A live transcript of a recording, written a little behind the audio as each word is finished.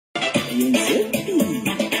Welcome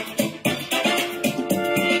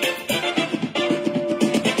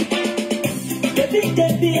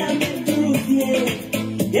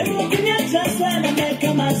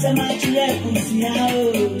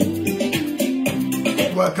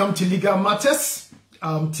to Legal Matters.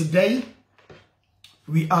 Today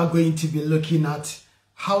we are going to be looking at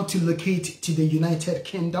how to locate to the United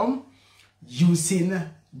Kingdom using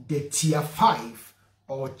the Tier 5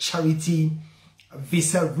 or charity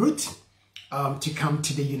visa route to come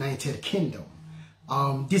to the United Kingdom.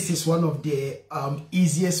 This is one of the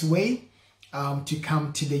easiest way to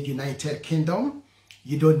come to the United Kingdom.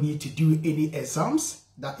 You don't need to do any exams.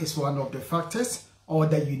 That is one of the factors. All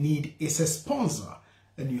that you need is a sponsor,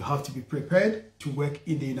 and you have to be prepared to work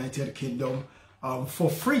in the United Kingdom for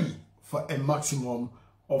free for a maximum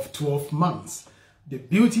of 12 months. The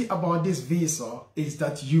beauty about this visa is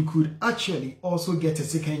that you could actually also get a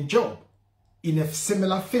second job in a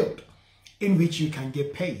similar field in which you can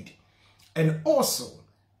get paid. And also,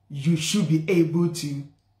 you should be able to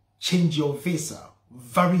change your visa,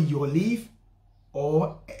 vary your leave,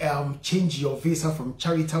 or change your visa from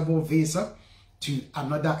charitable visa to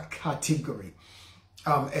another category,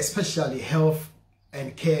 especially health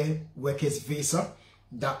and care workers visa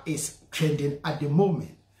that is trending at the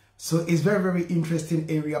moment. So it's very, very interesting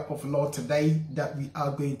area of law today that we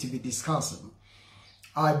are going to be discussing.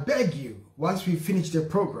 I beg you, once we finish the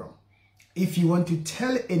program, if you want to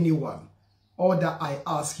tell anyone, all that I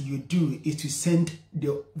ask you do is to send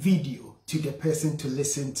the video to the person to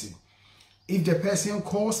listen to. If the person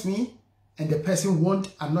calls me and the person wants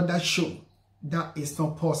another show, that is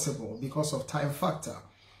not possible because of time factor.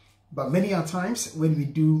 But many a times when we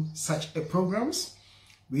do such a programs,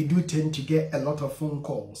 we do tend to get a lot of phone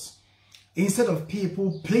calls. Instead of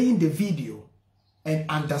people playing the video and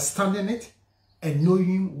understanding it and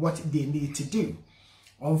knowing what they need to do.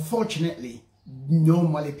 Unfortunately,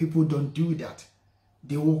 normally people don't do that.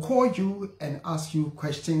 They will call you and ask you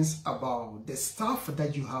questions about the stuff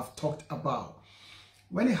that you have talked about.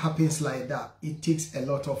 When it happens like that, it takes a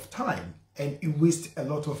lot of time and it wastes a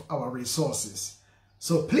lot of our resources.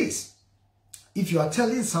 So please, if you are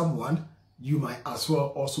telling someone, you might as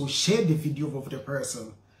well also share the video of the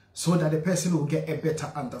person so that the person will get a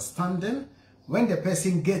better understanding. When the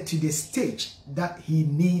person gets to the stage that he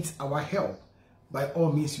needs our help, by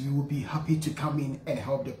all means, we will be happy to come in and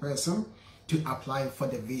help the person to apply for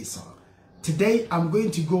the visa. Today, I'm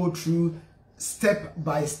going to go through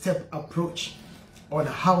step-by-step approach on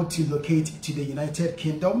how to locate to the United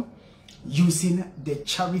Kingdom using the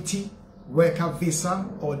charity worker visa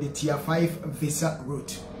or the Tier 5 visa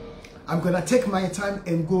route. I'm going to take my time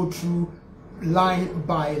and go through line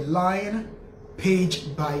by line,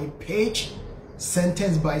 page by page,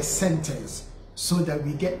 sentence by sentence, so that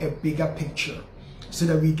we get a bigger picture, so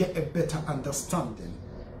that we get a better understanding.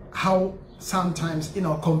 How sometimes,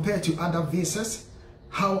 compared to other visas,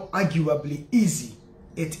 how arguably easy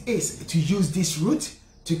it is to use this route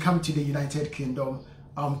to come to the United Kingdom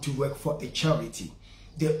to work for a charity.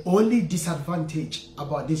 The only disadvantage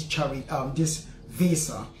about this charity, this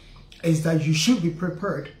visa, is that you should be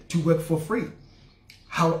prepared to work for free.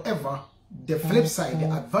 However, the flip side, the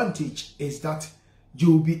advantage is that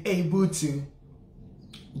you'll be able to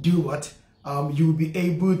do what? You'll be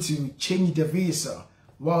able to change the visa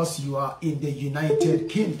whilst you are in the United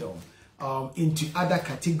Kingdom into other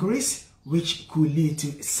categories which could lead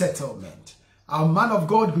to settlement. Man of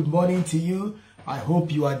God, good morning to you. I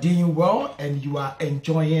hope you are doing well and you are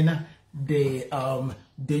enjoying the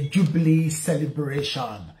Jubilee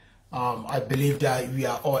celebration. I believe that we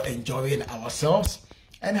are all enjoying ourselves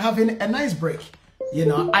and having a nice break.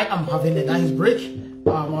 I am having a nice break.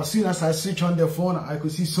 As soon as I switch on the phone, I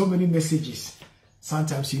could see so many messages.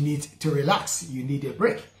 Sometimes you need to relax. You need a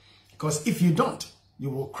break. Because if you don't,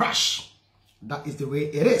 you will crash. That is the way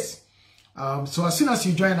it is. So as soon as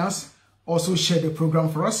you join us, also share the program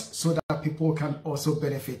for us so that people can also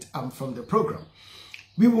benefit from the program.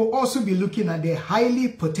 We will also be looking at the highly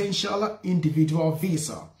potential individual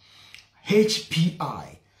visa,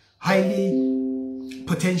 HPI, highly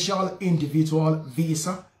potential individual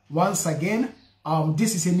visa. Once again,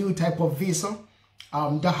 this is a new type of visa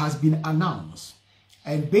that has been announced.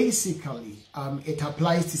 And basically, it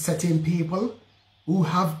applies to certain people who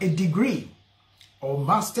have a degree or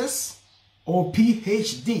master's or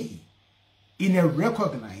PhD in a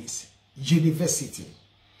recognized university.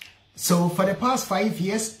 So for the past 5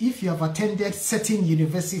 years, if you have attended certain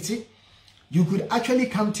university, you could actually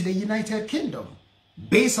come to the United Kingdom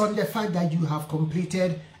based on the fact that you have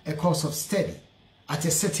completed a course of study at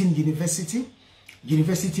a certain university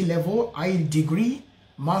level, i.e. degree,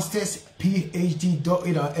 masters, PhD,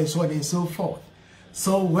 and so on and so forth.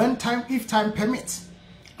 So if time permits,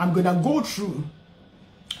 I'm gonna go through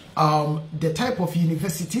the type of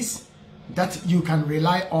universities that you can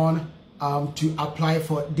rely on to apply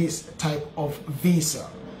for this type of visa.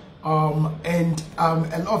 And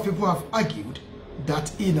a lot of people have argued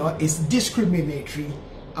that it's discriminatory,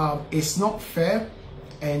 it's not fair,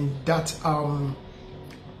 and that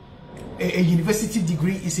a university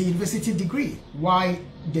degree is a university degree. Why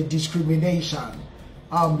the discrimination?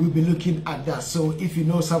 We'll be looking at that. So if you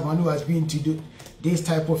know someone who has been to do this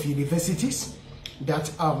type of universities that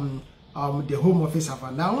the Home Office have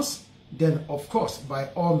announced, then of course by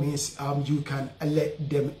all means you can let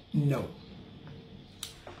them know.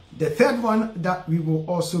 The third one that we will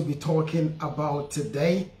also be talking about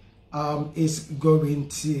today is going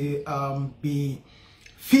to be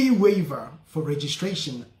fee waiver for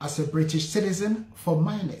registration as a British citizen for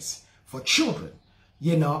minors, for children.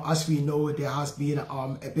 As we know, there has been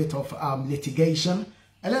a bit of litigation,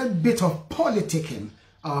 a little bit of politicking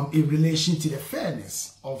in relation to the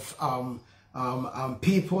fairness of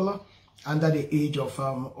people under the age of,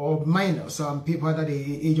 or minors, people under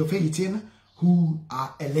the age of 18 who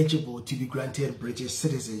are eligible to be granted British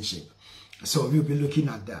citizenship. So we'll be looking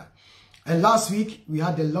at that. And last week, we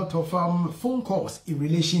had a lot of phone calls in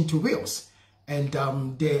relation to wills and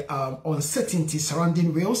the uncertainty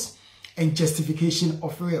surrounding wills and justification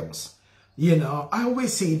of wills. I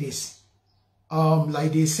always say this,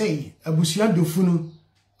 like they say, there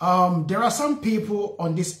are some people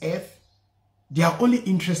on this earth, they are only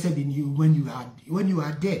interested in you when you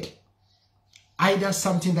are dead. Either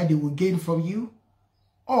something that they will gain from you,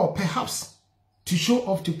 or perhaps to show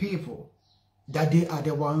off to people that they are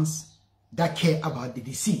the ones that care about the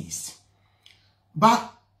deceased.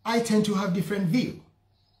 But I tend to have different view.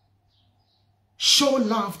 Show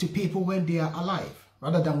love to people when they are alive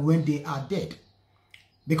rather than when they are dead.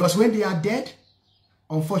 Because when they are dead,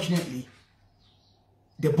 unfortunately,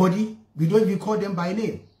 the body, we don't even call them by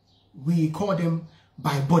name. We call them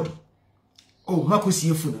by body. Oh, makusi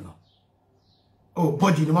yefuno. Oh,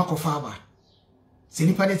 body no makofaba.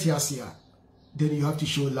 Then you have to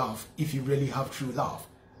show love if you really have true love,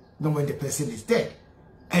 not when the person is dead.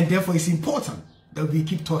 And therefore it's important that we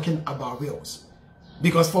keep talking about wills.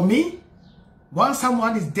 Because for me, once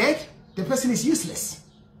someone is dead, the person is useless.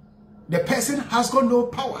 The person has got no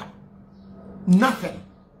power. Nothing.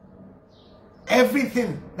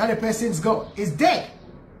 Everything that the person's got is dead.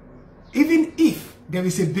 Even if there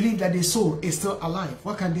is a belief that the soul is still alive,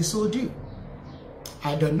 what can the soul do?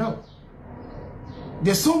 I don't know.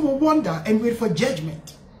 The soul will wander and wait for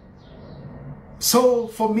judgment. So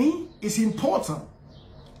for me, it's important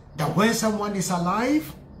that when someone is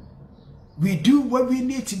alive, we do what we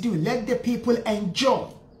need to do. Let the people enjoy.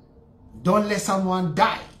 Don't let someone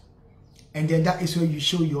die. And then that is where you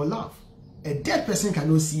show your love. A dead person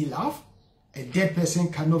cannot see love. A dead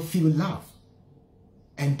person cannot feel love.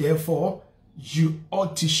 And therefore, you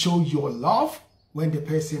ought to show your love when the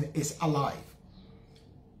person is alive.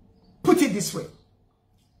 Put it this way.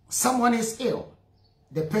 Someone is ill.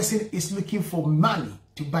 The person is looking for money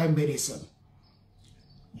to buy medicine.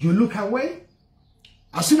 You look away.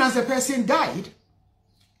 As soon as the person died,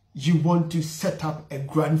 you want to set up a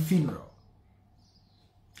grand funeral.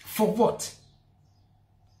 For what?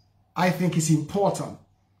 I think it's important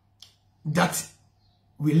that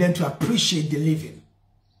we learn to appreciate the living.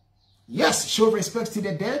 Yes, show respect to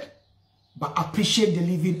the dead, but appreciate the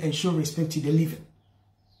living and show respect to the living.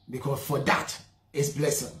 Because for that is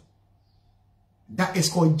blessing. That is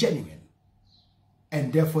called genuine.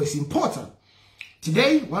 And therefore it's important.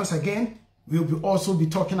 Today, once again, we'll also be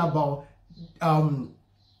talking about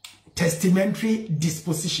testamentary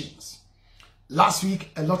dispositions. Last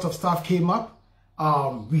week, a lot of stuff came up.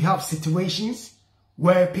 We have situations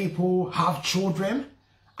where people have children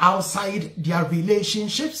outside their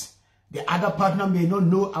relationships. The other partner may not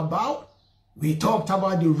know about. We talked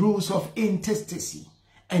about the rules of intestacy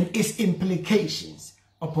and its implications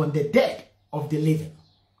upon the dead of the living.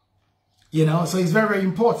 So it's very, very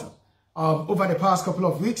important. Over the past couple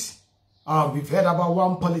of weeks, we've heard about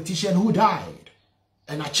one politician who died,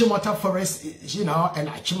 and Achimota Forest, and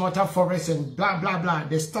Achimota Forest and blah, blah, blah.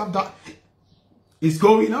 The stuff that is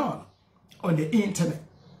going on the internet.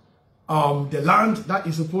 The land that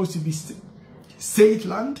is supposed to be state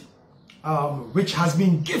land, which has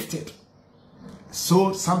been gifted.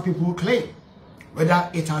 So some people claim whether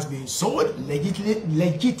it has been sold,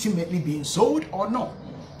 legitimately being sold or not.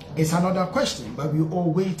 It's another question, but we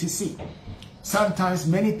all wait to see. Sometimes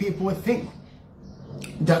many people think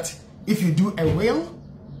that if you do a will,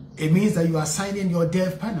 it means that you are signing your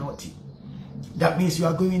death penalty. that means you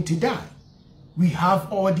are going to die. We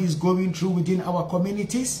have all this going through within our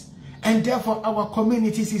communities, and therefore our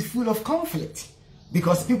communities is full of conflict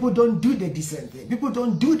because people don't do the decent thing. People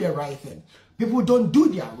don't do the right thing. People don't do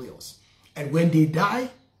their wills. And when they die,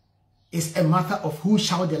 it's a matter of who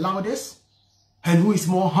shout the loudest and who is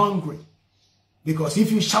more hungry. Because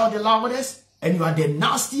if you shout the loudest and you are the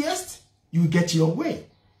nastiest, you get your way.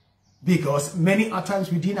 Because many a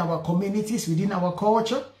times within our communities, within our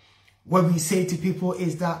culture, what we say to people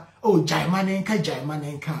is that, oh, Jaimanenka,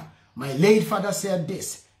 Jaimanenka. My late father said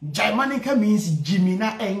this. Jaimanenka means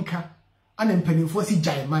Jimina Enka. And then Pennyfosi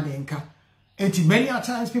Jaimanenka. And to many a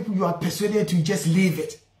times people, you are persuaded to just leave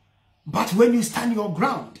it. But when you stand your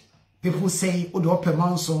ground, people say, oh, the upper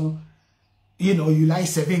manson, you know, you like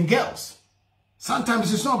 7 girls.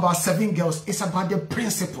 Sometimes it's not about 7 girls, it's about the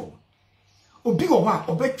principle. Obi owa,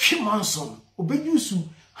 obe chi manson, obe use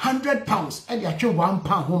 £100, and you actually £1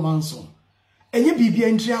 home manson. And you be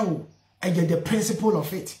and you the principle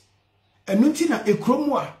of it. And nutina a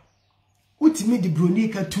cromwa, ultimate the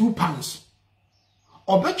brunica £2.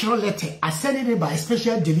 Obe chiro letter, I send it by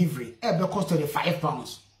special delivery, ebe cost of the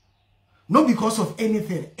 £5. Not because of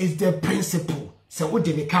anything, it's the principle. So what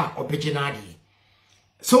the car originally.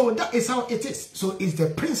 So that is how it is. So it's the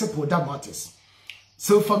principle that matters.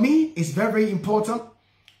 So for me, it's very, very important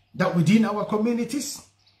that within our communities,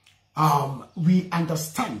 we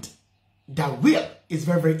understand that will is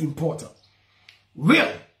very, very important.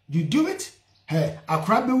 Will, you do it,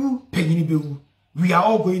 we are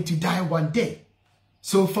all going to die one day.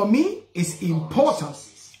 So for me, it's important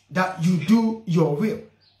that you do your will.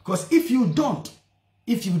 Because if you don't,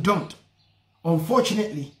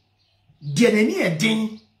 unfortunately, dieneni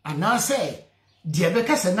edin anase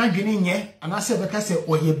diebeka se na dwene nye anase beka se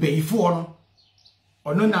oye beifo no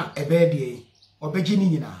ono na ebedie obegini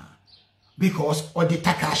nyina because odi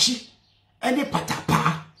takashi ene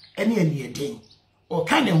patapa ene eni edin o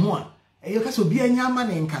ka ne ho a eyo ka se obi anya ama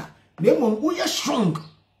ne nka na emom uye strong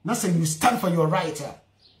na say you stand for your right.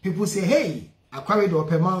 People say, hey, akwari do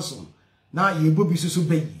opemanso na yebo bi susu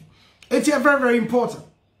beyi. It's very, very important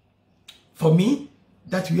for me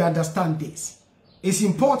that we understand this. It's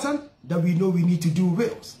important that we know we need to do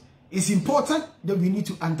wills. It's important that we need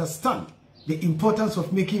to understand the importance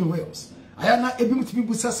of making wills. I am not able to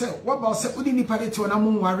people say, what about Sepudini Pareto and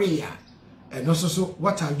Amun Waria? And also,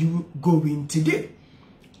 what are you going to do?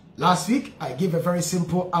 Last week, I gave a very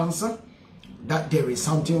simple answer that there is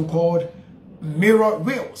something called mirror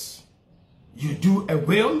wills. You do a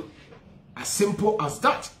will as simple as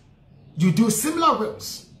that. You do similar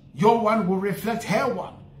wills. Your one will reflect her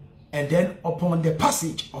one. And then upon the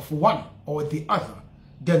passage of one or the other,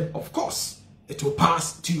 then of course, it will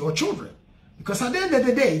pass to your children. Because at the end of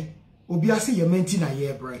the day,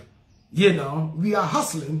 you know, we are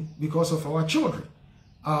hustling because of our children.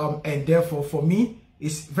 And therefore, for me,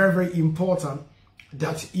 it's very, very important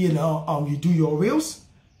that, you know, you do your wills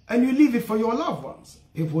and you leave it for your loved ones,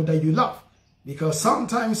 people that you love. Because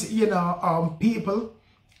sometimes, you know, people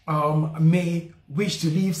may wish to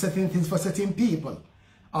leave certain things for certain people.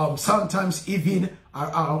 Sometimes even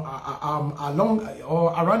along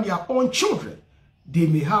or around their own children, they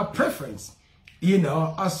may have preference, you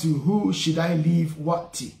know, as to who should I leave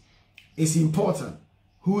what to. It's important.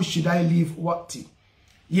 Who should I leave what to?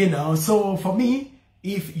 You know, so for me,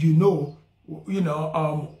 if you know,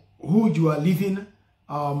 who you are leaving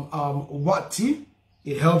what to,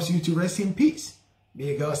 it helps you to rest in peace.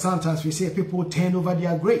 Because sometimes we say people turn over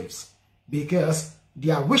their graves because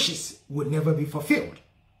their wishes would never be fulfilled.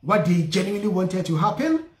 What they genuinely wanted to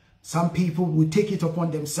happen, some people will take it upon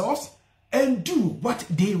themselves and do what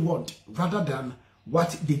they want rather than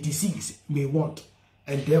what the deceased may want.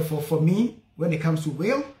 And therefore, for me, when it comes to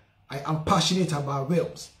will, I am passionate about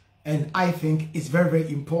wills. And I think it's very,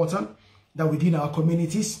 very important that within our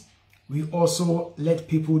communities, we also let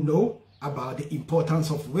people know about the importance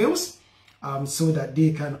of wills, so that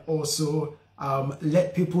they can also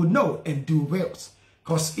let people know and do wills.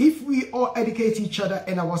 Because if we all educate each other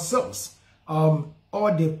and ourselves, all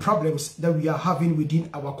the problems that we are having within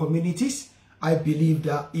our communities, I believe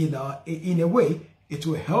that in a way, it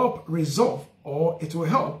will help resolve or it will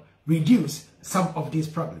help reduce some of these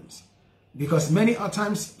problems. Because many a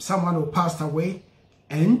times someone will pass away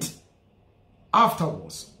and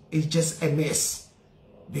afterwards it's just a mess.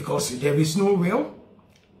 Because there is no will,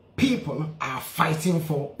 people are fighting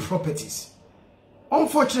for properties.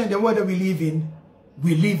 Unfortunately, the world that we live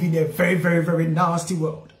in a very, very, very nasty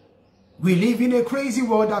world. We live in a crazy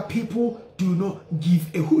world that people do not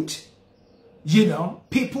give a hoot. You know,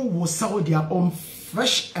 people will sell their own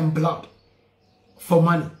flesh and blood for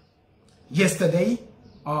money. Yesterday,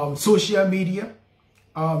 social media,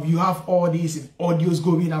 you have all these audios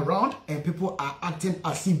going around and people are acting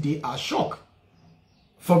as if they are shocked.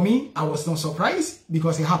 For me, I was not surprised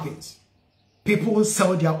because it happens. People will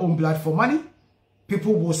sell their own blood for money.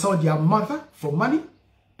 People will sell their mother for money.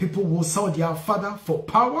 People will sell their father for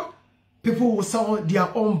power. People will sell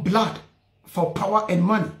their own blood for power and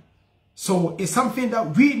money. So it's something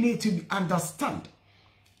that we need to understand,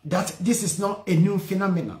 that this is not a new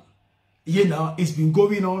phenomenon. You know, it's been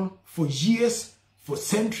going on for years, for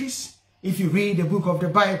centuries. If you read the book of the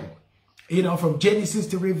Bible, you know, from Genesis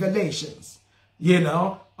to Revelations, you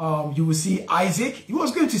know, you will see Isaac. He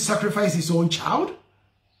was going to sacrifice his own child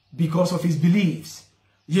because of his beliefs,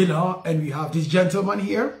 you know. And we have this gentleman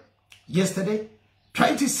here yesterday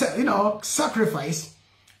trying to, you know, sacrifice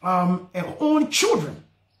their own children.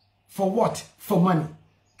 For what? For money.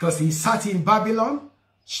 Because he sat in Babylon,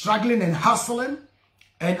 struggling and hustling.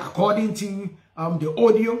 And according to the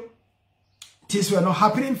audio, things were not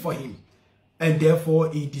happening for him. And therefore,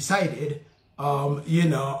 he decided, you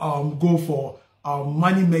know, go for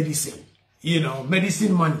money medicine. You know,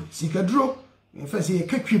 medicine money.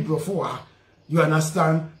 You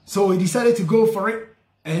understand? So he decided to go for it.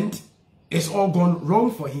 And it's all gone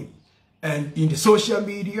wrong for him. And in the social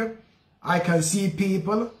media, I can see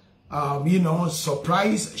people, you know,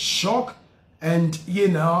 surprised, shocked, and, you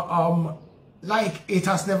know, like it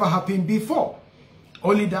has never happened before.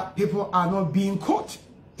 Only that people are not being caught.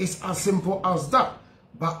 It's as simple as that.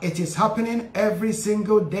 But it is happening every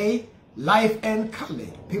single day, live and color.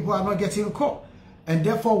 People are not getting caught. And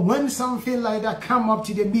therefore, when something like that come up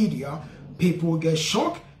to the media, people get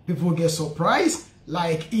shocked, people get surprised,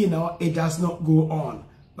 like, you know, it does not go on.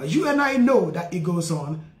 But you and I know that it goes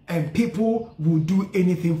on, and people will do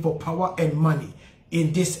anything for power and money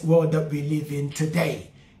in this world that we live in today.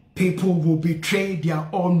 People will betray their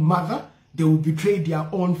own mother. They will betray their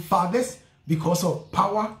own fathers because of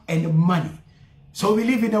power and money. So we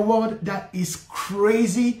live in a world that is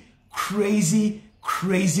crazy, crazy,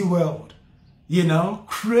 crazy world. You know,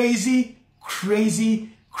 crazy,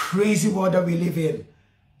 crazy, crazy world that we live in.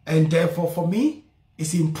 And therefore, for me,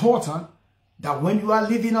 it's important that when you are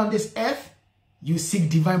living on this earth, you seek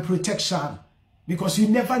divine protection, because you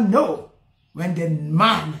never know when the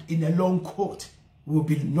man in a long coat will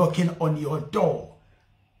be knocking on your door.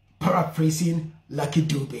 Paraphrasing Lucky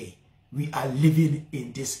Dube, we are living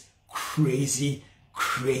in this crazy,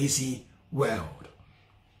 crazy world.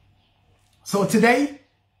 So today,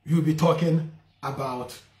 we'll be talking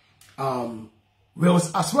about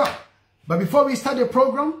wills as well. But before we start the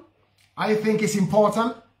program, I think it's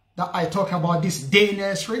important that I talk about this day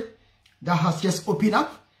nursery that has just opened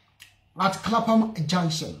up at Clapham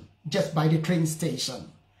Junction, just by the train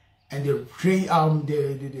station. And the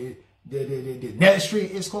nursery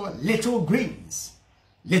is called Little Greens.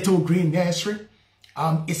 Little Green Nursery.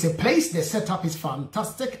 It's a place, the setup is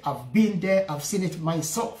fantastic. I've been there, I've seen it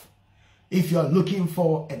myself. If you're looking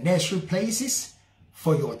for a nursery places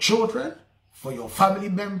for your children, for your family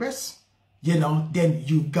members, you know, then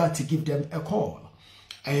you got to give them a call.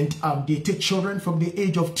 And they take children from the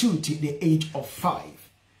age of 2 to the age of 5.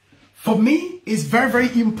 For me, it's very,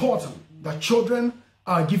 very important that children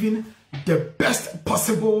are given the best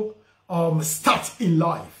possible start in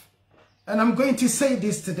life. And I'm going to say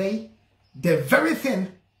this today. The very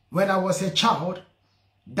thing when I was a child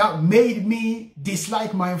that made me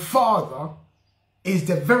dislike my father is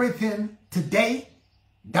the very thing today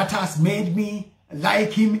that has made me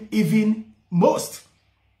like him even most.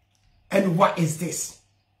 And what is this?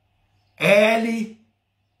 Early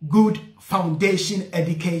good foundation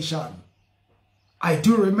education. I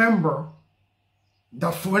do remember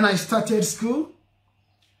that when I started school,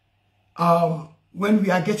 when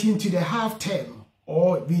we are getting to the half term,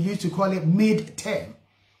 or we used to call it mid-term,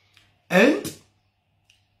 and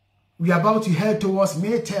we are about to head towards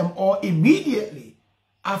mid-term, or immediately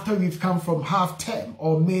after we've come from half-term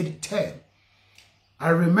or mid-term, I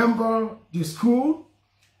remember the school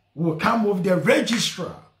will come with the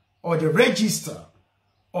registrar or the register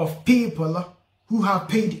of people who have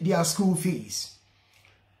paid their school fees.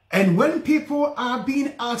 And when people are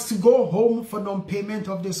being asked to go home for non-payment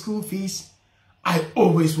of the school fees, I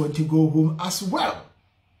always want to go home as well.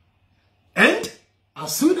 And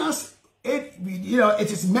as soon as it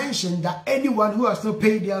is mentioned that anyone who has not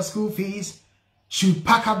paid their school fees should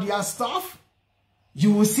pack up their stuff,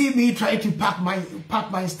 you will see me try to pack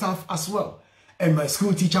my stuff as well. And my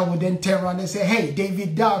school teacher would then turn around and say, "Hey,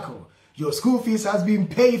 David Darko, your school fees has been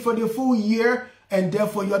paid for the full year, and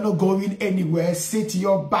therefore you're not going anywhere. Sit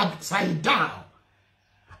your backside down."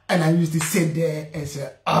 And I used to sit there and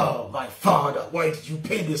say, "Oh, my father, why did you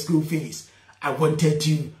pay the school fees?" I wanted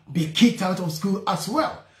to be kicked out of school as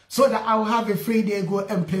well, so that I'll have a free day, go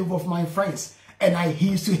and play with my friends. And I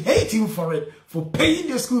used to hate him for it, for paying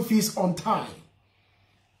the school fees on time.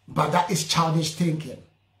 But that is childish thinking.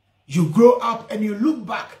 You grow up and you look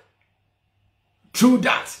back. Through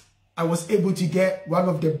that, I was able to get one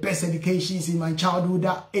of the best educations in my childhood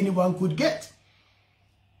that anyone could get.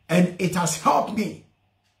 And it has helped me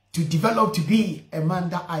to develop to be a man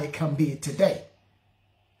that I can be today.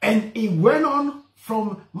 And it went on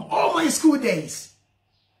from all my school days.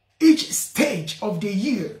 Each stage of the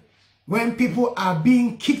year, when people are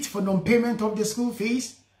being kicked for non-payment of the school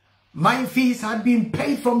fees, my fees had been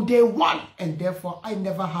paid from day one, and therefore I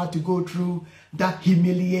never had to go through that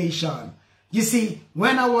humiliation. You see,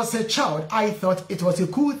 when I was a child, I thought it was a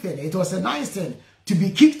cool thing, it was a nice thing to be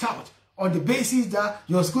kicked out on the basis that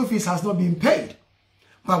your school fees has not been paid.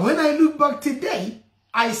 But when I look back today,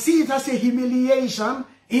 I see it as a humiliation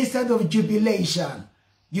instead of jubilation.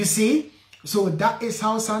 You see? So that is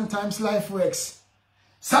how sometimes life works.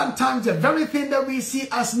 Sometimes the very thing that we see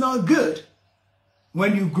as not good,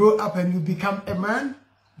 when you grow up and you become a man,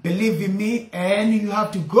 believe in me, and you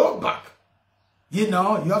have to go back. You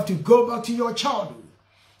know, you have to go back to your childhood.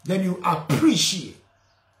 Then you appreciate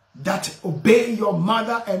that obey your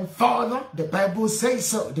mother and father. The Bible says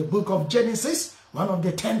so. The book of Genesis, one of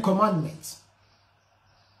the 10 commandments.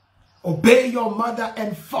 Obey your mother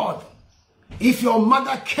and father. If your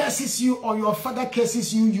mother curses you or your father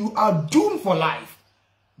curses you, you are doomed for life.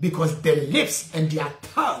 Because their lips and their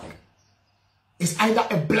tongue is either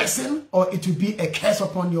a blessing or it will be a curse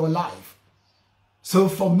upon your life. So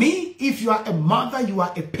for me, if you are a mother, you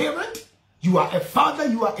are a parent, you are a father,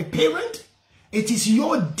 you are a parent, it is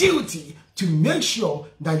your duty to make sure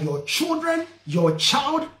that your children, your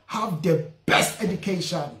child have the best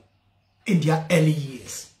education in their early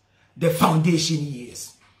years, the foundation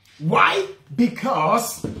years. Why?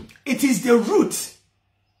 Because it is the root.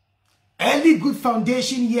 Early good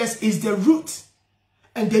foundation years is the root.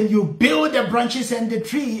 And then you build the branches and the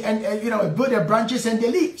tree, and build the branches and the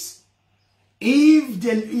leaves. If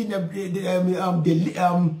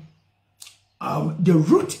the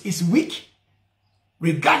root is weak,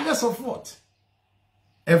 regardless of what,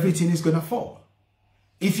 everything is going to fall.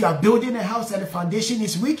 If you are building a house and the foundation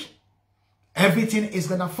is weak, everything is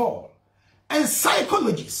going to fall. And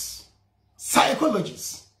psychologists,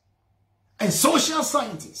 and social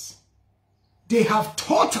scientists, they have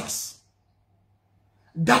taught us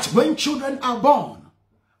that when children are born,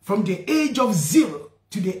 from the age of 0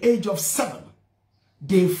 to the age of 7,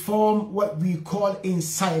 they form what we call in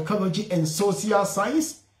psychology and social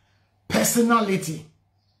science, personality.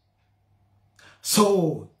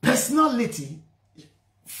 So personality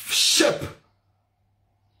shape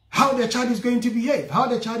how the child is going to behave, how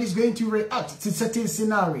the child is going to react to certain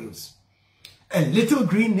scenarios. And Little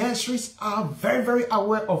Green Nurseries are very, very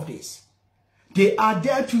aware of this. They are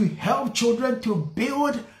there to help children to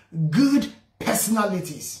build good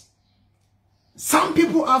personalities. Some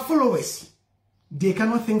people are followers. They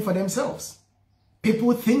cannot think for themselves.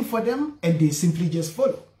 People think for them and they simply just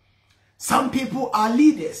follow. Some people are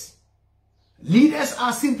leaders. Leaders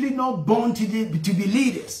are simply not born to be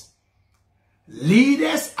leaders.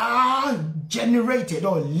 Leaders are generated,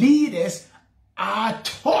 or leaders are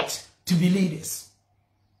taught to be leaders.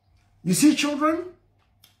 You see, children,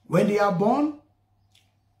 when they are born,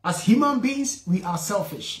 as human beings, we are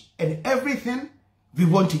selfish, and everything, we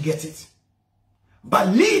want to get it. But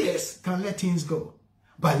leaders can let things go.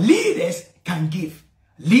 But leaders can give.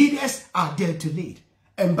 Leaders are there to lead.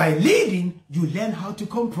 And by leading, you learn how to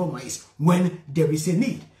compromise when there is a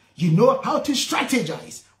need. You know how to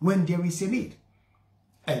strategize when there is a need.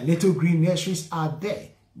 And Little Green Nurseries are there,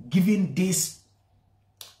 giving this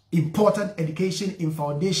important education in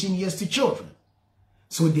foundation years to children.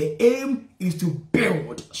 So the aim is to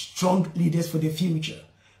build strong leaders for the future.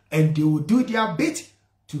 And they will do their bit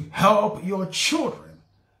to help your children,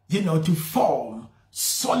 to form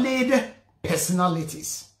solid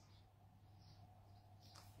personalities.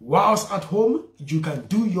 Whilst at home, you can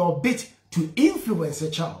do your bit to influence a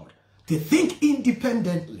child to think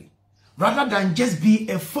independently rather than just be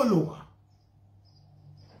a follower.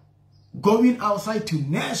 Going outside to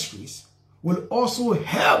nurseries will also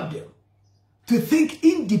help them to think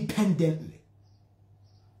independently,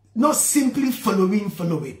 not simply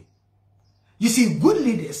following. You see, good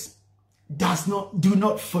leaders do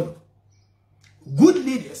not follow. Good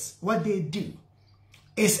leaders, what they do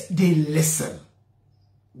is they listen.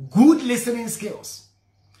 Good listening skills.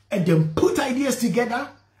 And then put ideas together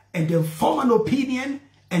and then form an opinion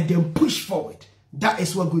and then push forward. That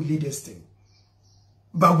is what good leaders do.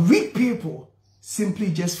 But weak people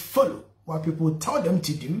simply just follow what people tell them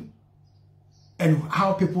to do and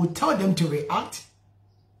how people tell them to react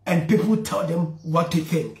and people tell them what to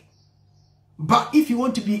think. But if you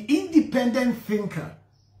want to be independent thinker,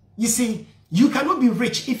 you see, you cannot be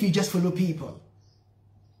rich if you just follow people.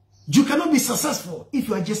 You cannot be successful if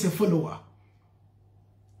you are just a follower.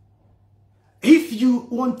 If you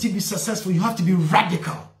want to be successful, you have to be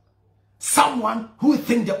radical. Someone who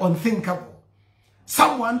thinks the unthinkable.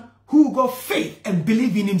 Someone who got faith and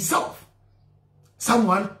believe in himself.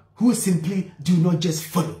 Someone who simply do not just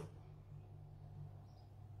follow.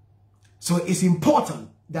 So it's important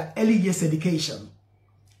that early years education,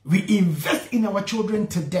 we invest in our children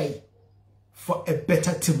today for a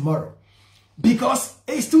better tomorrow. Because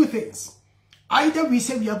it's two things. Either we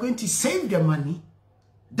say we are going to save the money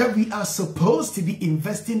that we are supposed to be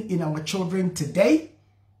investing in our children today,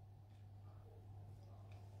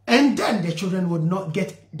 and then the children would not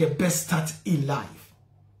get the best start in life.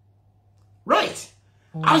 Right?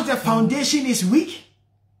 As the foundation is weak,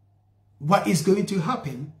 what is going to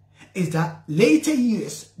happen is that later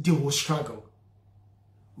years they will struggle.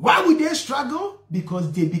 Why would they struggle?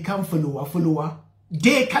 Because they become follower.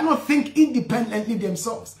 They cannot think independently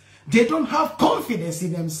themselves. They don't have confidence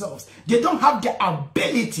in themselves. They don't have the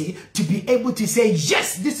ability to be able to say,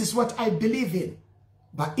 yes, this is what I believe in.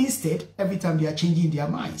 But instead, every time they are changing their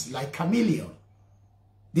minds, like chameleon,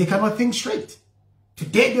 they cannot think straight.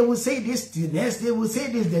 Today they will say this, the next they will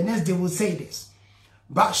say this, the next they will say this.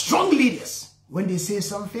 But strong leaders, when they say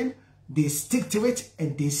something, they stick to it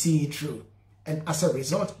and they see it through. And as a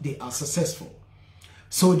result, they are successful.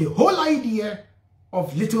 So the whole idea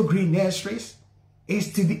of Little Green Nurseries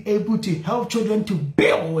is to be able to help children to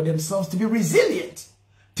build themselves, to be resilient,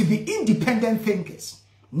 to be independent thinkers,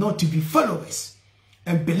 not to be followers.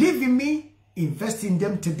 And believe in me, invest in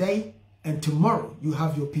them today and tomorrow you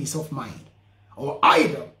have your peace of mind. Or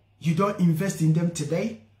either you don't invest in them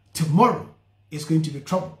today, tomorrow is going to be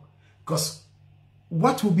trouble. Because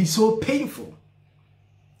what will be so painful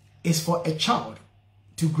is for a child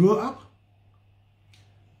to grow up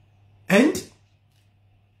and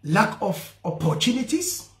lack of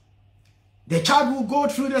opportunities. The child will go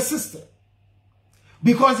through the system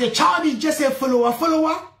because the child is just a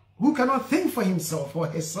follower who cannot think for himself or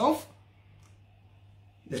herself.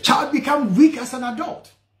 The child becomes weak as an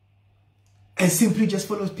adult and simply just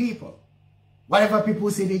follows people. Whatever people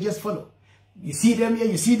say, they just follow. You see them here,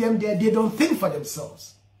 you see them there, they don't think for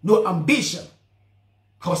themselves. No ambition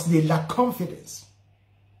because they lack confidence.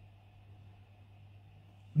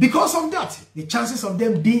 Because of that, the chances of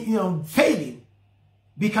them being, failing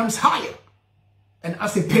becomes higher. And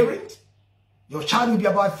as a parent, your child will be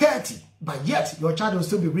about 30, but yet your child will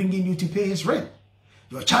still be ringing you to pay his rent.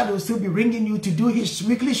 Your child will still be ringing you to do his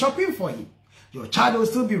weekly shopping for him. Your child will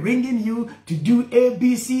still be ringing you to do A,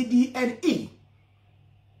 B, C, D, and E.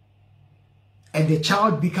 And the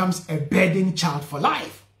child becomes a burdened child for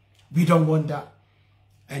life. We don't want that.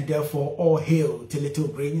 And therefore, all hail to Little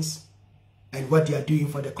Greens and what they are doing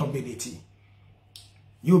for the community.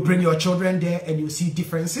 You bring your children there and you see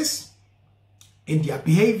differences in their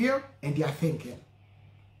behavior and their thinking.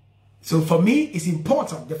 So for me, it's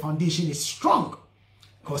important the foundation is strong.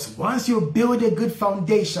 Because once you build a good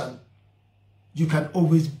foundation, you can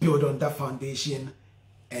always build on that foundation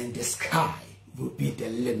and the sky will be the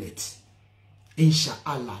limit.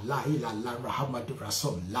 Insha'Allah, la ilaha Muhammadur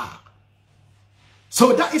Rasulullah.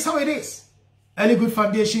 So that is how it is. Early good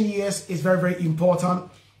foundation years is very, very important.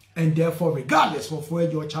 And therefore, regardless of where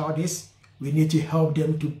your child is, we need to help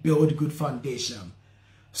them to build good foundation.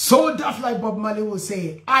 So that's like Bob Marley will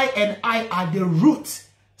say, I and I are the root.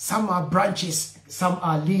 Some are branches, some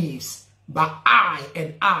are leaves. But I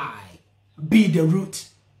and I be the root.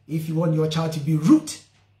 If you want your child to be root,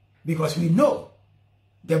 because we know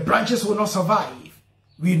the branches will not survive.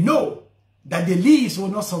 We know that the leaves will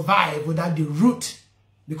not survive without the root.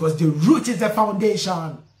 Because the root is the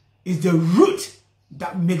foundation. It's the root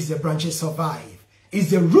that makes the branches survive.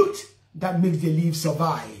 It's the root that makes the leaves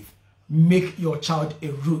survive. Make your child a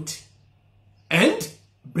root. And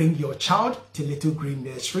bring your child to Little Green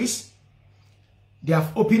Nurseries. They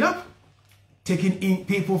have opened up, taking in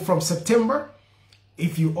people from September.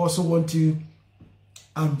 If you also want to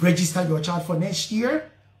register your child for next year,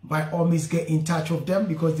 by all means get in touch with them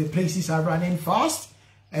because the places are running fast.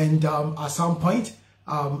 And at some point,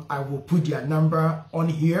 I will put their number on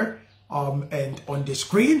here and on the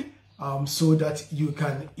screen so that you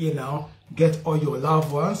can, get all your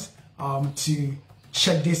loved ones to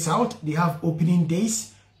check this out. They have opening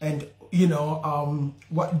days and,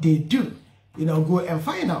 what they do. Go and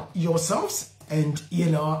find out yourselves. And,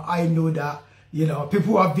 I know that You know,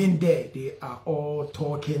 people who have been there, they are all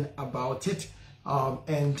talking about it.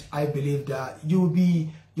 And I believe that you'll be,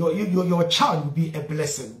 your child will be a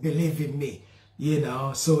blessing, believe in me. You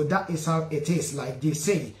know, so that is how it is. Like they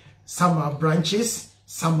say, some are branches,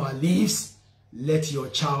 some are leaves. Let your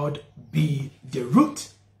child be the root.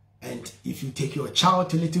 And if you take your child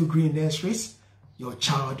to Little Green Nurseries, your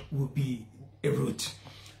child will be a root.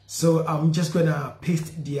 So I'm just gonna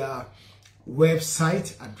paste their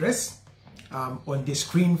website address on the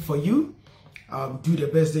screen for you. Do the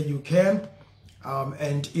best that you can,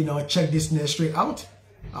 and you know, check this nursery out.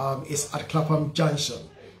 It's at Clapham Junction.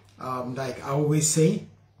 Like I always say,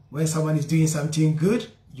 when someone is doing something good,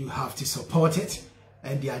 you have to support it,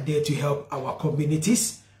 and they are there to help our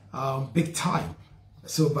communities big time.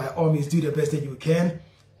 So by all means, do the best that you can.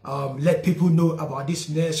 Let people know about this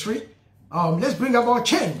nursery. Let's bring about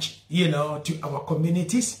change, you know, to our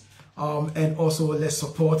communities, and also let's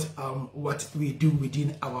support what we do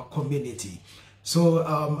within our community. So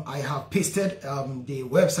I have pasted the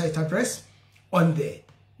website address on there,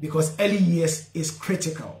 because early years is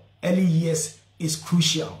critical. Early years is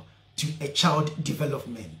crucial to a child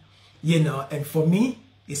development, you know, and for me,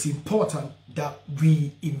 it's important that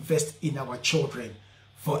we invest in our children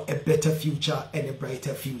for a better future and a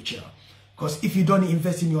brighter future. Because if you don't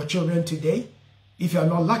invest in your children today, if you are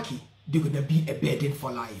not lucky, they're going to be a burden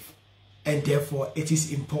for life. And therefore, it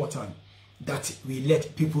is important that we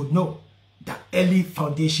let people know that early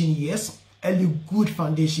foundation years, early good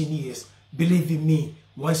foundation years, believe in me,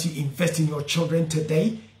 once you invest in your children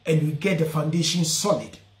today and you get the foundation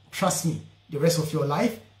solid, trust me, the rest of your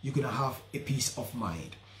life, you're going to have a peace of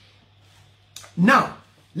mind. Now,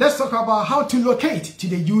 let's talk about how to locate to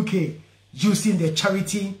the UK using the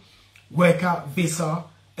charity worker visa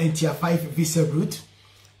and tier 5 visa route.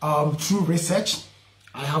 Through research,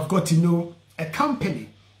 I have got to know a company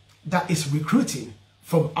that is recruiting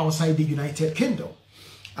from outside the United Kingdom,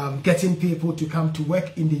 getting people to come to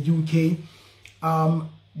work in the UK.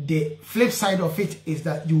 The flip side of it is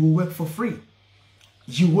that you will work for free.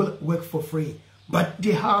 You will work for free, but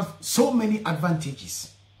they have so many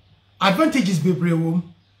advantages. Advantages be brewum.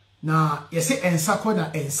 Now, you say ensa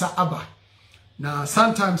kona ensa aba. Now,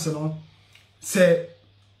 sometimes, you know, say,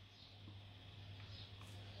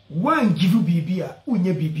 one give you BB,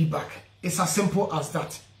 unye BB back. It's as simple as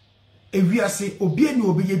that. If we are say, obey no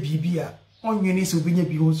obey BB, on your knees obey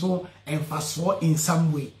BB so and fast in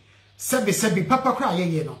some way. Sebi, papa cry,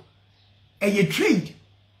 you know. And you trade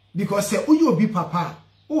because say, uyo be papa,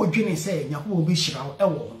 oh, Jenny say, Yahu be shroud,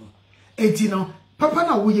 and you know, papa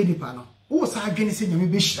na uye di pano. Oh, sa Jenny say, you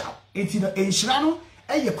be shroud, and you know, and shrano,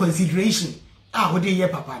 and your consideration. Ah, what ye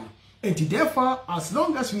papa. And therefore, as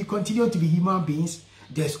long as we continue to be human beings,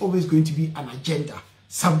 there's always going to be an agenda,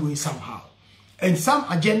 some way, somehow. And some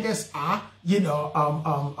agendas are, you know,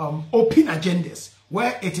 open agendas,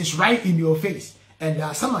 where it is right in your face.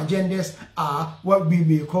 And some agendas are what we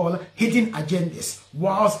may call hidden agendas,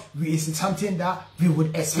 whilst it's something that we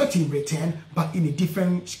would expect in return, but in a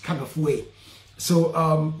different kind of way.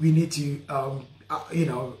 So we need to, you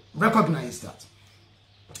know, recognize that.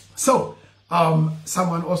 So,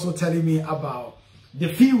 someone also telling me about the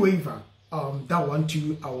fee waiver. That one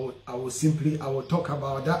too, I will talk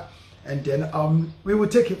about that, and then we will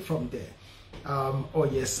take it from there. Oh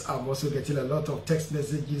yes, I'm also getting a lot of text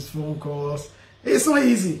messages, phone calls. It's not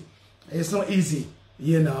easy. It's not easy.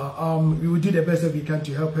 You know, we will do the best that we can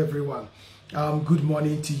to help everyone. Good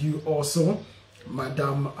morning to you also,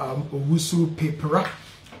 Madam Owusu Pepera.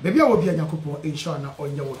 Baby, I will be a nyakupo inshallah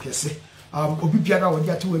on your kese. Obi biara wodi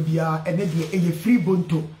ate wa bia ene de eye free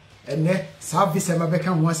bonto ene service e mabeka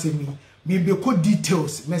ho asemi me be ko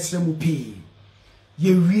details mesre mu pe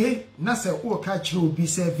ye wie na se wo ka kire obi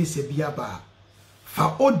service bia ba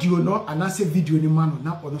fa audio no anase video ni ma no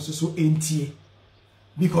na ono so entie,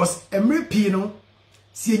 because emre p no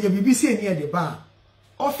si enya bibi se eni e de ba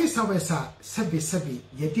office hours a sebe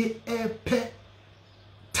ye de pe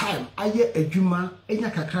time aye adwuma enya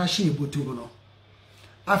kakra hye ebotu no.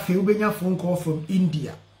 Afi ubenya phone call from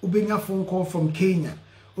India, ubenya phone call from Kenya,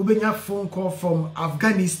 ubenya phone call from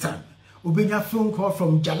Afghanistan, ubenya phone call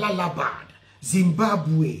from Jalalabad,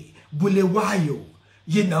 Zimbabwe, Bulawayo,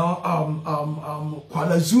 you know,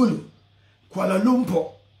 Kuala Zulu, Kuala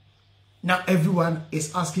Lumpur. Now everyone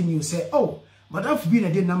is asking you, say, oh, madam been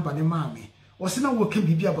a day number ne mami, was not working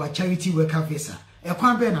be about charity worker visa. E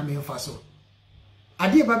kwan be na me faso.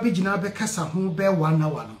 Ade ba be jina be kasa ho be 1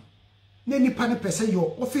 hour no. Na nipa ne pese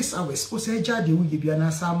your office hours o say jade wo yebia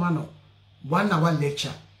na sa ma no 1 hour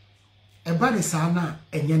lecture. E ba ne sa na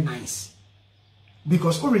enye nice.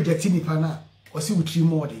 Because o reject nipa na o see with 3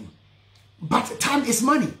 more than. But time is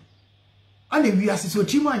money. And we are so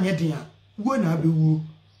Tima Yedia, wona be woo.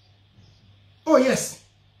 Oh, yes.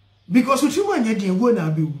 Because Utima Yedia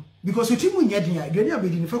wona be woo. Because Utimu Yedia, Genia be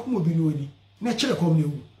in Fakumo Binoni, natural come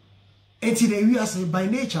you. And today we are by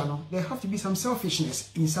nature, no, there have to be some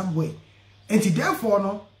selfishness in some way. And therefore,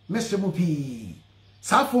 no, Mr. Mopi,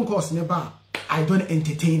 some phone calls never, I don't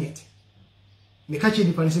entertain it. Me catch you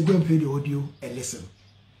the say go and play the audio and listen.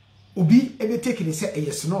 Obi ebe take it say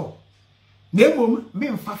yes no. Nebom me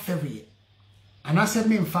mfa ferry. And I said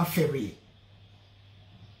me mfa ferry.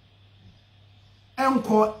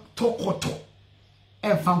 Enko tokoto.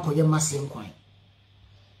 Emfa nko ye masen kwan.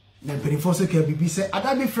 Na mpelifo so ka bibi say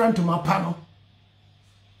ada be friend to my pano.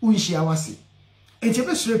 Unshi awase. Enti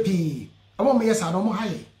be srepi. Omo me yes ado mo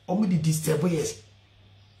haye. Omo di disturb yes.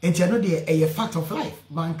 Enti ano de a fact of life.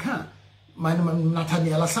 Man can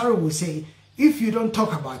Nathaniel Lasaro will say, if you don't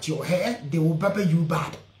talk about your hair, they will pepper you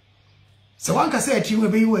bad. So one can say a team will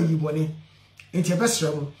be where you want it. In your best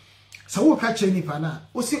room. So we'll catch any pana.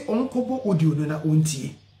 O say uncle audio na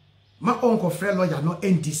unti. My uncle friend lawyer no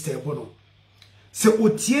disturb. So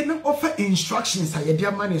Otiena offer instructions at your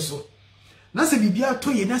dear money so. Na se bibia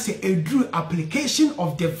to ye na se a drew application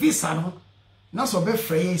of the visa no. Na so be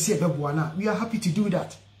free say be buana. We are happy to do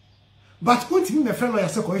that. But what me my friend lawyer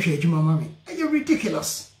say ko hwe adwuma mama me. It's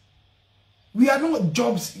ridiculous. We are not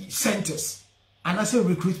jobs centers and I say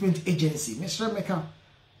recruitment agency. Mr. Meka,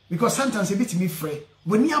 because sometimes a bit me free.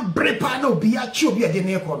 When you brepa no be a chu be a de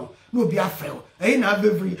no be a frel.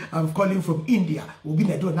 I'm calling from India. Will be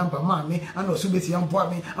do number man and also be young boy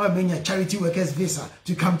me. I'm bring a charity workers visa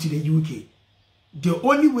to come to the UK. The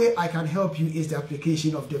only way I can help you is the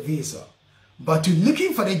application of the visa. But to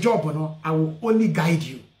looking for the job or no, I will only guide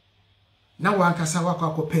you. Now one can say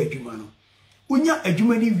wako pay adwuma no. Unya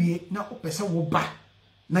adwuma ni wie na opese wo ba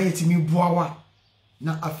na yetimi boawa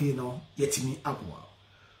na afi no yetimi aboa.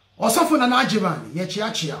 Osofo na najiban ye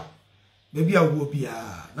chiachia. Baby a wo bia.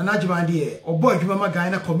 Na najiban de obo adwuma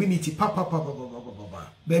magan na community papa.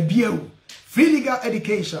 Baby a free legal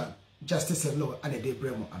education, justice and law and a day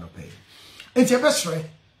bremo anope. Enti ebesre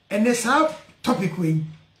and this topic we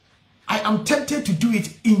I am tempted to do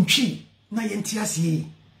it in chi na yentiasie.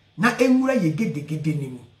 Na emura ye gede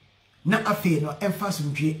nimu na afi no emfa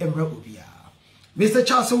ndwe emra obia. Mr.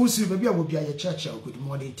 Charles Owusu baby a obia ye church. Good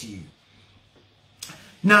morning to you.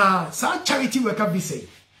 Now sa charity worker visa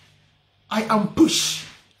I am pushed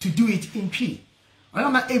to do it in P. I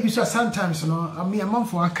don't know ebiso sometimes no I mean a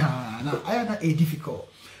month for aka na I am a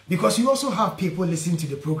difficult because you also have people listening to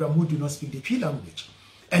the program who do not speak the P language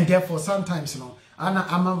and therefore sometimes no ana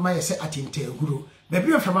ama say atinte guru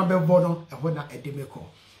baby from abebo no e ho na edemeko.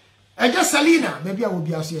 Eja Salina, maybe I will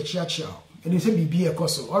be as a chia. And you say be a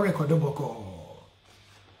coso or record boko.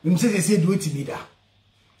 You say they say do it to me that.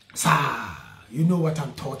 Sir, you know what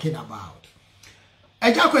I'm talking about.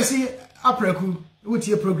 Eja kwesi apreku with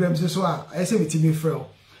your programs so I say with me frail.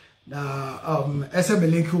 Na SM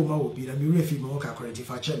link ma will be na me refi mo ka current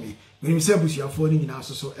fa che me. When you say busia phone ni na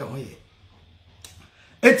so e ho ye.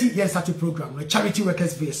 80 years at program no charity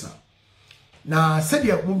workers visa. Na said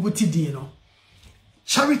ya mbuti din no.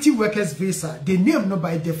 Charity workers visa, the name no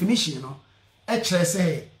by definition, you know, actually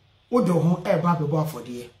say, Odo hon eba bebo for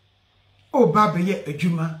the O babe ye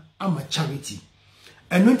adwuma ama charity.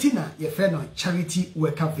 And notina ye friend on charity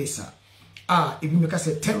worker visa. If you make us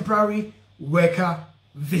a temporary worker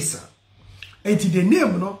visa. And to the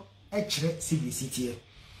name no actually CBCT.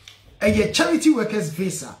 And ye charity workers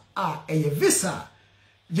visa, a ye visa,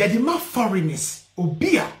 ye the ma foreigners,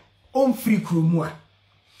 obia on free krumwa.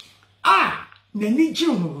 Nani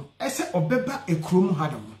jimu ese obeba ekrom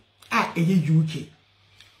hadam eye UK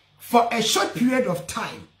for a short period of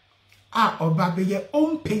time obabeye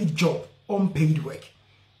unpaid job, unpaid work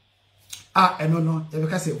no you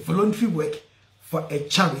can say voluntary work for a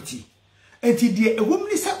charity. And the a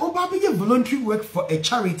woman say obabeye voluntary work for a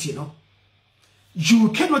charity no,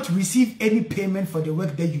 you cannot receive any payment for the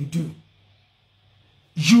work that you do.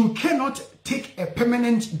 You cannot take a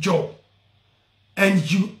permanent job.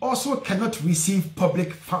 And you also cannot receive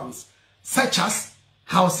public funds, such as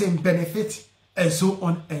housing benefit, and so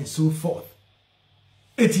on and so forth.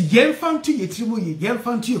 It's yen fan to ye tribu ye, yen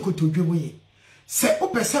fan to ye kotojubu ye. Se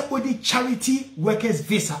opesa odi charity workers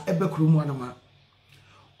visa ebe krumwanama.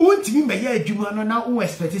 Untimi me ye adwuma na un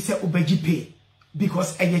expect se obeji pay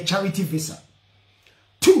because a charity visa.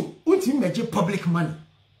 2, untimi meje public money.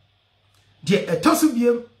 Die etoso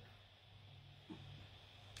biem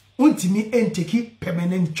untimi enteki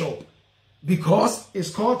permanent job because it's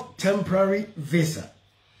called temporary visa.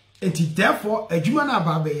 And therefore adwuma na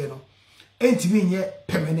ba be ye no entimi nye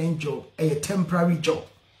permanent job, a temporary job.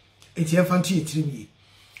 Enti enfanti etirimi.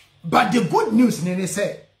 But the good news, Nene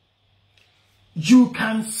said, you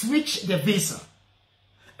can switch the visa.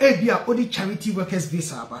 Ebia only charity workers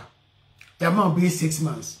visa ba. The amount be 6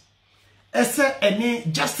 months. Ese any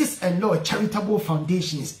Justice and Law Charitable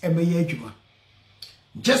Foundations emeye adwuma.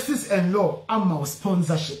 Justice and Law amount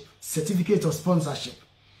sponsorship, certificate of sponsorship.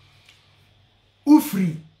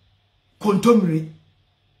 Ufri kontomre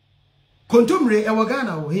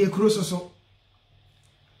ewagana wo he kuro so.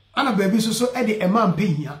 Ana baby so e de emam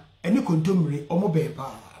pehia ene kontomre omo be pa.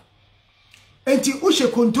 Enti ushe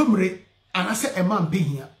kontomre anase emam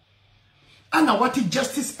pehia. Ana wati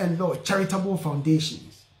Justice and Law Charitable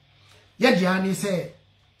Foundations. Yadiani say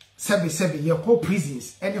sebe ye call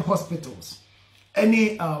prisons, any hospitals,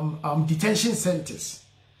 any detention centers,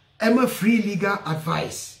 Emma free legal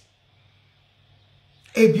advice.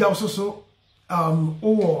 Ebia also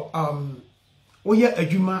oye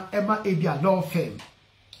adwuma Emma ebia law firm.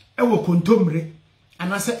 Ewo kontomre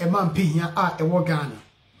anase Emma mpehia a ewo Ghana.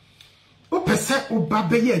 O pese o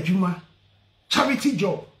babeye adwuma charity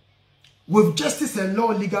job with Justice and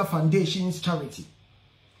Law Legal Foundations charity.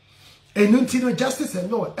 And until Justice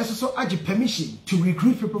and Law also have permission to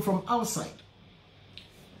recruit people from outside.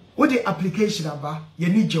 What the application about you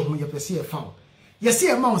need your money per found. You see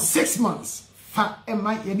amount 6 months fa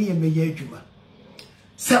any juma.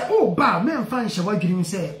 Say oh ba men fan shawa dream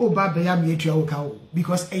say oh ba be ya me etua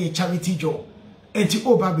because a charity job and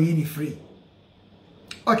oh ba be any free.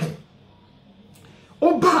 Okay.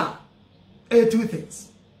 Oh ba 2 things.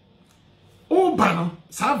 Oh, bano,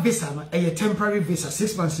 sa visa a temporary visa,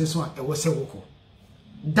 6 months this one, it was a woko.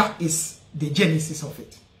 That is the genesis of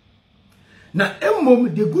it. Now,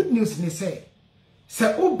 the good news in say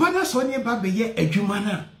oh, bana sonya baby a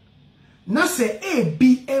jumana. Na say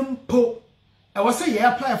ABM po. I was say you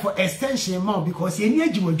apply for extension amount because you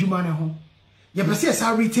need you jumana home. You perceive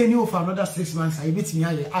I retain you for another 6 months. I bet me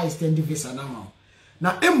I extend the visa now.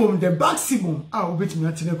 Now, the maximum I will bet me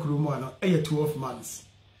at the Kurumano, 12 months.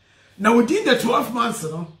 Now within the 12 months,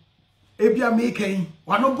 ebia making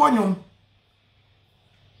one no bonyom.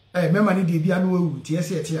 Remember ni bia no wu tie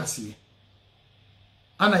ase.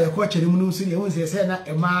 Ana ye ko chere mu no so ne won se na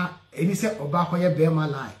ema eni se oba koye be ma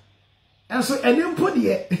lie. Enso eni mpo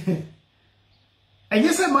de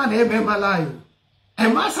enye se ma na e be ma lie o.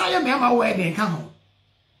 Ema sa ye me ma we de nka ho.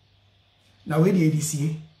 Na we de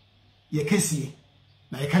edisie ye kesie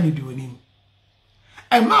na ye ka ne du onim.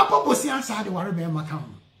 Ema poposi ansa de ware be ma ka ho.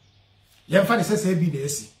 Yemfa ne sese bi na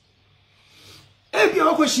esi. Ebi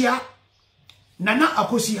akosia nana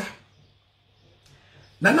akosia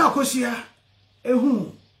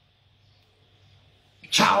ehu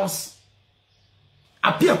Charles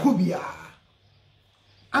apia kubia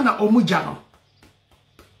ana omuja no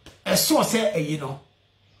eso se eyi no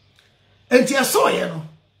enti eso ye no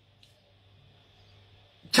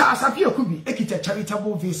Charles apia kubi ekita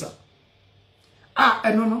charitable visa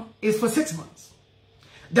eno no is for 6 months.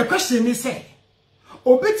 The question is say,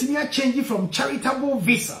 obetimi change from charitable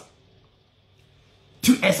visa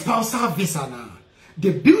to a spousal visa now.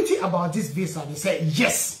 The beauty about this visa, they say,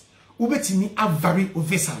 yes, obetimi a vary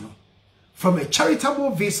visa no. From a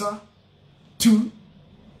charitable visa to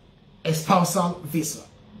a spousal visa.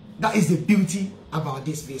 That is the beauty about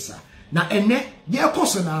this visa. Now, ene, there are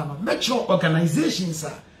also now, make sure organizations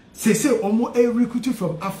say, omo a recruit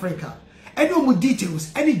from Africa. Any more details,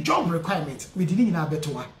 any job requirements, we didn't in our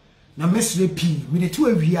better. Now, Miss P, with the 2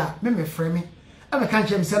 of you, me frame. I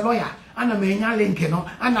can't say lawyer, and a man link, and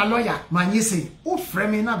a lawyer, man, you say, oh,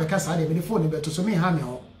 frame now because I didn't phone better so me hammy.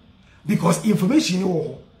 Because information,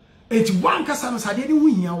 oh, it's one customers I didn't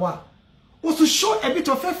win your also show a bit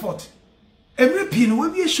of effort. Every pin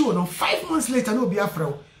will be shown on 5 months later, no be a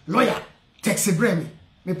fro. Lawyer, text a bremy,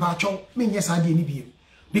 me pacho, me yes, I didn't be.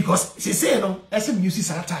 Because she say no, as a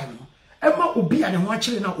music at time. Emma obi ane ho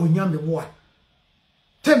akire na onyam mebo a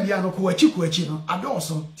tambia no ko achi no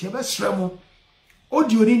adoso tie be sremo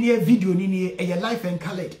audio ni ne video ni ne e life and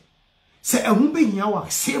colored se ehun be hia wa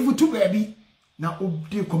save to baby na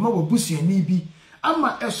obi koma wa busuani bi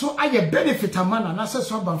ama eso aye benefit amana na se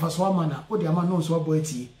so abanfaso amana odi ama no so abo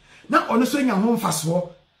atie na ono so nya ho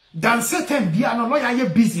mfaso dan certain bia no lawyer ye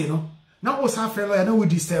busy no na wo sa frɛ lawyer na wo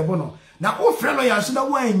disturb no na wo frɛ lawyer so na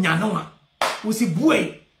wo anya no a wo si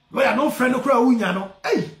bue lawyer no friend no kura unya no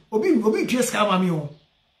hey obi tue ska ma me o.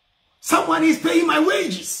 Someone is paying my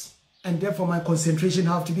wages and therefore my concentration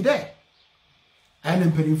have to be there. And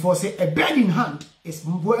I'm paying for say a bird in hand is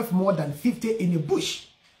worth more than 50 in a bush.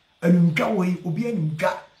 And way obi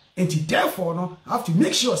enga and therefore no have to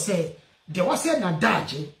make sure say there was a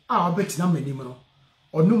nadaje our bet na many no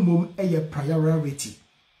or no mum a priority.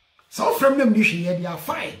 So from them they are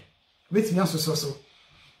fine with me so.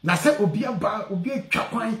 Na se obi aba obi atwa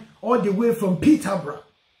kwan all the way from Peterborough.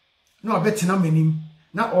 No abetina menim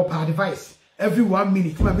na offer advice every 1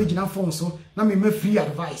 minute. Ma be gina phone so na me free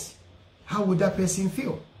advice. How would that person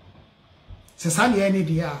feel? Se sani any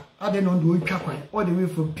dia ade no do atwa kwan all the way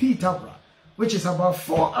from Peterborough, which is about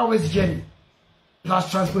 4 hours journey plus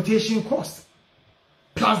transportation cost.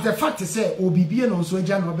 Plus the fact is say obibi no so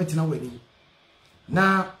agya no abetina wani.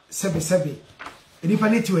 Na sebe enipa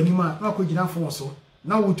neti wani ma na ko gina phone so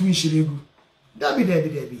na wotu nhiregu dabi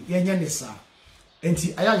yenye ne sa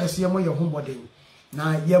enti aya yeso yemo ye homoden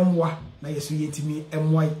na yemwa na yeso yentimi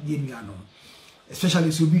emwa yenuano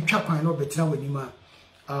especially so bi twa kwan no betina wani ma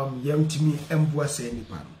yentimi embua se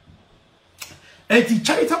nipa no enti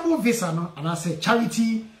charitable visa no and I say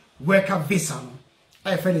charity worker visa no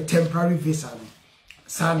I feel a temporary visa no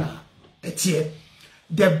sana etie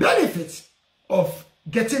the benefit of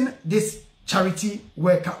getting this charity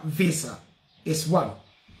worker visa is one,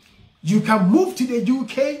 you can move to the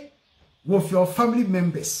UK with your family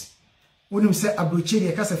members. When you say abrochiri,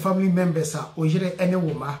 because family members are ojire any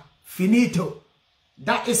woman, finito.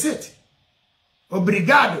 That is it.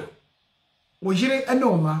 Obrigado. Ojire any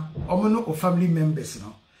woman, omono o family members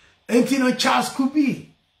now. Entino Charles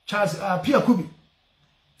Pierre Kubi.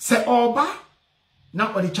 Se oba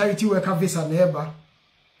na o the charity worker visa neba.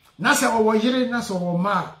 Na se ojire na so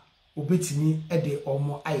woma obetimi ede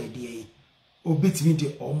omo ayedie. Obetimi de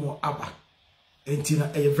omo aba.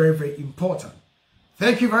 Entina very, very important.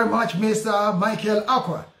 Thank you very much, Mr. Michael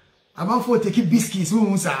Aqua. I'm for taking biscuits,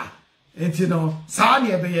 Entino, Sani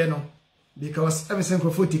ebeyeno. Because every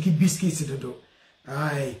single for taking biscuits to do.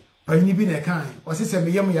 Aye, but you been a kind. Was it a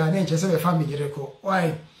young family record?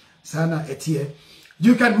 Why, Sana etie.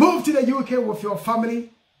 You can move to the UK with your family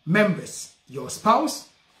members, your spouse,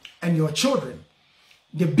 and your children.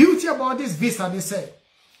 The beauty about this visa, they say,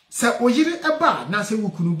 ojire eba na se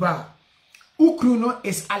ukunu ba. Ukunu no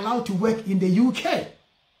is allowed to work in the UK.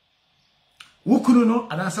 Ukunu no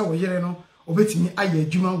anasa ojire no obetimi aye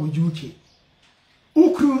adwuma wo UK.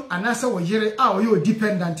 Ukunu anasa ojire a oyo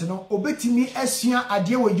dependent no obetimi asua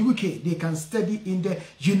ade wo UK. They can study in the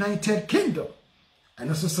United Kingdom. And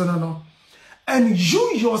also no. And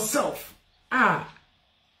you yourself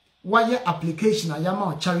wire application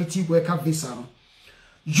ayama charity worker visa no.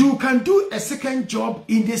 You can do a second job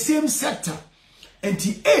in the same sector. And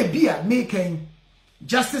the ABA making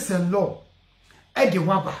justice and law. Edi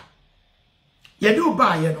waba. Yedo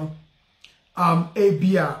ba ye no.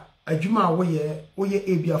 ABA ajuma oye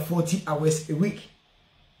ABA 40 hours a week.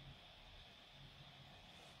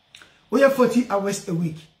 Oye 40 hours a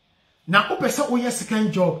week. Now opesa oye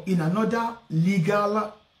second job in another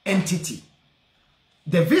legal entity.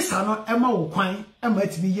 The visa no Emma will kwan Emma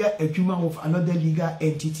to be here a human of another legal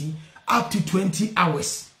entity up to 20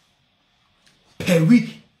 hours per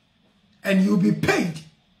week, and you'll be paid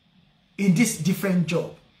in this different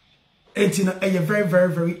job. And it's very,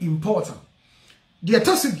 very, very important. The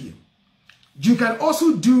Atosubie, you can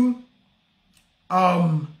also do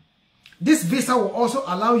this visa will also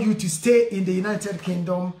allow you to stay in the United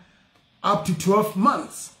Kingdom up to 12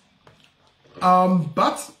 months.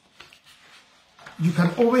 But you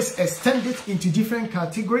can always extend it into different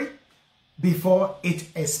category before it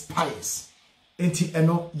expires. Enti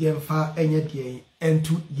eno yemfa enye die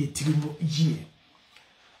entu yetirimu year.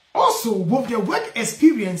 Also, with the work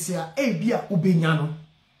experience here, ebia ubenyano,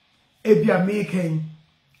 ebia making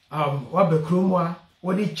wabe kromwa,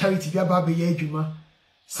 wadi charity biaba be yejuma.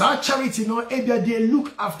 Sa charity no ebia they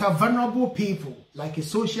look after vulnerable people like a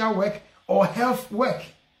social work or health work.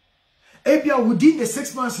 Ebia within the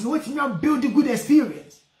 6 months, no what build a good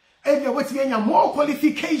experience. Ebia what you more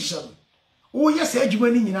qualification. Oh yes,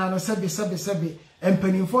 ejumani nyina no sebe and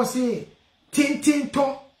penifo say tin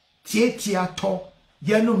to tietia to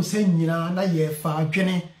yenom se nyina na ye fa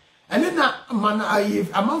adwene. Ene na man aye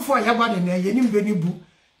amanfo ayaba de na yenim beni bu.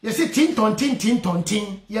 Ye say tin ton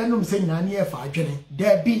yenom se nyina na ye fa adwene.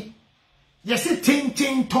 There be. Ye say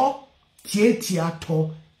tin to tietia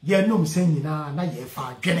to yenom se nyina na ye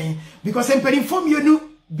fa adwene. Because penifo mienu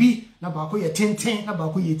bi na ba ko ye tin na ba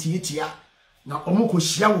ko ye tietia. Na omoko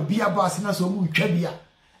hia wo bia ba se na so mu twa bia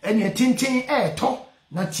ene tintin to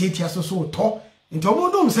na tietia so to enti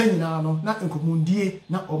omo dom se nyina no na enkomundie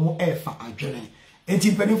na omo efa adwene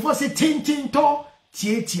enti penifo se tintin to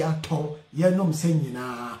tietia to ye nom se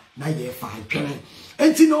nyina na ye fa adwene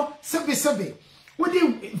enti no sebe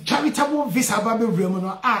wodi charitable visa ba be wrem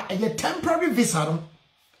no eye temporary visa no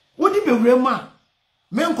wodi be wrem a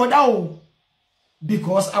menkoda o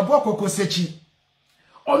because abokoko sechi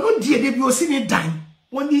ono die de bi osini dan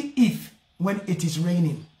only if when it is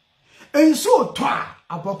raining. enso to a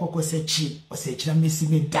abokoko sechi osechira mesi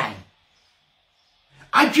me dan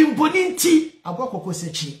adwemboni nti abokoko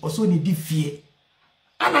sechi oso ne di fie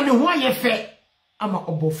ana ne ho ayefe ama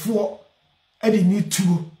obofo e de ni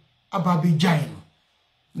tuo aba be gyan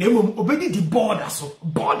na emom obedi di border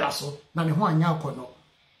so na ne ho anya akono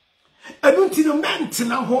enu nti no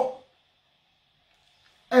mentena ho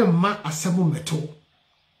emma asemu meto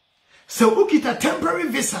se ukita temporary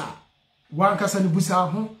visa wankasa ne busa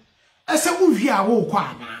ho ese wo hwia wo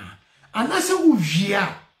kwa ana se wo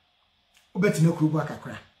hwia obetina kurubu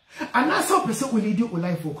akakra ana se opese wo lead your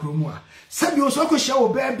life okromu a se bi oso akohia wo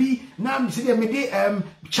ba bi na se de mede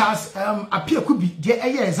Charles apia kubi de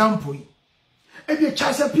eye example yi ebi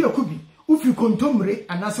Charles apia kubi ufi kontomre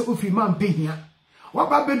ana se ufi mampehia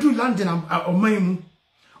waba bedu London oman mu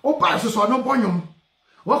oba so no bonyom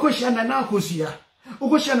wakohia na akosia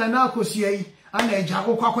ukohia na akosia yi ana eja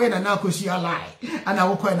akokwa na akosia lai ana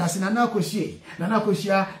wokwa na sina na akosia na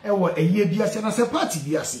akosia ewo eye biase na se party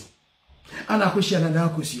biase ana akosia na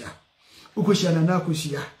akosia ukohia na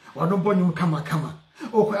akosia wado bonyum kama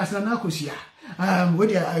okwa asina na akosia we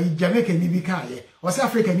dey Jamaica ni bi kaye o se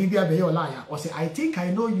Africa ni bi abeye olaya o say I think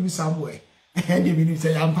I know you somewhere and the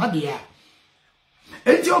minister am padia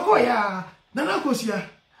enti okoya na akosia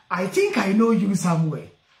I think I know you somewhere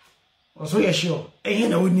also you sure ehia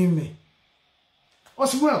na woni me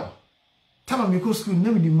as well tama me go school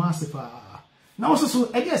na me di master pa na also so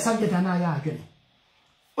e dey subject na ya adwene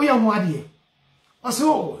o ya ho ade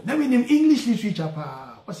also na me nim English literature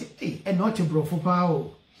pa o say eh not a bro for pa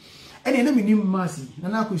o ene na me nim maths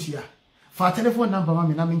na akosia fa telephone number ma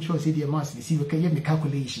me na me ncho say the maths be see we can make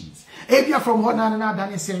calculations e bia from ho na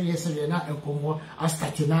dane serious na enkomo a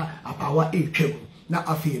start na apawa e twem na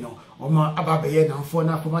afi no o ma ababeye na mfo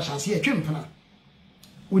na afoma chance e twem pana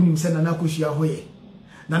unim se na akosia hoye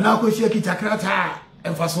na akosia kita krata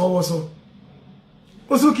emfaso wo so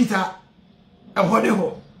oso kita ehode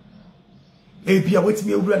ho e bia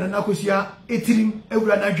wetimi ewura na akosia etirim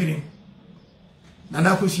ewura na dwenem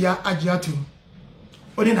na akosia agiatum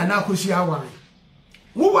odi na akosia aware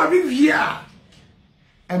wo ware via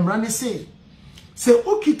emrane say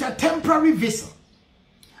okita temporary visa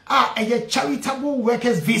a charitable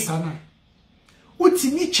workers visa na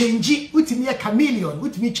utimi change utimi a chameleon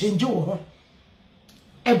utimi change wo ho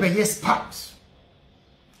ebe yes spouse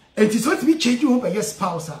and it's what me change wo be yes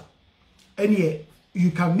spouse and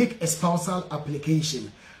you can make a spousal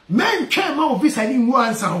application men twa ma visa ni mu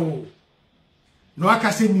ansa ho no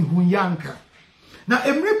aka se mi hu yanka na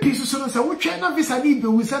emre piece so no se wo twa na visa ni be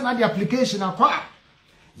wusa na the application akwa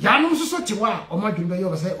yanum so tiwa o ma dwumbe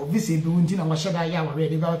yo se visa be wunti na waheda ya wa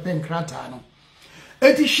ready ba pen krata no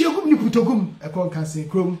eti hwegum ni putogum e kon kan se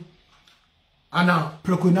krom ana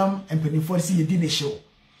prokonam empenifo si yedi ne show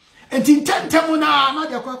enti ntentemu na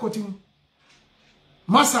de kwa kotim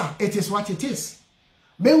masa it is what it is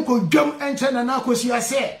menko dwam enche na akosia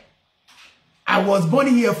se I was born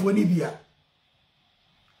here for Libya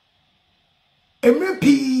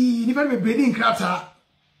MP ni ba me breeding krata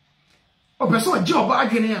o person job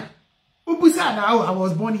adwene a obusa na I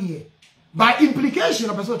was born here by implication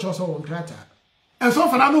o person choso won krata and so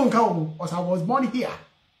for na no nka o I was born here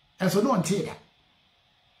and so no until that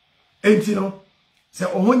enti no se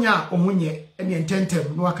ohunye ene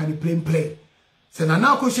ententem no aka ni play se na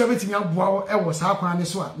akosia betimi aboa e wo sa akwan ne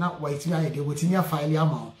so a na wa etimi ayede wotimi afile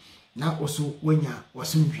ama na oso wanya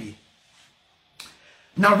wasumdwie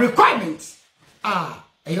now requirements are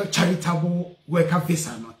a charitable worker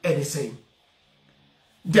visa no the same.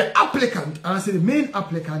 The applicant, and I say the main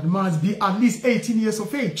applicant, must be at least 18 years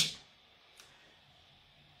of age.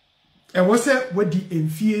 And what's that? What the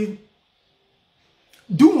enfie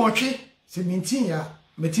do watch it? Se mintia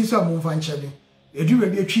metiso amonfanchele. Edu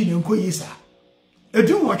rebi atwi ne nko yisa.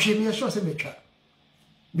 Edu watch me sure say metwa.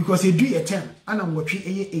 Because edu a 10 and I'm watching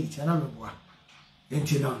 8 and I'm boa.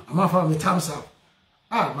 Enti no, I'm off my thumbs up.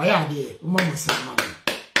 Ah, my idea.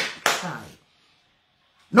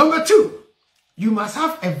 Number 2, you must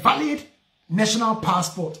have a valid national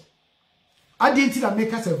passport. Identity that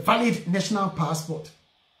makes us a valid national passport.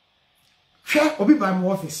 Share obi by my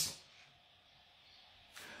office.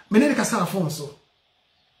 Menene kasa phone so.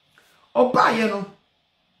 Oba ye no.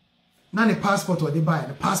 Na ne passport or the buy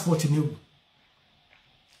the passport new.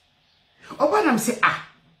 Oba nam say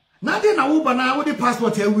na de na wo ba na wo the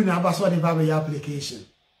passport e wi na ba so the buy application.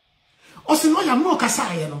 O se no ya no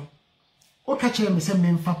kasa ye no. O ka chere me se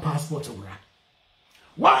memfa passport omra.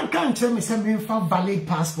 One can't tell me se memfa valid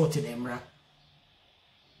passport in emra.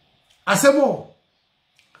 Asemo.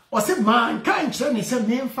 O se man can't tell me se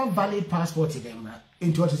memfa valid passport in emra.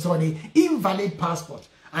 Into what is the invalid passport.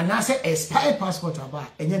 and I say expired passport about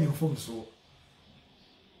and then inform so.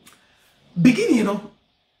 Beginning, you know,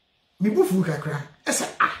 me bufu kakra. I say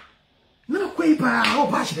no kwai pa how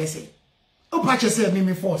patch they say. Oh patch say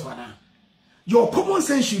me force one. Your common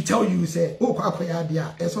sense should tell you say oh kwai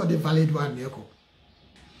dia that's not the valid one there.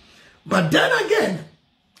 But then again,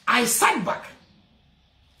 I sat back.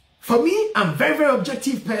 For me, I'm very, very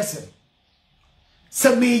objective person.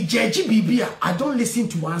 So me judge Bibia, I don't listen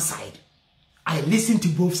to one side. I listen to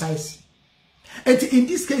both sides. And in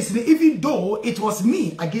this case, even though it was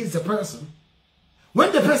me against the person,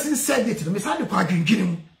 when the person said it to me, I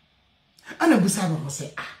and I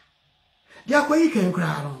say, they are quite can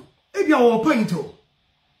cry. If you are point to,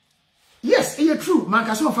 yes, it's true. Man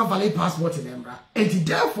can have a valid passport in them, and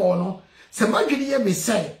therefore, no, somebody may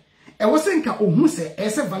say, I wasn't who say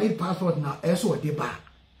as a valid passport now, as what they buy.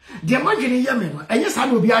 The imagine Yemen, and yes,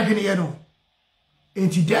 I will be arguing, you know.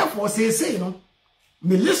 And therefore, say, you know,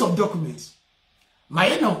 my list of documents. My,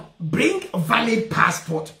 you know, bring a valid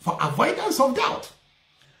passport for avoidance of doubt.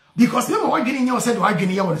 Because remember what getting you said, what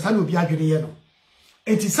getting you will be arguing, you know.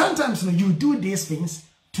 And sometimes, you know, you do these things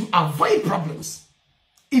to avoid problems,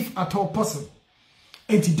 if at all possible.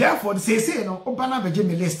 And therefore, say, you know, open up a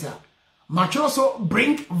Jimmy Lester, must also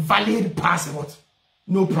bring valid passport,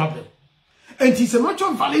 no problem. And it's a much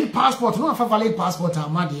of valid passport, not a valid passport,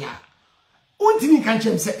 Amadia. One thing you can't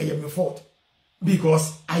say I am a fault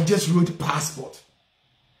because I just wrote passport.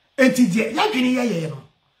 And it's the Yagini, you know.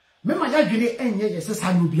 Remember Yagini and yes,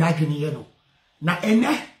 I will be Yagini, you know. Now, and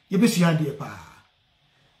you be see idea pa.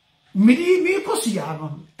 Me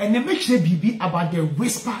Kosiano, and then make sure BB about the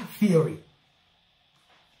whisper theory.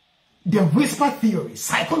 The whisper theory,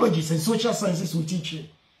 psychologists and social sciences will teach you.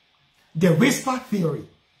 The whisper theory.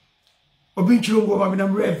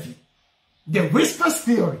 The whispers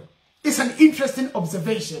theory is an interesting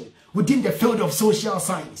observation within the field of social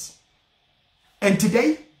science. And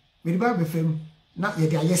today, with the Bible film, not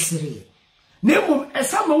yet I yesterday. Name as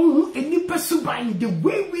someone any person by the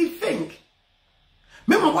way we think.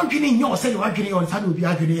 Remember what getting your say you agree on time will be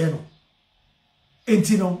agreeing. And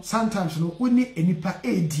you know, sometimes you know, we need any pa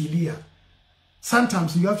a deal.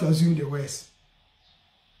 Sometimes you have to assume the worst.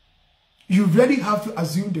 You really have to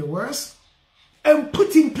assume the worst and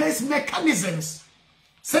put in place mechanisms.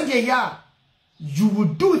 Say, yeah, you will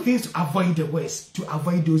do things to avoid the worst, to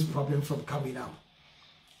avoid those problems from coming out.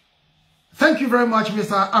 Thank you very much,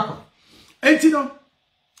 Mr. Akwa. And you know,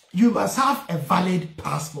 you must have a valid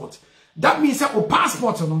passport. That means that a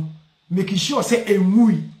passport, you know, making sure say a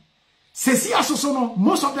mui. Say see also no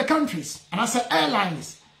most of the countries, and I say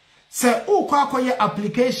airlines. Say oh kwa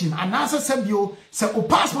application and answer say you say o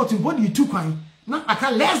passport what you took one na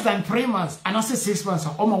aka less than 3 months and I say 6 months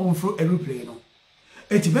o ma won fro aeroplane no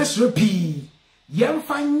eti best repeat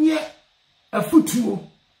yemfa nye afutuo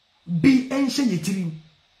bi enhye yetirim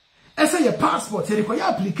ese your passport say require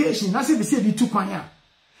application na say be say you took one ya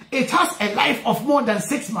it has a life of more than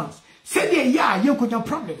 6 months say there yeah you could have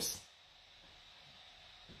problems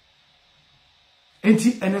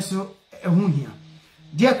enti eneso ehun hia.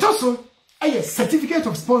 The atoso a certificate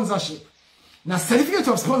of sponsorship. Now certificate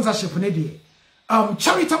of sponsorship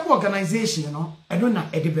charitable organization, you know, I don't know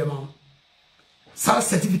edibemo.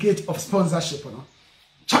 Certificate of sponsorship, you know.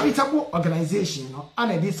 Charitable organization, you know,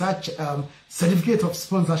 and this certificate of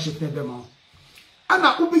sponsorship nebemo. And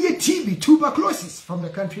now ubiye TB, tuberculosis from the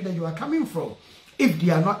country that you are coming from, if they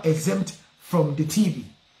are not exempt from the TB.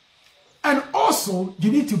 And also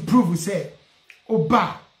you need to prove we say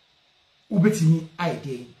oba ubetini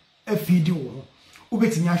ID a video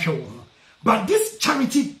ubetini ahwe wo. But this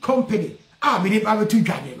charity company me dey ba to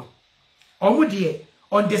dwane no omo de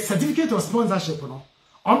on the certificate of sponsorship no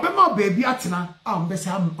on be ma baby atena on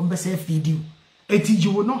be say video and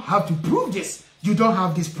you will not have to prove this. You don't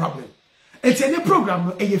have this problem. It's any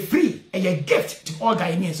program a free a gift to all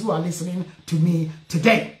Ghanaians who are listening to me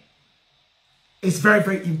today. It's very,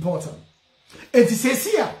 very important. It says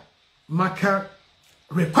here marker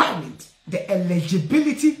requirement, the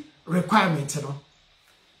eligibility requirement, you know.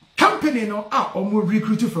 Company no are almost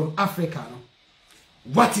recruited from Africa. No?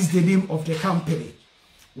 What is the name of the company?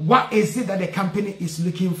 What is it that the company is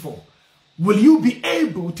looking for? Will you be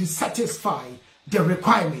able to satisfy the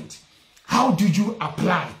requirement? How do you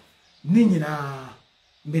apply? Nina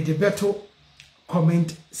Medebeto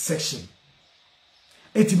comment section.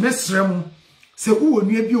 It mesrem se uwo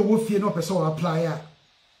nwe bi owo fie no person apply.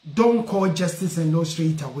 Don't call justice and no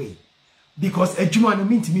straight away. Because adwuma no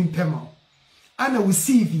mintimi mpema. Ana we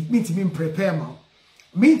CV mintimi prepare ma.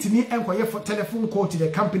 Mintimi enkoye for telephone call to the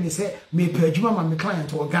company say me per adwuma ma me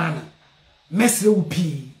client or Ghana. Mesre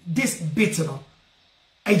upi this bit no.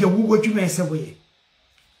 Eye wo adwuma ese we.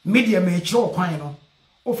 media me chiro kwan no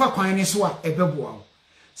ofa kwan ne so a ebeboa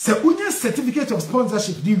se unya certificate of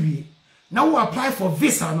sponsorship di wie na wo apply for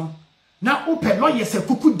visa no na open lawyer se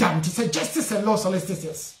kuku dam to say justice and law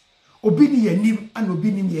solicitors obi ni yanim and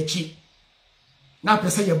obi ni yachi na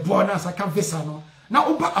pese ye boa na saka visa no na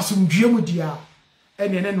oba asomdue mu dia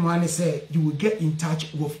ene no ane say you will get in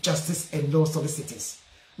touch with justice and law solicitors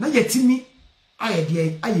na yetimi aye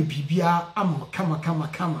de aye bibia ama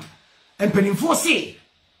kama empanimfo se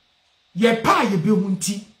ye pa ye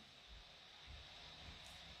behunti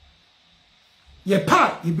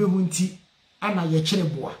ana ye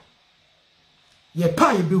kyereboa ye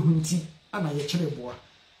pa ye behunti ana ye kyereboa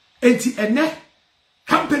enti ene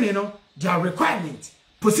company no their requirement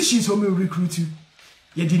positions o me recruit you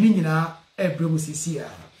ye di ni nyina ebremu sisia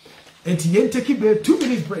enti ye take be 2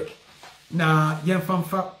 minutes break na ye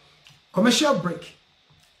famfa commercial break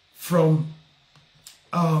from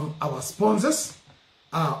our sponsors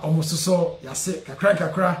almost so yase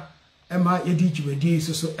kakra ema ye di djumedi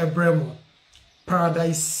so ebremu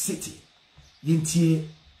Paradise City yintie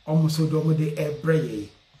almost so do mo de ebreye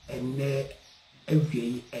ene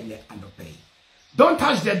ewie ene anopay. Don't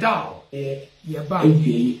touch the dial yeba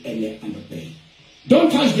ewie ene anopay.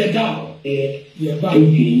 Don't touch the dial yeba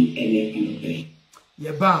ewie ene anopay.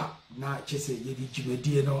 Yeba na chese ye di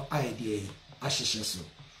djumedi no idea ahihye so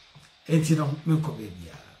enti no menko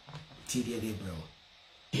bebia ti de bro.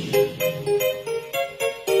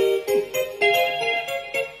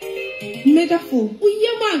 Megafo,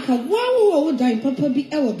 uyemanka wawo wo dan papa bi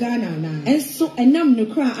ewo Ghana na. Enso enam no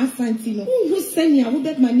kra asanti no. Hu senya wo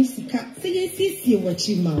bet mani sika. Se ye sisi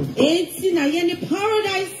wachi ma. Enti na ye ni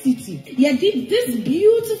Paradise City. Ye did this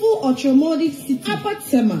beautiful ultramodern city.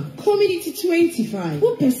 Apatema, Community 25.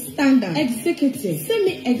 Who standard, executive,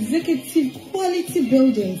 semi-executive quality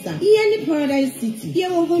buildings. Ye ni Paradise City. Ye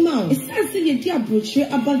wo homa. Esanse ye di abroche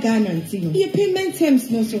aba Ghana ntino. Ye payment terms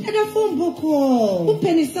no so. Ada phone book who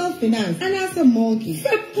penny self-finance. And as a monkey,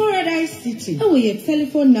 Paradise City. Oh, your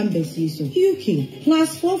telephone numbers is UK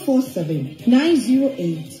 +447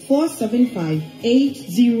 908 475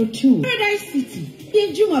 802. Paradise City.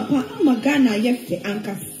 Ye juma pa amagana yefe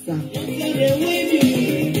ankasa.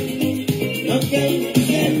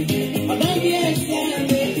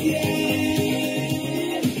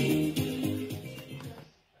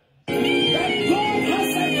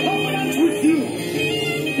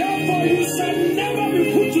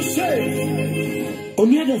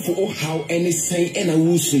 For how any say and a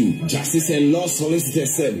wooing, Justice and Law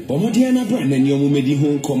Solicitors said, Bomodiana Brand and Yomedi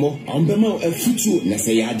home como, Umbema a futu, Nasa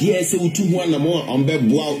idea so to one more,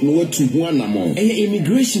 Umbebout no to one more.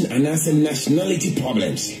 Immigration and answer nationality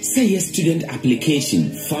problems. Say yes, student application,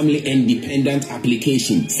 family independent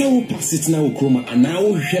application. So pass it now, Chroma, and now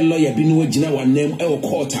lawyer Bino Jina name or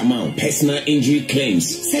court amount, personal injury claims.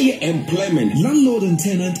 Say employment, landlord and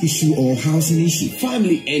tenant issue or housing issue,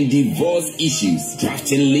 family and divorce issues,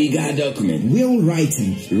 drafting legal document, will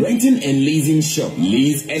writing, renting and leasing shop,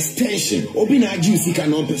 lease extension. Obina juicy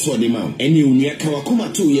cannot persuade them out. And you near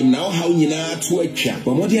Kawakuma to him now how you know to a chap.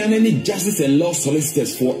 But what any Justice and Law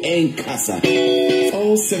Solicitors for Nkasa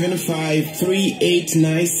 075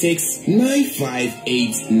 3896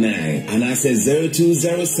 9589 and I say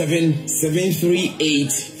 0207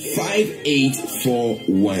 738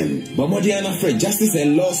 5841. Bamodiana Fred Justice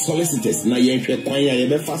and Law Solicitors na yehwe kwanya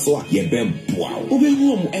yebe faso yebe boa.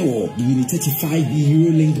 Obehom ewo the Unit 35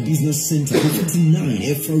 Eurolink Business Center 59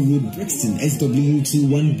 Efra Road Brixton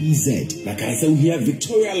SW21BZ. Like I said, we have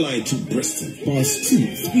Victoria Line to Brixton. Bus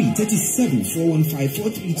 2 3 37 415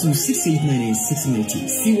 432 689 and 690.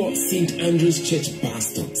 Siwa St. Andrew's Church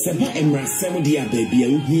Pastor. Seba Emra Semodia baby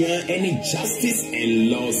here any Justice and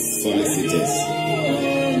Law Solicitors.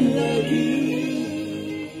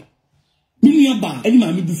 Ba any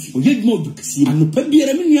mami do fi oye mo do kesi anopa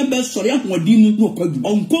biara me nua ba sori ahoɔden no kwadu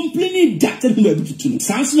on complaining that no ba bitutu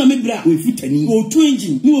sanso na me bra we fitani o to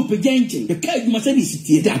engine ni o pagya engine the car duma say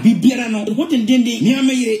sitie da bi biara no ho dendende ni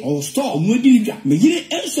ameyire o store mo di dwa me yire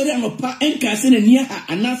en sori anopa en ka se na nia ha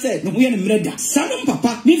anase no ho ye ne mreda sanom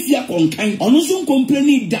papa me fia konkan ono so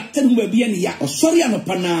complaining that no ba bia ne ya o sori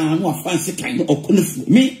anopa na no afanse kan no okonofu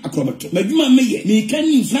me akrobato madwuma me ye me kan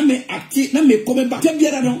ni na me ate na me ko me ba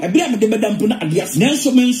biara no e bra me de beda empuna adias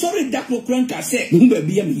nanso men sorry Darko kranka say no ba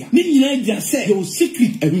bia me ya ni nyina gya say your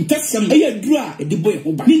secret ehuntasem eyaduru a ede boy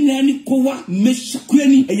ho ba ni nyina ni kowa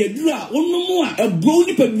meshakuani eyaduru a onomo a ebro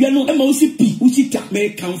ni padua no ema osi pi usita me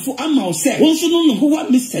kanfo ama o say wonso no no ho wa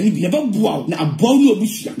mesani bi ba bua na aboa ni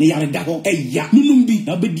obusua na yare da ho eya nunum bi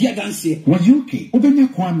na obedi adanse wa UK obenya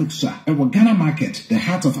kwa mixer ewo Ghana Market, the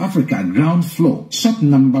Heart of Africa, ground floor, shop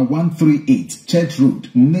number 138 Church Road,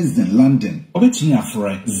 Nisden, London. Obetinia for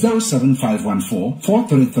 07514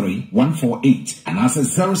 433 148 and answer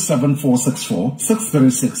 07464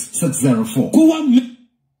 636 604.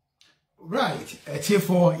 Right,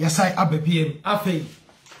 for Yasai Ababiem Afe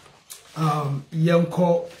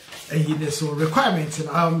Yanko so requirements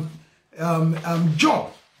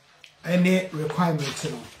job any requirements.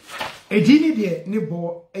 Edini de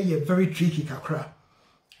nibo very tricky kakra.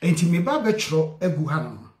 Enti me ba betro egu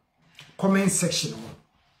hanom. Comment section.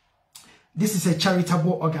 This is a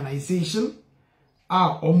charitable organization.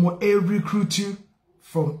 Omo recruit you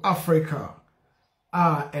from Africa.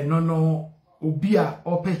 Enono obia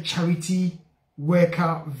ope charity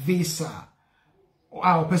worker visa.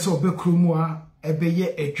 Ope so obe krumwa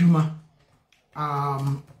ebeye edwuma.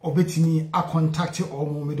 Obetini a contact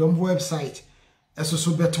omo me dom website.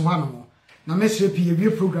 So better one. Now, Mr. PA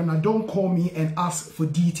program. Now, don't call me and ask for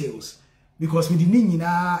details because we didn't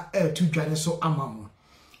to join so amamo.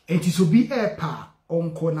 And it will be a pa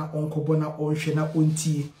onko na onko bona onshena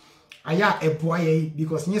onti. Aya a boy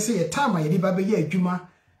because you say a time I did baby a juma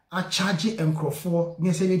a charge and crofo.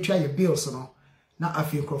 You say they try your bills no. Now I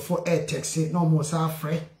feel crofo air taxi no more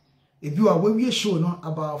safre. If you are when we show no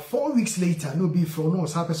about 4 weeks later no be from no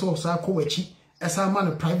sa person sa kowechi as a man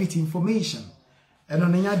of private information. And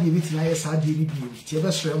on any David, I said,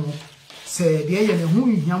 Tiebesremo say, the air and who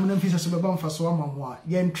yam and fishes of a bomb for so mamma,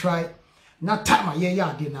 yen try not time ye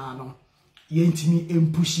ya dinano, yen to me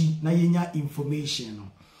in pushy na yenya information.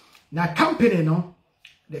 Now, company no,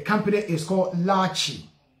 the company is called Lachi,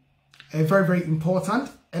 a very important,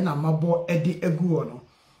 and a mabo Eddie Eguono.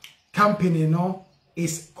 Company no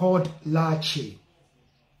is called Lachi,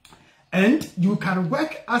 and you can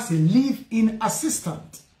work as a live-in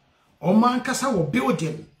assistant. O man kasa wo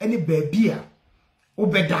building any baby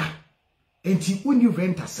obeda enti uni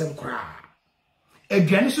rent asem kra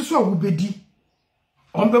aduane so a wo bedi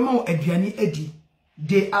ombema wo aduane edi.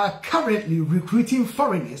 They are currently recruiting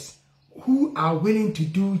foreigners who are willing to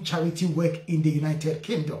do charity work in the United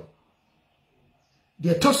Kingdom.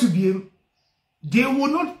 They tosubiem they will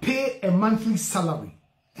not pay a monthly salary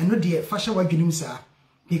and no the fashion waginimsa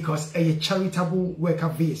because a charitable worker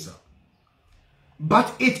visa.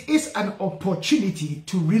 But it is an opportunity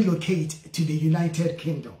to relocate to the United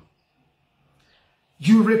Kingdom.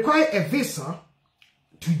 You require a visa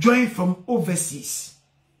to join from overseas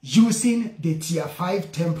using the Tier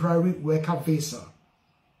 5 temporary worker visa.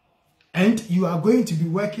 And you are going to be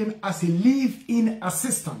working as a live-in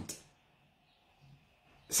assistant.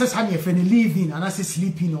 Says how you live-in and as a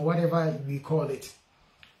sleeping or whatever we call it.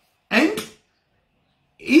 And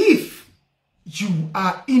if you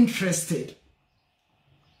are interested,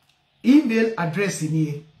 email address in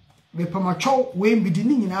here. Me pamacho we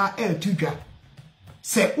mbidini na tuja.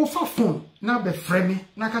 Say offer phone na be frame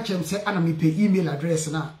na ka chem say ana me pay email address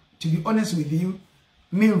na. To be honest with you,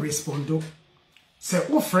 me respondo. Say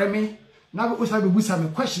offer me na be osa be busa me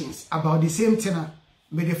questions about the same thing na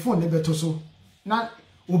me the phone ne beto so. Na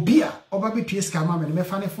obia oba be tue scam me me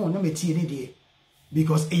fa ne phone na me tie ne de.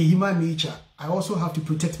 Because a human nature, I also have to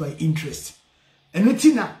protect my interest. And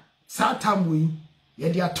notina sa time we ye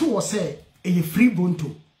dia to say e free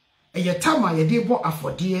bonto e ye tama ye de bo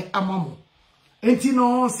afode amamo enti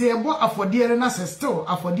no say bo afode na se still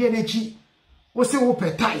afode na chi wo say wo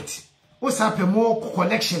per tight wo sa per more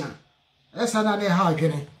collection esa na ne ha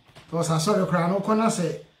adwene because I saw the crown no kona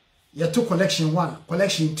say ye to collection 1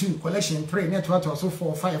 collection 2 collection 3 net what so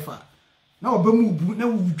 4 5 na obamu bu na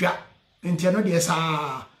wudwa enti no de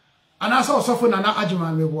sa ana so so na na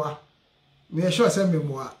adwuma meboa me sure say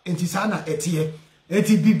memoa enti sa na etie.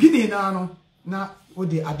 Eti beginning na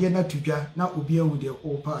ode ade na tudwa na obi ehu de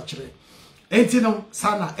opa kire. Enti no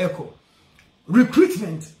sana echo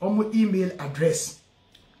recruitment omo email address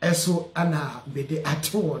eso ana bede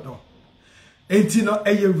ato no. Enti no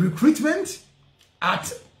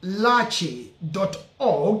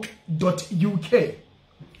recruitment@lachi.org.uk.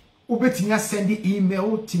 Ubetinya send the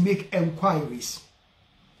email to make enquiries.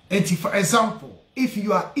 Enti for example, if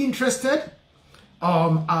you are interested,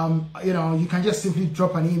 you know, you can just simply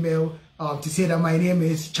drop an email to say that my name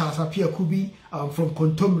is Charles Apia Kubi from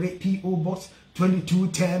Kontomre P.O. Box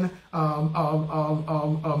 2210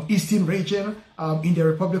 Eastern Region in the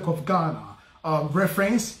Republic of Ghana.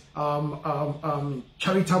 Reference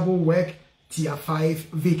charitable work tier 5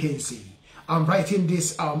 vacancy. I'm writing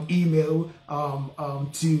this email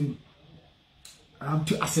to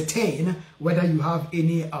ascertain whether you have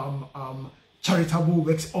any charitable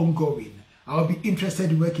works ongoing. I'll be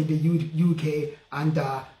interested in working in the UK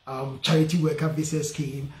under charity worker visa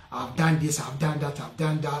scheme. I've done this, I've done that,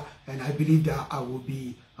 and I believe that I will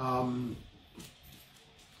be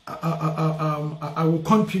I will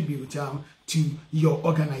contribute to your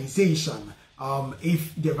organization.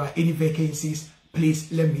 If there are any vacancies,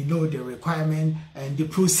 please let me know the requirement and the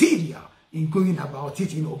procedure in going about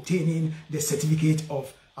it, in obtaining the certificate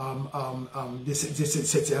of the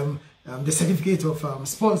certificate of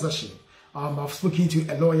sponsorship. I've spoken to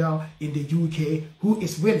a lawyer in the UK who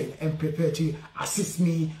is willing and prepared to assist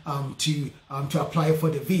me to apply for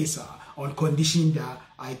the visa on condition that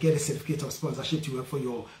I get a certificate of sponsorship to work for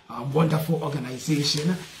your wonderful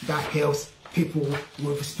organization that helps people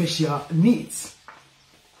with special needs.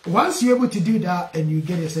 Once you're able to do that and you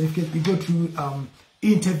get a certificate, you go through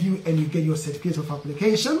interview and you get your certificate of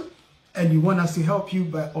application, and you want us to help you,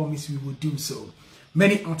 by all means we will do so.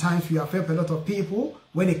 Many times we have helped a lot of people.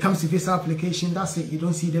 When it comes to visa application, that's it, you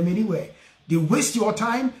don't see them anywhere. They waste your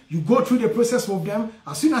time, you go through the process with them.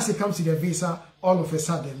 As soon as it comes to their visa, all of a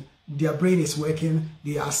sudden their brain is working,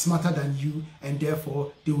 they are smarter than you, and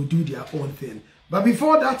therefore they will do their own thing. But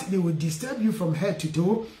before that, they will disturb you from head to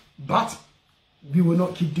toe, but we will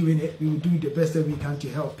not keep doing it. We will do the best that we can to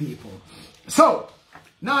help people. So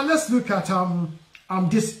now let's look at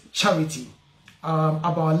this charity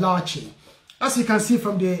about Lache. As you can see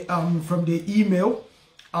from the email,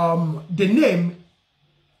 the name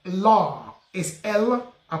Law is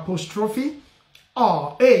L'_RARCHE.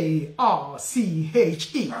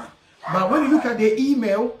 But when you look at the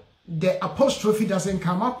email, the apostrophe doesn't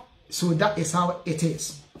come up, so that is how it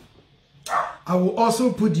is. I will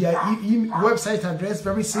also put their website address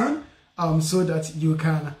very soon, so that you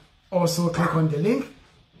can also click on the link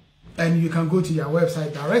and you can go to their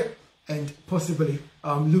website direct and possibly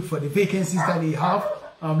look for the vacancies that they have,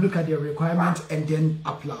 look at their requirements, and then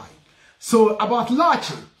apply. So about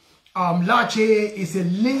Lache, Lache is a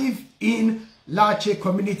live-in Lache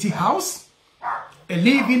community house, a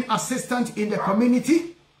live-in assistant in the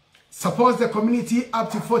community, supports the community up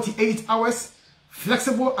to 48 hours,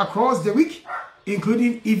 flexible across the week,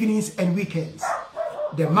 including evenings and weekends.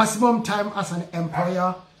 The maximum time as an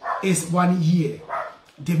employer is 1 year.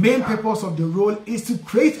 The main purpose of the role is to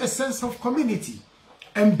create a sense of community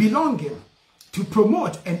and belonging, to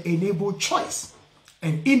promote and enable choice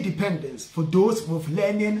and independence for those with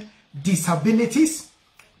learning disabilities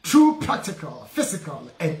through practical, physical,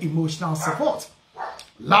 and emotional support.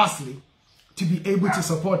 Lastly, to be able to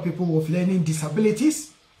support people with learning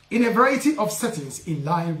disabilities in a variety of settings in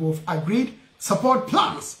line with agreed support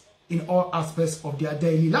plans in all aspects of their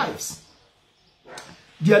daily lives.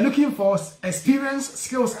 They are looking for experience,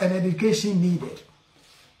 skills, and education needed.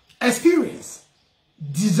 Experience,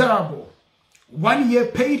 desirable. 1 year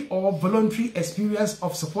paid or voluntary experience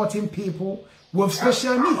of supporting people with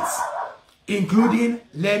special needs, including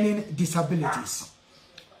learning disabilities.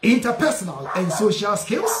 Interpersonal and social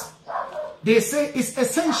skills, they say it's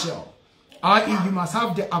essential, i.e. you must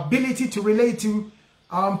have the ability to relate to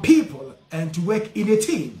people and to work in a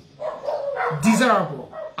team.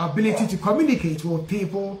 Desirable, ability to communicate with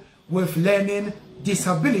people with learning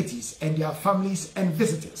disabilities and their families and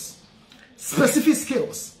visitors. Specific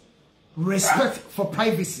skills, respect for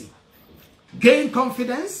privacy, gain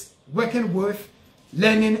confidence working with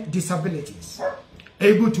learning disabilities,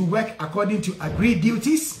 able to work according to agreed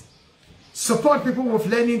duties, support people with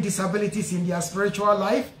learning disabilities in their spiritual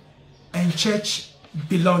life and church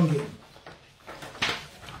belonging.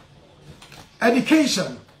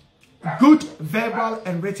 Education, good verbal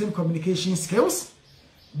and written communication skills,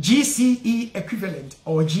 GCE equivalent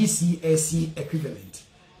or GCSE equivalent.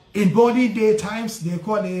 In modern day times, they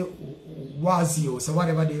call it WASIO, so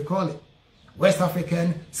whatever they call it. West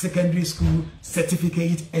African Secondary School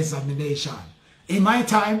Certificate Examination. In my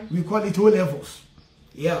time, we call it O-levels.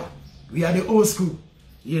 Yeah, we are the old school,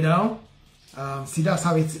 you know. See, that's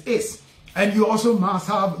how it is. And you also must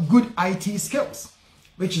have good IT skills,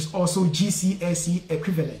 which is also GCSE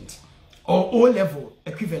equivalent, or O-level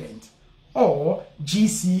equivalent, or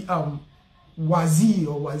GC WASI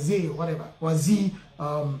or WASI, whatever, WASI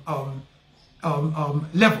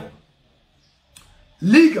level.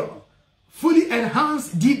 Legal, fully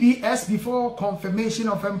enhanced DBS before confirmation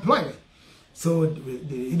of employment. So,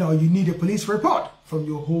 you know, you need a police report from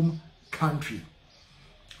your home country.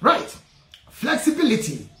 Right.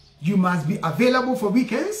 Flexibility. You must be available for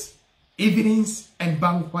weekends, evenings, and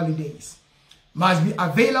bank holidays. must be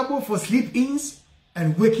available for sleep-ins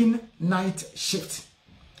and waking night shift,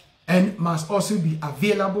 and must also be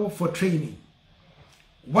available for training.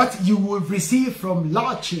 What you will receive from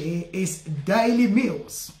Lache is daily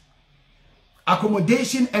meals.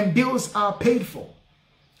 Accommodation and bills are paid for.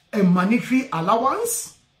 A monetary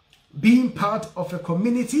allowance, being part of a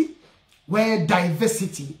community where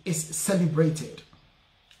diversity is celebrated.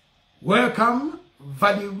 Welcome,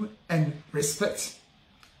 value, and respect.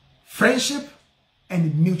 Friendship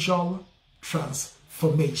and mutual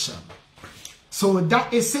transformation. So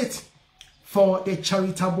that is it for the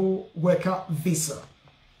charitable worker visa.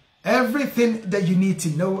 Everything that you need to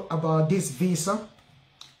know about this visa,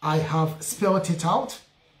 I have spelled it out.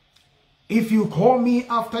 If you call me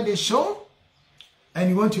after the show and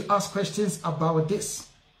you want to ask questions about this,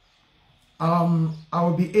 I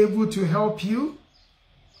will be able to help you.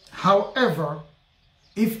 However,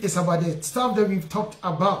 if it's about the stuff that we've talked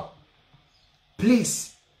about,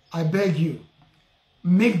 please, I beg you,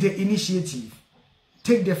 make the initiative,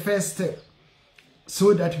 take the first step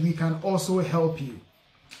so that we can also help you.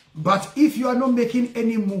 But if you are not making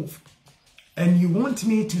any move and you want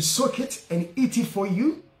me to soak it and eat it for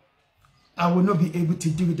you, I will not be able to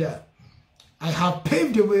do that. I have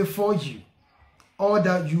paved the way for you. All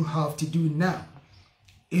that you have to do now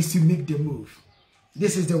is to make the move.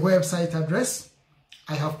 This is the website address.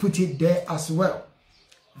 I have put it there as well.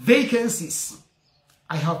 Vacancies,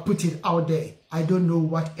 I have put it out there. I don't know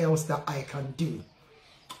what else that I can do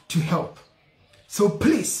to help. So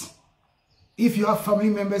please, if you have family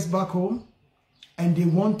members back home and they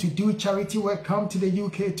want to do charity work, come to the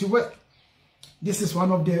UK to work. This is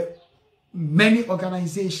one of the many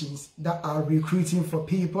organizations that are recruiting for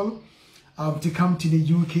people to come to the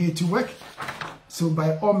UK to work. So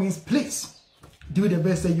by all means, please do the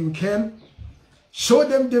best that you can. Show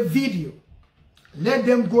them the video. Let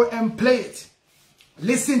them go and play it.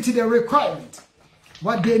 Listen to the requirement,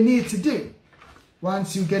 what they need to do.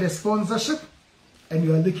 Once you get a sponsorship and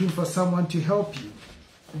you are looking for someone to help you,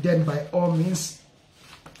 then by all means,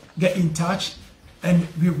 get in touch and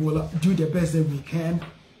we will do the best that we can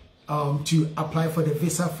to apply for the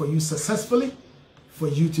visa for you successfully, for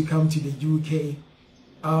you to come to the UK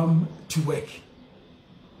to work.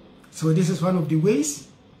 So this is one of the ways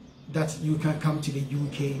that you can come to the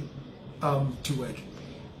UK to work.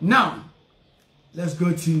 Now, let's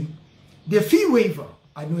go to the fee waiver.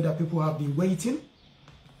 I know that people have been waiting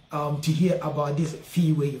to hear about this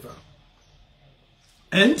fee waiver.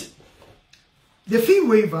 And the fee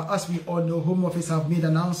waiver, as we all know, Home Office have made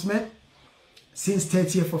an announcement since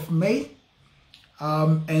 30th of May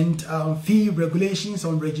and fee regulations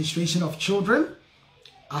on registration of children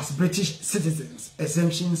as British citizens,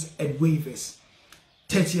 exemptions and waivers,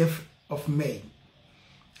 30th of May.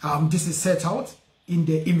 This is set out in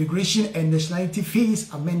the Immigration and Nationality Fees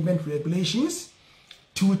Amendment Regulations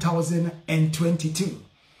 2022,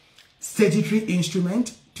 Statutory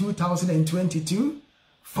Instrument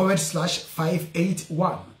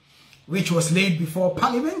 2022/581, which was laid before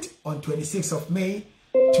Parliament on 26th of May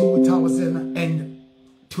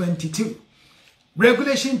 2022.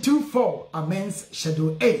 Regulation 2.4 amends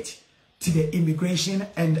Schedule 8 to the Immigration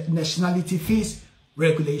and Nationality Fees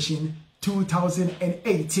Regulation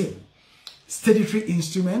 2018, Statutory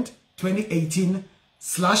Instrument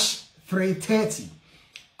 2018/330,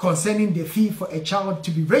 concerning the fee for a child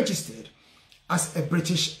to be registered as a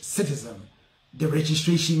British citizen, the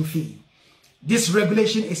registration fee. This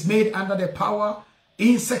regulation is made under the power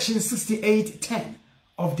in Section 68(10)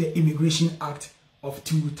 of the Immigration Act of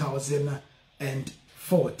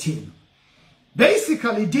 2014.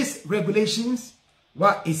 Basically, these regulations,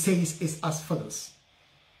 what it says is as follows.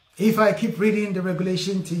 If I keep reading the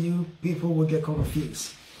regulation to you, people will get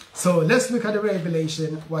confused. So let's look at the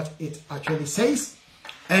regulation, what it actually says,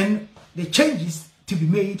 and the changes to be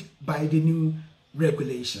made by the new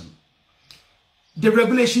regulation. The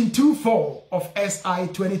Regulation 2.4 of SI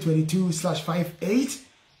 2022/58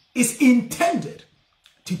 is intended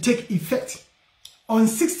to take effect on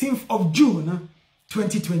 16th of June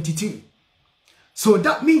 2022. So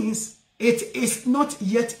that means it is not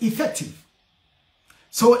yet effective.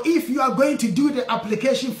 So if you are going to do the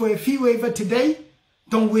application for a fee waiver today,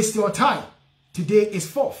 don't waste your time. Today is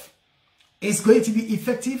 4th. It's going to be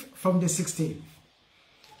effective from the 16th.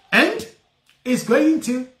 And it's going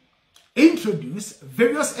to introduce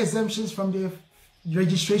various exemptions from the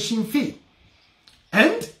registration fee.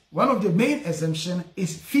 And one of the main exemptions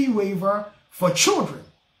is fee waiver for children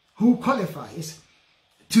who qualifies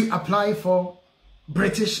to apply for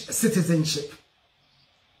British citizenship.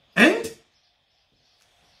 And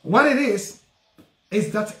what it is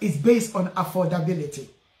that it's based on affordability.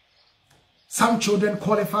 Some children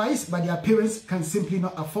qualifies, but their parents can simply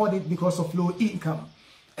not afford it because of low income.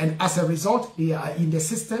 And as a result, they are in the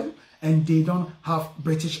system and they don't have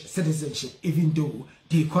British citizenship, even though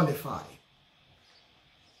they qualify.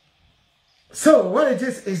 So what it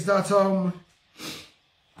is that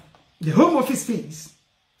the Home Office fees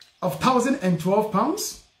of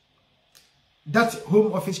 £1,012, that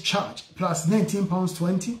Home Office charge plus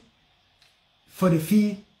 £19.20 for the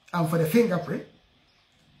fee and for the fingerprint.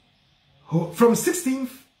 From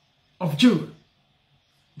 16th of June,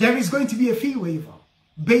 there is going to be a fee waiver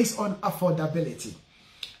based on affordability.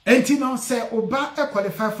 And you know, say Oba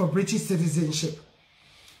qualify for British citizenship.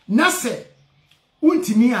 Now say,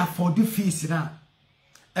 untimi afford the fees now.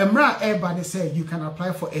 Emra everybody say you can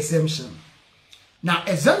apply for exemption. Now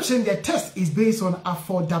exemption, the test is based on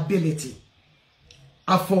affordability.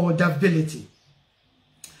 Affordability.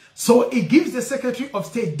 So it gives the Secretary of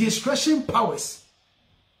State discretion powers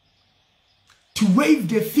to waive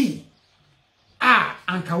the fee.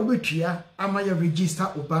 Anka ubetia amaya register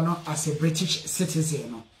Obano as a British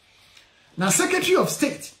citizen. Now Secretary of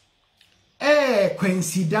State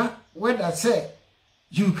consider whether say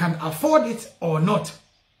you can afford it or not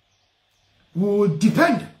will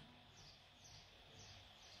depend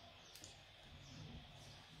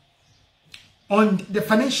on the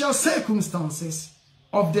financial circumstances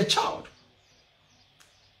of the child,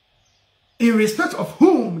 in respect of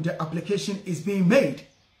whom the application is being made,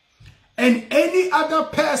 and any other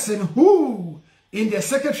person who, in the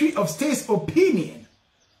Secretary of State's opinion,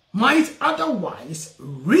 might otherwise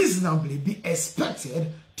reasonably be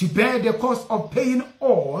expected to bear the cost of paying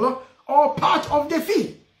all or part of the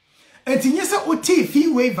fee. And tinyesa oti fee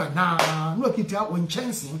waiver na no kita on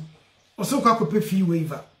chancing also kwa kope fee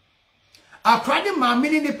waiver. Akrade ma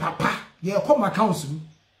mini ni papa ye come accounts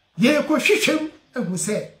ye ko hwehwem ehu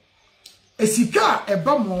se esika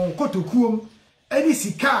eba mo kotokuom ani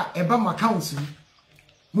sika eba mo accounts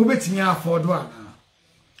mo betimi afford ana.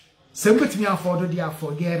 Se betimi afford dia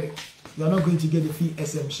forget it. You are not going to get the fee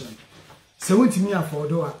exemption. Se wetimi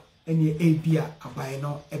afford a eni ebia abai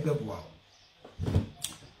no ebeboa.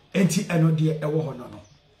 Enti eno de ewo ho no no.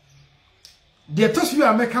 The toss you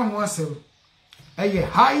American ho asem a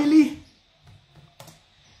highly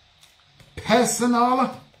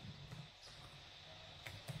personal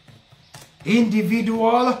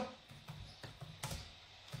individual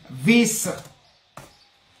visa.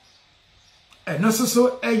 And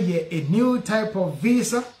also a new type of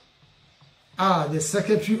visa. The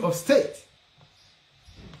Secretary of State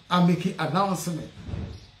are making announcement.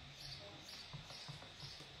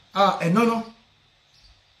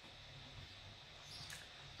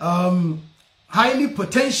 Highly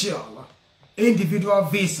potential individual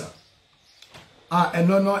visa.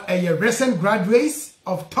 A recent graduates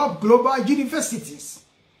of top global universities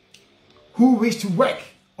who wish to work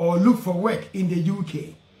or look for work in the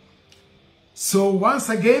UK. So once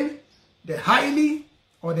again, the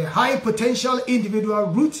high potential individual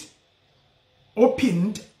route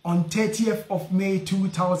opened on 30th of May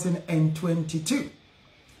 2022.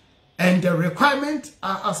 And the requirements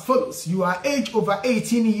are as follows. You are age over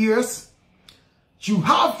 18 years. You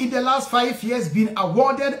have in the last 5 years been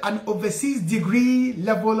awarded an overseas degree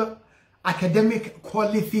level academic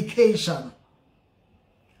qualification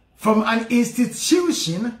from an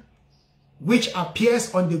institution which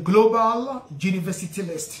appears on the global university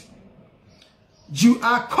list. You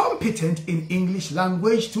are competent in English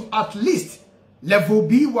language to at least level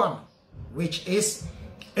B1, which is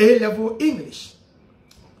A-level English.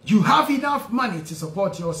 You have enough money to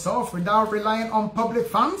support yourself without relying on public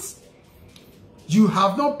funds. You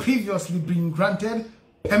have not previously been granted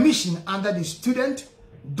permission under the student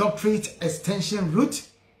doctorate extension route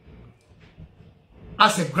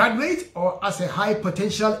as a graduate or as a high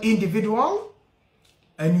potential individual,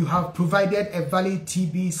 and you have provided a valid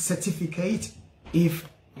TB certificate if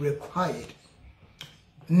required.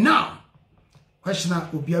 Now, questioner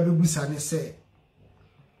Obiabe Busane say,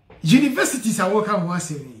 universities are working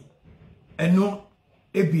once a week, and no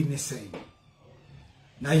ebi ne saying.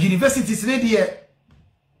 Now, universities ready,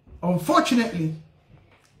 unfortunately,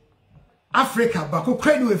 Africa, bako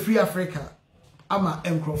credit free Africa, ama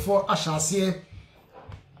enkrofo ashase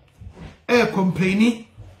complaining.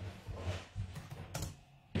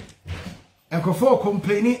 Enkrofo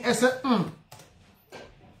complaining as a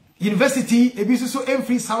university ebi so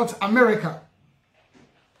free South America.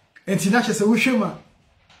 International se wushema.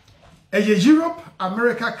 Europe,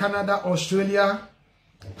 America, Canada, Australia,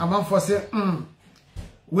 amanfo se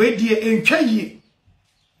we die entwayi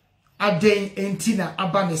aden entina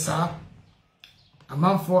abanesa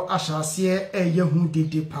amanfo ashase yehu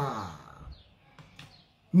dede pa.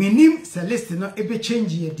 Minim se list no ebe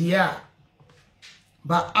change ye dear.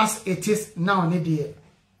 But as it is now, dear,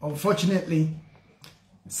 unfortunately,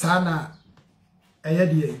 sana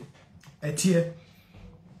ayedie etie.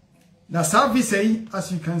 Now service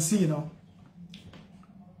as you can see, you know,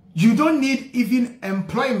 you don't need even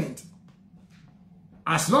employment.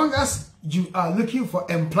 As long as you are looking for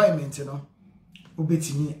employment, you know,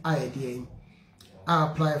 ubetimi idea I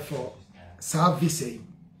apply for service.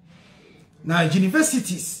 Now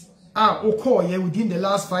universities are okay within the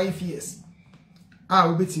last 5 years. I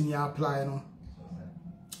ubetimi apply no.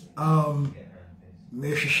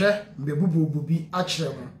 Mehwehwe mbebububi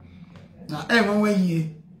achiremo. Na enwe ye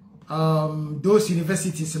those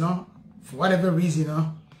universities, you know, for whatever reason, you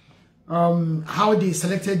know, how they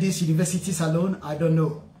selected these universities alone, I don't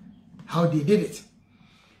know how they did it.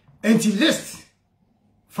 And to list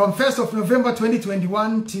from 1st of November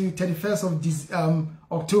 2021 to 31st of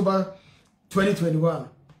October 2021.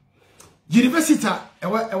 University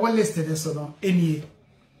I listed this on any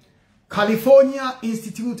California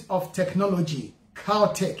Institute of Technology,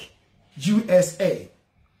 Caltech, USA.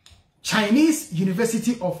 Chinese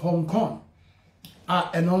University of Hong Kong,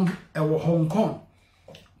 Hong Kong.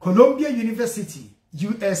 Columbia University,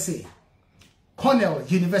 USA. Cornell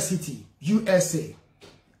University, USA.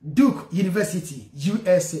 Duke University,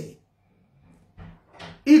 USA.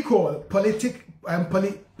 École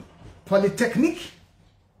Polytechnique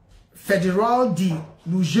Fédérale de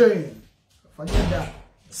Lausanne,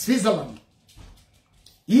 Switzerland.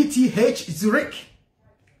 ETH Zurich,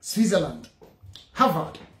 Switzerland.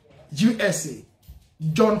 Harvard, USA.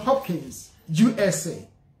 John Hopkins, USA.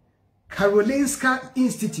 Karolinska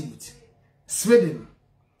Institute, Sweden.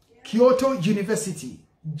 Kyoto University,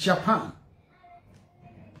 Japan.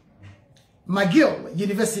 McGill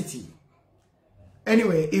University.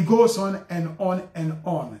 Anyway, it goes on and on and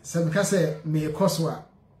on. So because me koswa,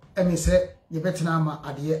 me say you better na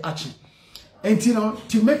adie achi. And you know,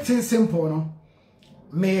 to make things simple, no,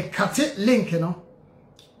 me cut it link, you know,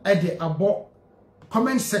 at the above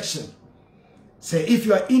comment section. Say if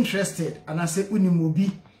you are interested, and I say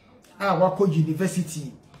unimubi, wako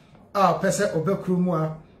university, pese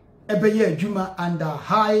obekrumwa, ebeye juma under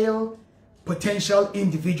high potential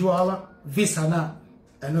individual visa na,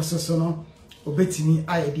 and also so no, obetimi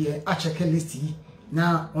idea, a check list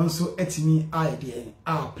na also etimi idea,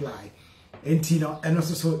 apply. And you know, and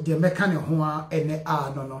also so the mechanic hoa ene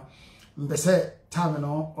no. Mbese time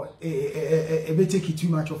no, it may take you too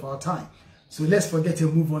much of our time. So let's forget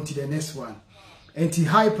and move on to the next one. And the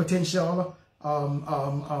high potential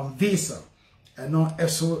visa and no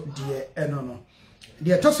eso dear and no.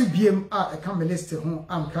 The tosu BM I can list home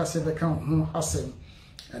am cast the count home asem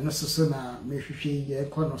and also so na me hwehwe ye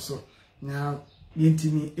kono so na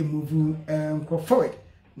yentimi emuvu go forward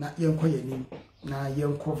na yenko yanim na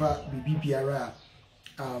yenkova bibiara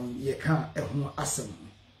ye kan ehun asem.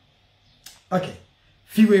 Okay,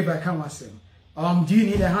 few way back can asem. Do you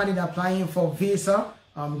need a hand in applying for visa,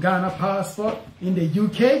 Ghana passport in the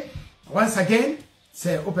UK? Once again,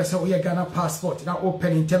 say open so we Ghana passport now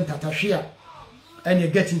open in term tatashia, and you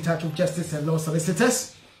get in touch with Justice and Law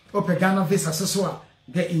Solicitors. Open Ghana visa so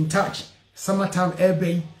get in touch. Summertime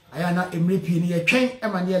airbay ayana emrepi ni ye train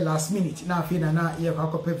emanye last minute na afina na ye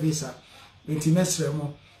kwakope visa intimate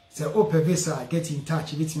mo say open visa get in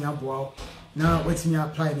touch with me aboa na wetimi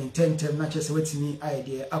apply in 10 term na chese wetimi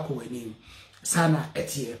idea akowani sana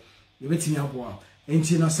etie you wetimi aboa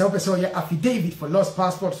enti no self so ye affidavit for lost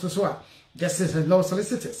passport so Justice and Law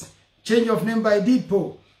Solicitors change of name by deed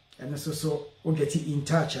poll and so we get in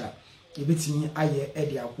touch you wetimi aye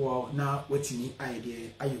edi aboa na wetimi idea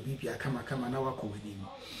ayo bibia kama na wakowani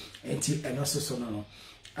enti and also so no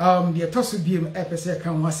the toss BM episode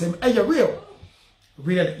can wasem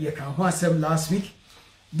real you can wasem last week.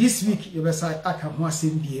 This week you say I can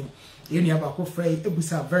wasem BM any about frey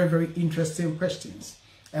ebusa very very interesting questions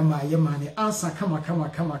and my yemani answer kama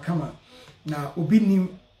na obi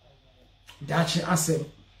nim dachi asem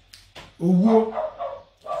owo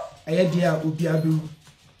ayadia obi adu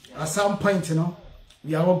at some point, you know,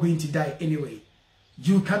 we are all going to die anyway.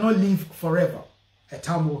 You cannot live forever. A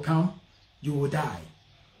time will come, you will die.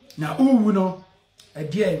 Now, who know a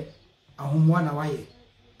dear ahumwana waye?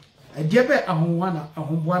 A dear be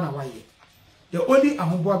ahumwana waye. The only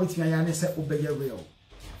ahumbwa between ayane se obeye real.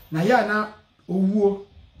 Na yana owo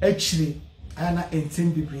actually ayana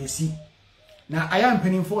enten bibresi. Na ayam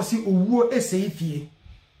penin force owo ese ifie.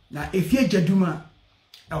 Na efie jaduma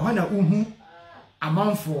ahwana uhu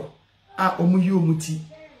amanfo a omuyi omuti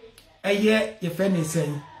eye ye fe ne say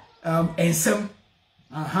ensem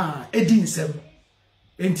edi nsem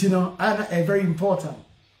enti no ana very important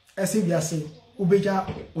as if you say ubeja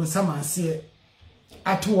unsamansie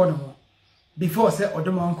atu wono before say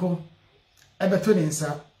odomonko ebeto ne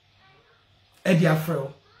nsa edi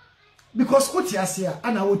afro because otiasia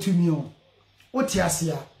ana wotumi o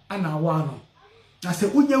otiasia ana wano na say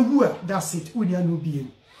unya hu a that's it unya no biem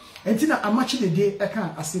entina amachi dede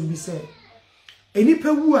eka asem say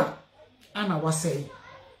enipa wu a ana wasai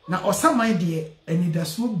na osaman de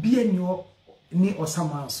enidaso bia ni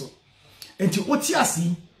osaman so enti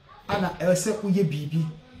otiasi ana else uye bibi.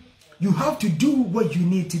 You have to do what you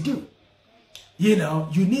need to do. You know,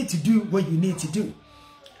 you need to do what you need to do.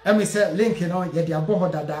 Let me say link, you know, yeah, the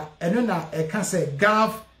aboho dada, and then I can say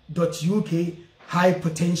gov.uk high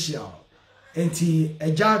potential. And the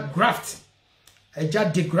eja graft,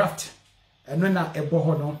 eja degraft, and then I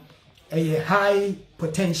aboho no, a high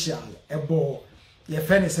potential, abo, your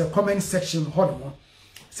friend is a comment section hormone.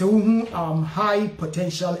 So high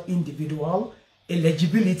potential individual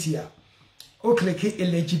eligibility. O click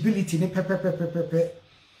eligibility ni pepe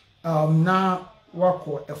na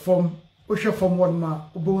wako a form usha form 1 ma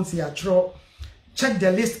ubonsi atro. Check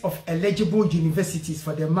the list of eligible universities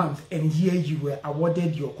for the month and here you were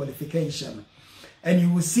awarded your qualification, and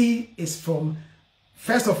you will see it's from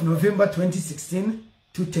 1st of November 2016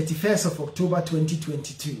 to 31st of October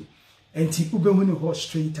 2022, and ti ubehunu ho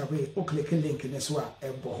straight away. O click link in as well.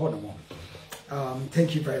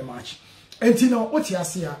 Thank you very much. And you know what you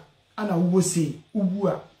see ana wo se uwu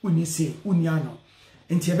a uni se uniano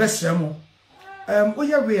enti ebesre mo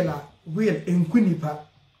oya real enkunipa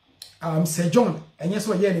Sir John enye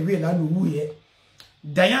so ye ne real anu wuye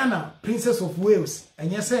Diana Princess of Wales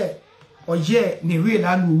enye se oye ne real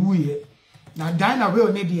anu wuye na Diana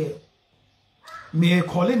real ne de me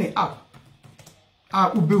call ne up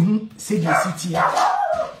ubehu se de city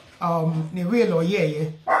ne real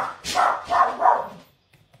oye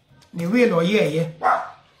ne real oye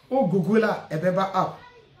o Google ebeba up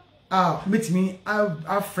meet me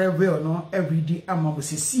afre will no every day amamo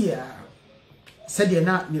sesia said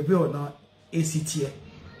na ne will no esitie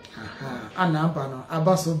anamba no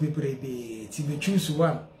abaso bebrebe ti be choose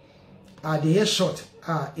one the short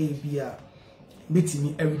abia meet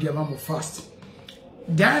me every day amamo fast.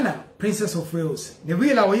 Diana Princess of Wales the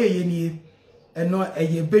will away ye ni eno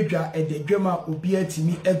eye bedwa ededwama obi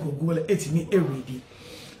atimi Google etimi everyday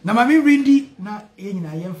na mami rindi na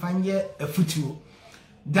yenyina yemfanye afutuo.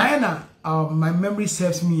 Diana my memory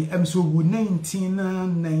serves me so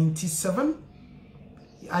 1997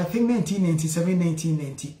 I think 1997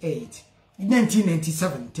 1998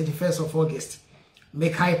 1997 31st of August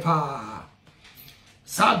make hyper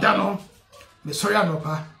sadano me sorry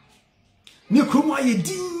anopa ni krumo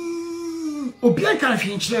ayedi obi kan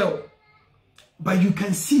hwinchireo but you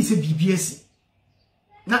can see say BBS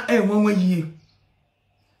na enwanwa yie.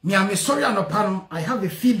 Me I'm sorry anopano, I have a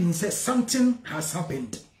feeling that something has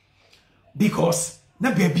happened because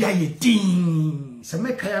na baby aye ding so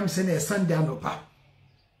make I am saying a Sunday anopa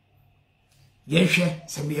yehwe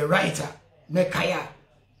so me a writer make I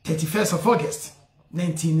 31st of August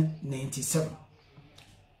 1997.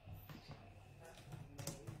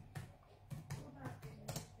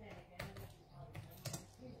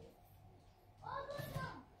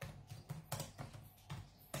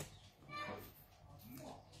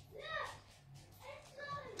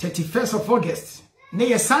 First of August,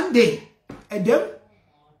 near Sunday, Adam.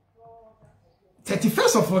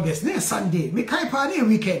 31st of August, near Sunday, me kai party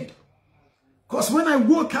weekend. Cause when I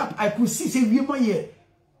woke up, I could see say you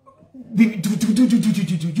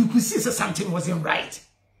could see say something wasn't right.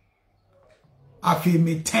 I feel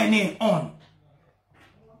me turning on.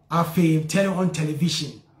 I feel turning on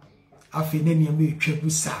television. I feel me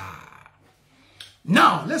chebusa.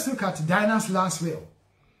 Now let's look at Diana's last will.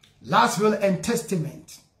 Last will and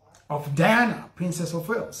testament of Diana, Princess of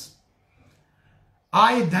Wales.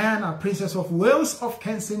 I, Diana, Princess of Wales of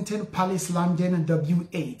Kensington Palace, London,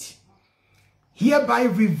 W8, hereby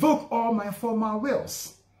revoke all my former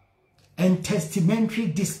wills and testamentary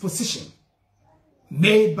disposition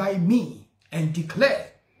made by me and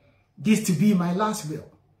declare this to be my last will,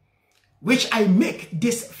 which I make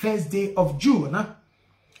this first day of June,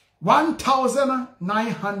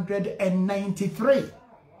 1993.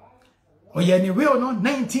 Oyeni will no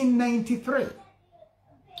 1993.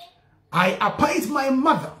 I appoint my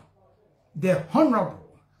mother, the Honorable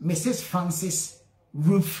Mrs. Frances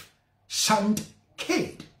Ruth Shand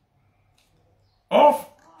Cade of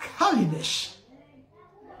Cavendish,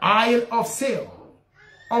 Isle of Sail,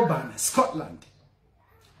 Auburn, Scotland,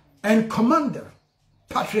 and Commander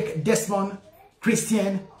Patrick Desmond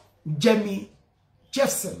Christian Jemmy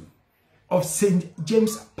Jeffson of St.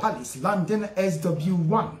 James Palace, London,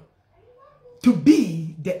 SW1, to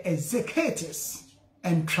be the executors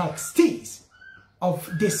and trustees of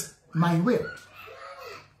this my will.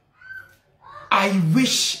 I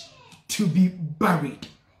wish to be buried.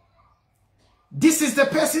 This is the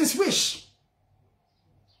person's wish.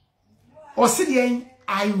 Osidian,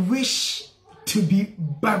 I wish to be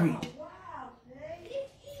buried.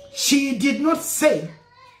 She did not say,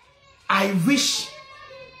 I wish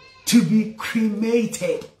to be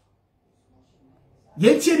cremated.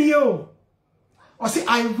 Yentirio. Or say,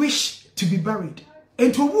 I wish to be buried.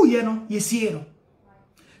 And to woo yeno, yesieno.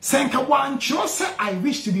 Senka wan chose, I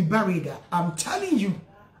wish to be buried. I'm telling you,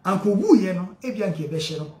 Uncle woo yeno, ebianke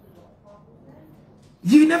besheno.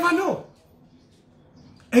 You never know.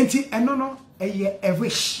 Enti enono a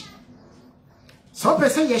wish. So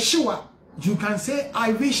person Yeshua, you can say,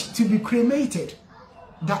 I wish to be cremated.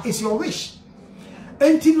 That is your wish.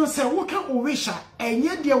 Enti no se woka o wisha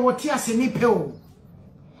enye de wote ase ni pe o.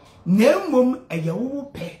 Na mmom eye wo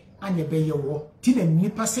pe anye be ye wo. Ti na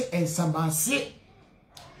nipa se ensamanse.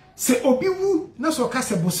 Se obi wu na so ka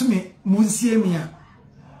se bosume munsie mi a.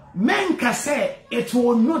 Men ka say it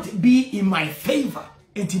will not be in my favor.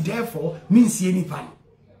 Enti therefore minsie nipa.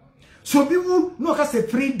 So obi wu no ka say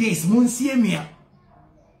 3 days munsie mi a.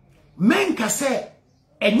 Men ka say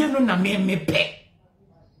enye no na me pe.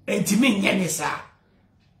 Enti me nye ne sa.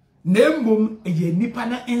 Nembum eye nipa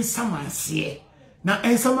na ensamanse. Na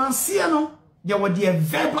ensamanse no ye wo de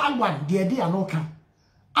verbal one, de de anoka.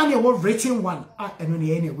 And ye wo written one, eno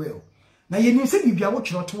ne any will. Na ye nim se bibia wo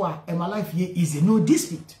twero to a my life ye easy, no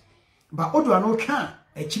dispute. But odo anoka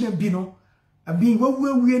e chine bi no, abi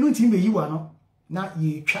wawu no ntimi be yiwa no. Na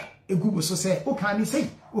ye twa egugu so say, o kan ni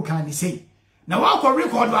say. Na wa ko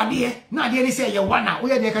record ade na ade ni say ye one na, wo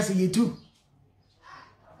ye de ka say ye two.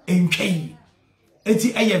 Enkei.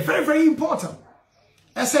 Eti eye very very important.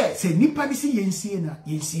 I say nipa ni si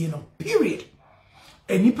yensie no. Period.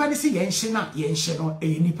 E nipa ni si yenhye no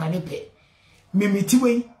e nipa ni pe. Memeti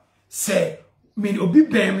we say me obi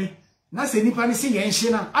ben me na say nipa ni si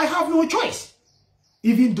yenhye na, I have no choice.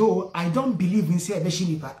 Even though I don't believe in say ebeshi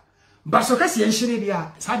nipa. But so ka si yenhye ne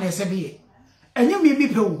dia sa na ese be. Enye me bi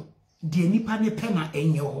pe o. De nipa ni pe na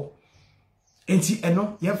enye ho. Enti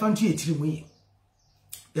eno ye fa ntu etiri mu yi.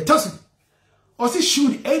 The toss. Also,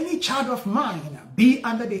 should any child of mine be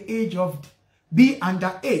underage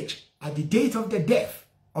at the date of the death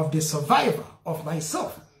of the survivor of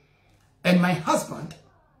myself and my husband,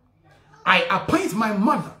 I appoint my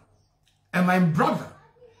mother and my brother,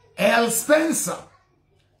 L. Spencer,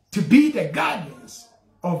 to be the guardians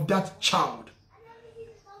of that child.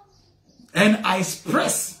 And I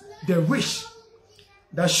express the wish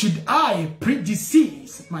that should I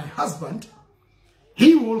predecease my husband,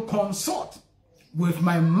 he will consult with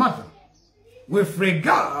my mother with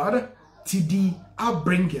regard to the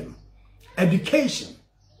upbringing, education,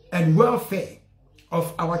 and welfare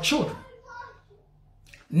of our children.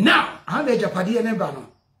 Now, I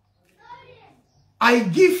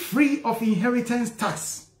give free of inheritance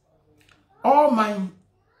tax all my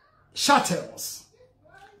chattels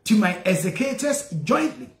to my executors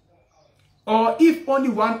jointly, or if only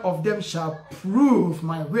one of them shall prove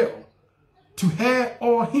my will to her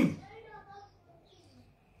or him,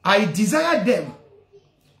 I desire them,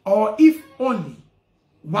 or if only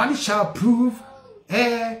one shall prove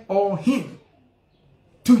her or him,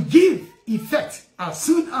 to give effect as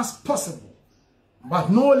soon as possible, but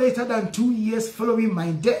no later than 2 years following my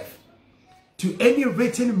death, to any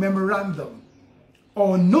written memorandum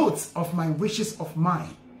or notes of my wishes of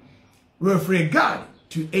mine, with regard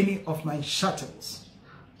to any of my chattels,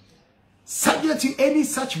 subject to any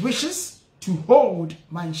such wishes to hold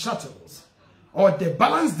my chattels, or the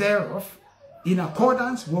balance thereof, in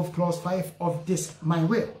accordance with clause 5 of this my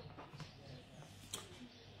will.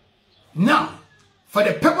 Now, for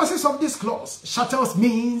the purposes of this clause, chattels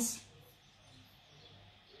means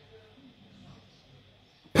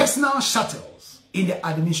personal chattels in the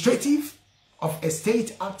Administrative of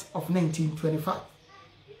Estate Act of 1925.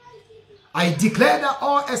 I declare that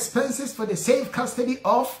all expenses for the safe custody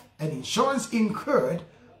of and insurance incurred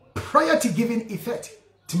prior to giving effect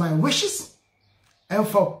to my wishes, and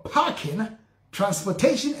for parking,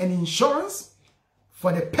 transportation, and insurance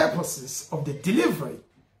for the purposes of the delivery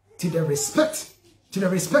to the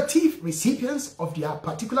respective recipients of their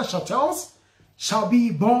particular chattels shall be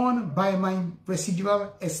borne by my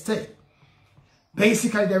residual estate.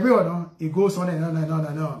 Basically, the real no, it goes on and on and on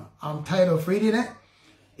and on. I'm tired of reading it.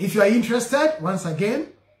 If you are interested, once again,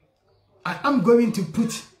 I am going to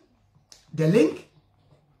put the link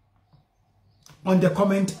on the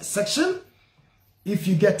comment section. If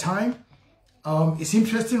you get time, it's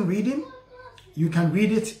interesting reading. You can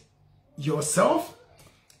read it yourself.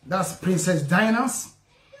 That's Princess Diana's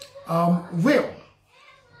will.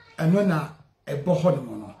 And when a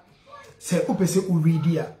bohonomono say opese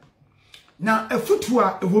uridia. Now a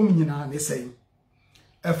footwa a woman they say.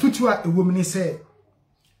 A footwa a woman say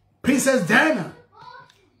Princess Diana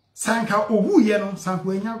Sanka owu yeno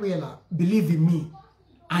sankwenya wela believe in me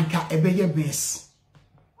anka ebeye base.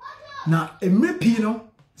 Na emrepi no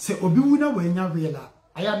se obi wu na wenya wela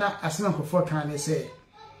ayana asena nkofo kan say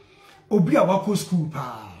obi a wako school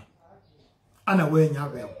pa ana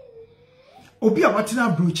wenya wel obi a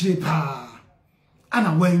watena brochire pa ana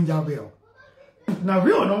wenya wel na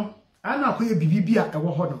real no ana akoye bibibi a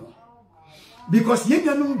ewo ho no because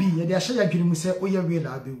yenyanum bi ye de ahye ya dwene mu se oye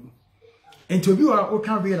wela abewu enti obi wa o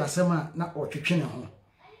kan wela sema na otwetwe ne ho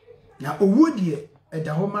na owu die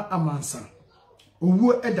edahoma amansa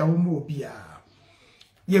owu edahoma obi a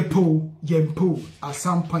yempo at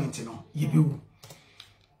some point no yebewu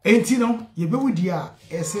enti no yebewu die a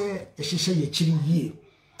ese ehihye ye kiri yie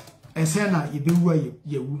ese na yebewu a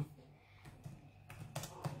yewu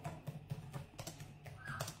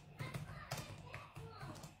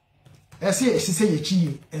ese ehihye ye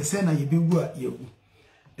kiri ese na yebewu a yewu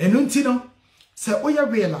enunti no se oya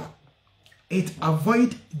wela it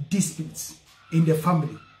avoid disputes in the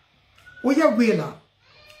family. Oya wela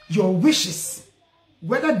your wishes,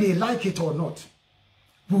 whether they like it or not,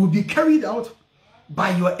 will be carried out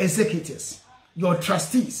by your executors, your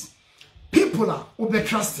trustees. People are over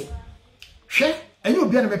trusted. She and you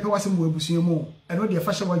be an mepewasem will be more and what the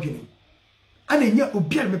fashion wagging. And then you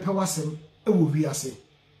be an mepewasem, it will be a say.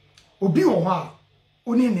 Obi oha,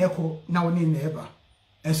 only neko, now only never.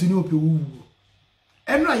 And so no people.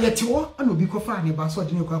 And I yet you and will be confined by so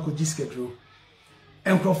didn't go schedule.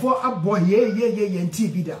 And for a boy, and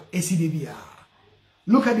TV da,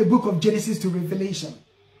 look at the book of Genesis to Revelation.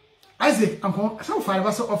 Isaac, uncle, some 5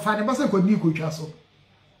 us or 5 us could be good castle.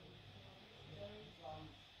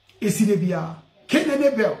 Esidebia,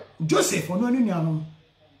 Kenebel, Joseph, or no union.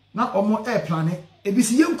 Now, or more air planet,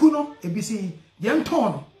 ABC young Kuno, ABC young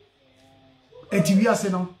Ton, and TV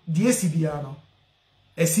Seno, the Esibiano,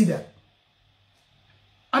 Esida.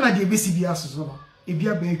 Anna de BCBA Susono,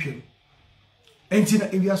 Ebia Bacon. Entina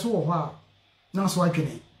Ebia so wa now so I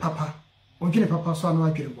papa, on papa so no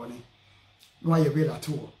I can bonny. No, I will at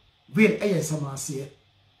all. Will a sama see.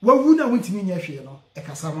 What would I want to mean ye no? A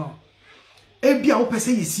casama. Ebia opese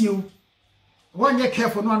is you. 1 year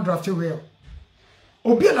careful non drafted rail.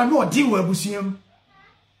 Obia no deal with Busium.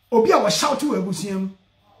 Obia was shout to a Busium.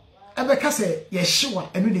 Ebeka say, yes, sure,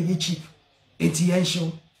 and when they cheap.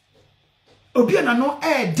 Entiential. Obia no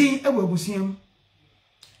air din a Busium.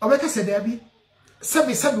 Obeka said, Debbie.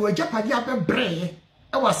 Sabi we japadi abe bre e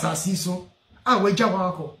wasasi so a we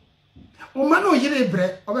jawako o ma no yire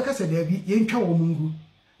bre obeka se da bi ye ntwa wo mungu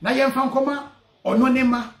na ye mfa nkoma ono ne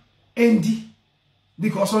ma endi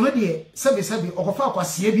because ono de sabi okofa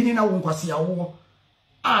akwase bi ni na wo nkwase awo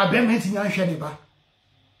a be menti nya hwe ne ba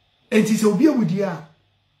enti se obi ewudi a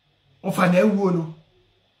ofa na ewuo no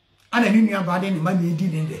ana ni nua ba de ne ma na edi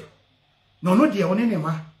ne de no no de one ne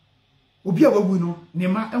ma obi a wawu no ne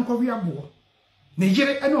ma enkowi abo ne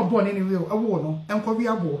yire ene obo ne ne we awo no enkowi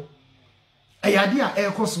abo ayade a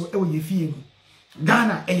ekoso e wo yefie mu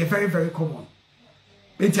Ghana is very, very common.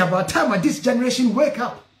 It's about time that this generation wake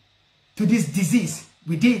up to this disease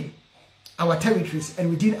within our territories and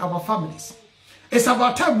within our families. It's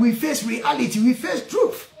about time we face reality, we face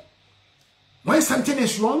truth. When something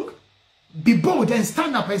is wrong, be bold and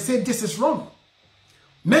stand up and say this is wrong.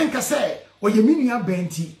 Men can say, "Oh, you mean you are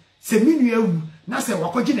benti? Se mean you na se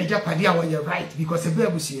wakoji na japadi a you're right because the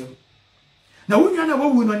Bible says." Now when you na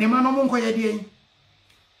wo no nema no monko ye de.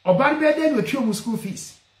 Oban beden we twa school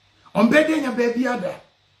fees. On beden ya baby ada.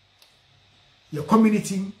 Your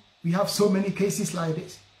community, we have so many cases like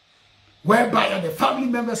this, whereby the family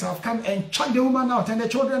members have come and chucked the woman out and the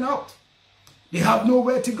children out. They have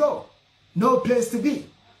nowhere to go, no place to be.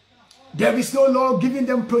 There is no law giving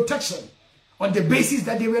them protection on the basis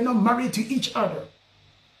that they were not married to each other.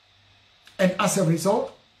 And as a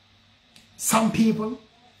result, some people,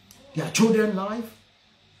 their children's life,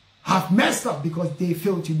 have messed up because they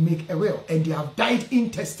failed to make a will and they have died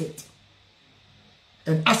intestate.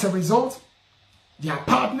 And as a result, their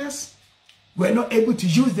partners were not able to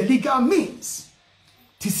use the legal means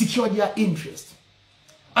to secure their interest.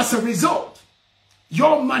 As a result,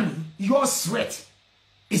 your money, your sweat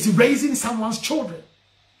is raising someone's children,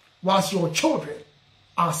 whilst your children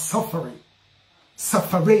are suffering.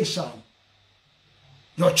 Sufferation.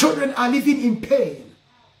 Your children are living in pain.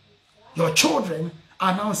 Your children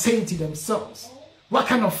are now saying to themselves, what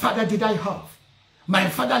kind of father did I have? My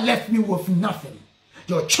father left me with nothing.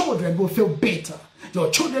 Your children will feel bitter. Your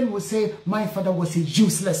children will say, my father was a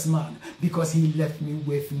useless man because he left me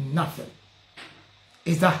with nothing.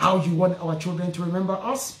 Is that how you want our children to remember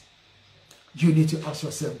us? You need to ask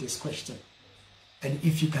yourself this question. And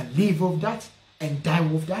if you can live with that and die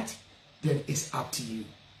with that, then it's up to you.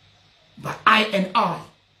 But I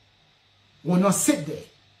will not sit there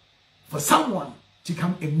for someone to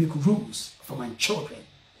come and make rules for my children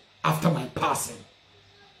after my passing.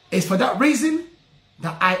 It's for that reason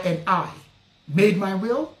that I made my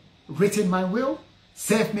will, written my will,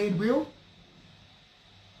 self-made will.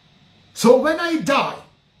 So when I die,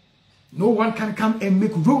 no one can come and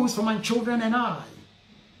make rules for my children and I.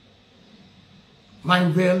 My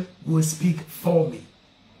will speak for me.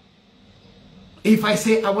 If I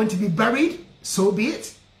say I want to be buried, so be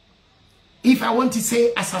it. If I want to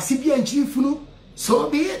say Asasibi and Chifunu, so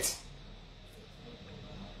be it.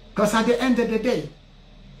 Because at the end of the day,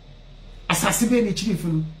 Asasibi and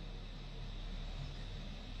Chifunu,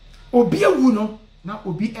 Obi Wuno, now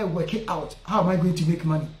Obi work it out. How am I going to make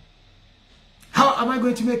money? How am I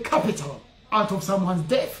going to make capital out of someone's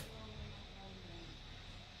death?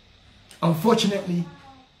 Unfortunately,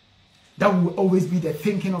 that will always be the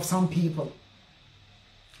thinking of some people.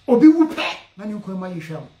 Obi wupe na ni nkoma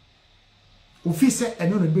yihwam. Ofi se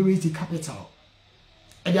eno no be raise capital.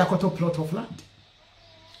 E dey akoto plot of land.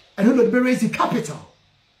 Eno no be raise capital.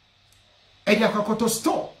 E dey akoto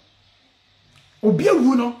store. Obi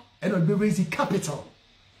ewu no eno be raise capital.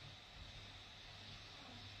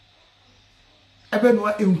 Ebe no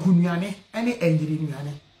enkunuane ene enjiri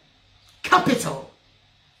nuane. Capital.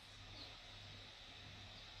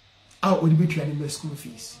 Out with the school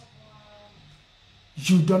fees.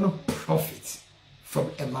 You don't profit from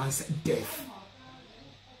a man's death.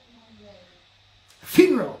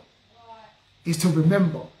 Funeral is to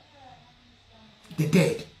remember the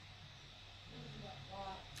dead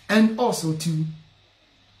and also to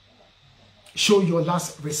show your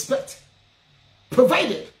last respect,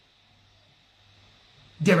 provided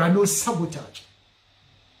there are no sabotage.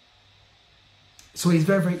 So it's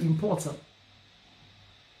very, very important.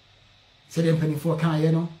 Se dem penifo kan ye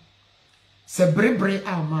no se brebre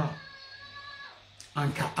ama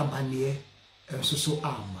anka amanie ensoso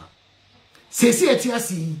ama se si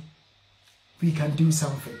etiasi we can do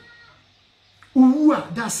something.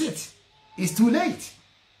 Uwa, that's it. It's too late.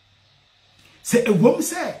 Se ewom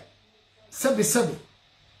se sebe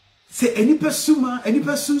se any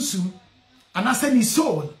person anasa ni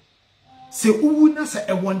soul se uwu na se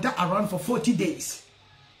e wander around for 40 days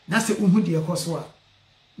na se uhu de ekoso a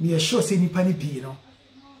me sure say nipa ni bi no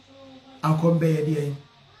anko mbe ye de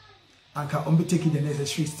anka on be taking the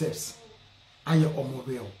necessary steps aye omo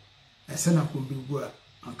real ese na ko be gu a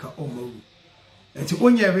anka omo wu enti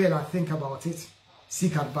onye real I think about it,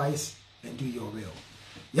 seek advice and do your real.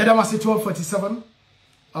 Yada mase 1247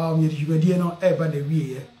 yedi no eba na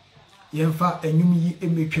wiye yemfa enwum yi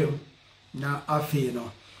emetwam na afi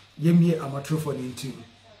no yemie amatrofo ni ntu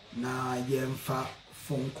na yemfa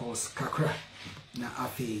phone calls kakra na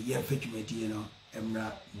afi yemfa dwumadi no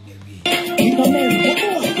emra na wiye.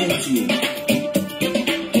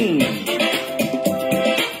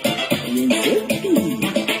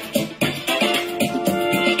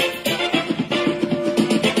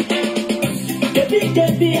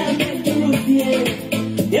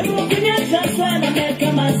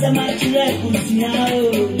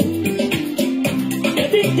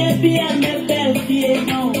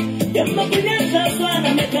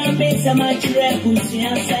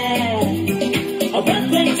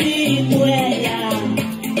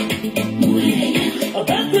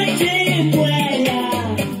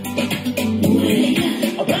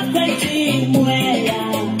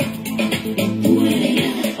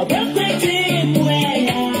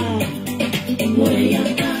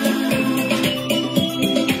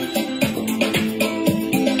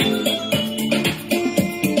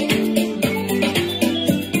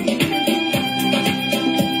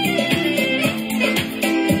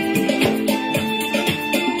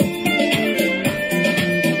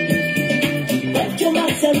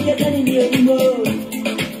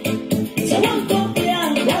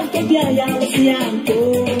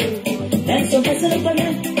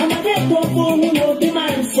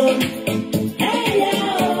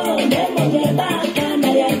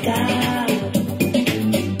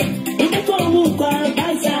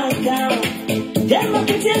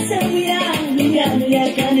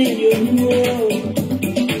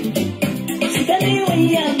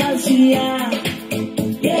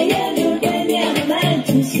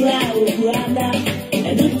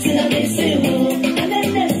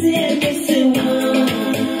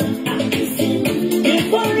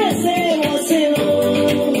 Before I say,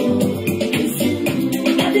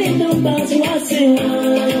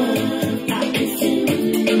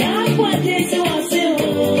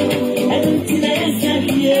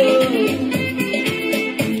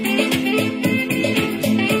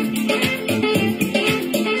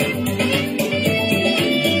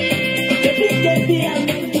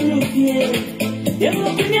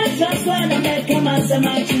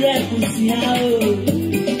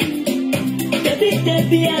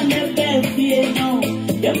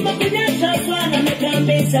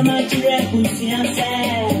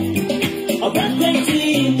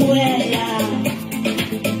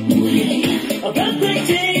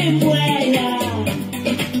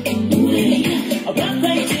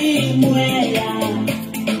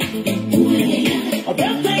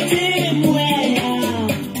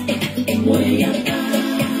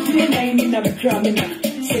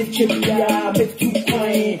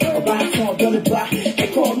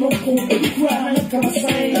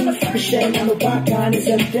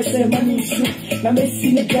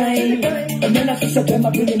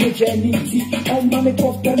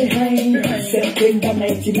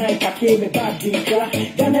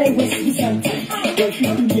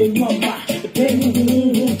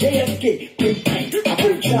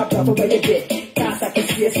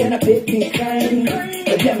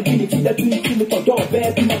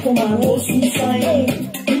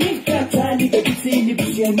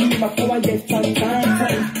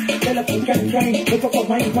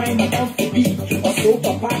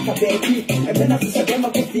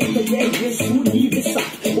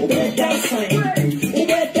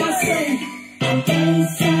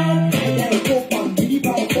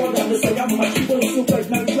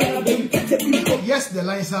 Yes, the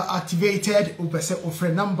lines are activated. Upese offer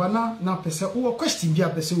number na pese o question bia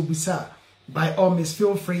pese ubisa. By all means,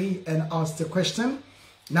 feel free and ask the question.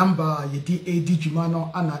 Number yedi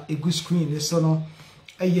jumano ana egu screen so no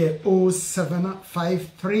eye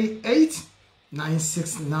 07538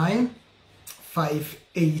 969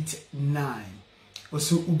 589.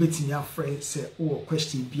 Also ubetini afre say o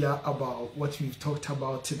question bia about what we've talked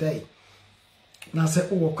about today. Now say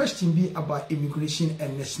o question be about immigration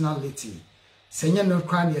and nationality. Senya no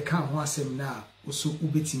kran ye kan ho asem na also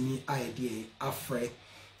ubetini idea afre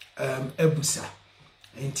ebusa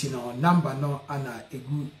enti no number no ana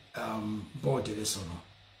egu board le so no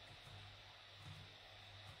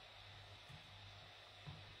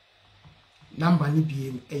number ni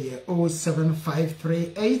biem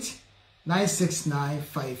 07538 969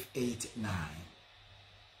 589.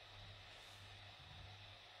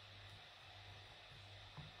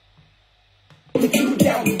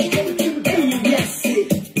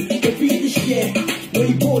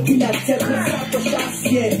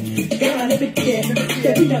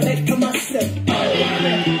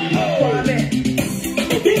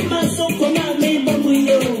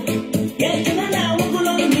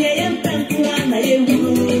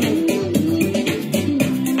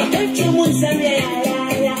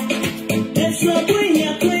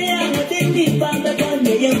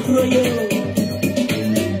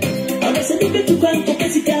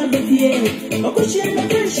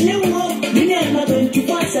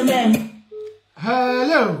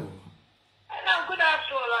 Hello.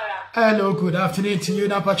 Hello, good afternoon to you.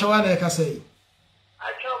 Na pachawana ekase.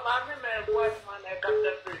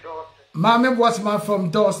 Mame Boatman from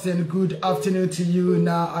Dawson. Good afternoon to you.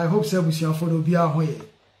 Now I hope so we shall follow be ahoye.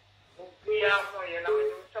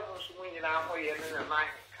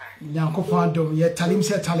 Nyanko fandom ye talim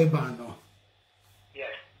se Taliban no.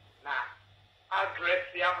 Yes. Now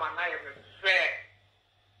address ya manai fair.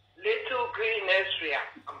 Little green nursery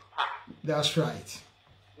ampa. That's right.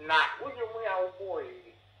 Now would you boy?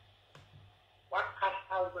 What has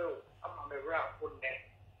how will I'm a rap on there?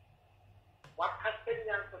 What has been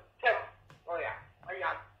young to tell? Oh yeah, I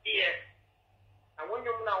have ear. And when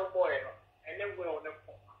you now boy, and then we're on the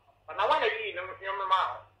phone. But I want to eat them in my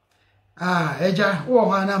mouth. Eja,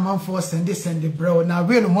 wana man for send bro. Now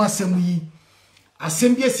we no wasem yi.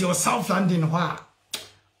 Asem si o South London ho a.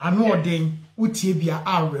 Ano odin utie bia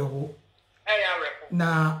areho.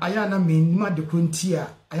 Na aya na me nima de konti a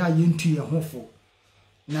aya yentu ye hofo.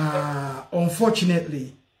 Na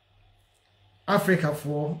unfortunately Africa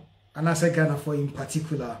for and as Ghana for in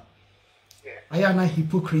particular. Aya na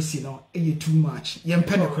hypocrisy no e too much.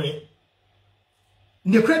 Yempe ne kre.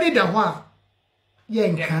 Ne credit da ho a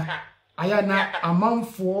yenka ayana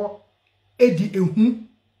amanfo edi ehu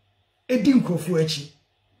edi nkrofo achi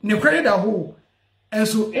ne kwere da ho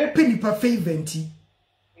enso open nipa favor nti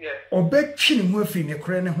obetwi ne ho afiri ne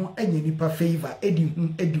kwere ne ho anya nipa favor edi hu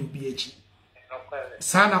edi obi achi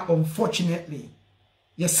sana unfortunately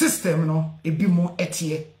your system no ebi mo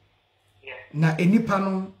etie na enipa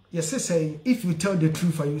no yes say if you tell the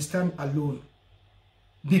truth you stand alone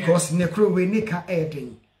because ne kwere we nika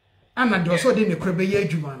eden ana do so de ne kwere be ye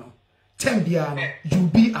adwuma no Tembia, you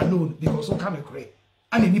be alone because you can't cry.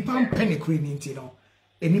 And any pam penny crane, no,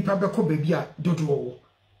 any pabco baby do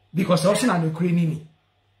because also an Ukrainian.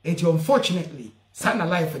 It unfortunately, son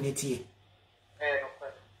alive and it ye. no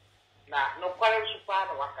kware na no kware supa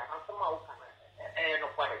na waka asama waka no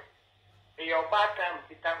kware your bad time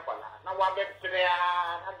bitan kwala na wa be bre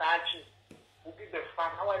na daachi ubi be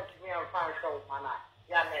fa na wa ntimi amfa show mana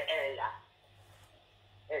ya na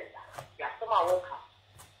ya sama waka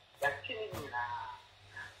ya kini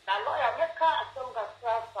na lawyer meka asonga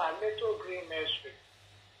safa little green nursery.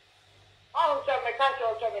 Oh, so meka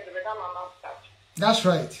cho me de mama start. That's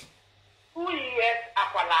right. 2 years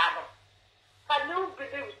akwalado. Can you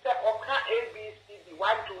believe that oka ABCD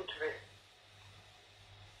 1 2 3?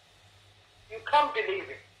 You can't believe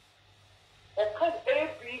it. Oka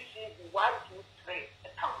ABCD 1 2 3.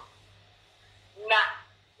 Na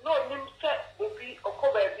no nimse obi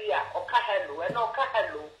okoba bia oka hello and oka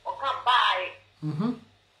hello oka bye.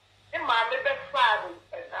 In my baby father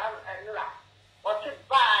and la what is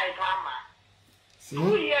bye mama.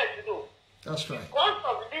 2 years ago. That's right. Because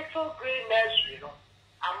of little green nursery,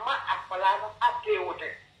 Amma Apolano update with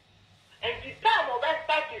it. And the time of I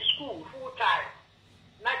started school full time,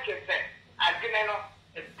 not just that, I didn't know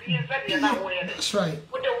a piece that you're not wearing. That's right.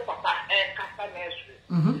 Put the papa and Casa nursery.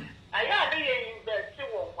 I had a university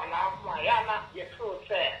one Mayana, your fruit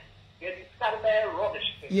fair, your discovery rubbish.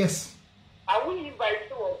 Yes. I will invite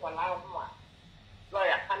you on Palama.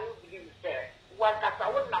 Lawyer, can you believe it? What I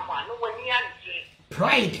wouldn't have one when he had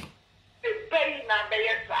pride. The baby na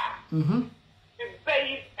beyesa. The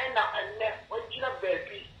baby and when you have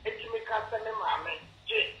baby, it's me cousin and mammy,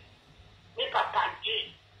 J. Me papa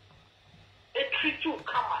J. It treat you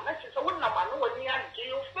come on. That's just a woman when you have J.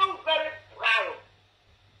 You feel very proud.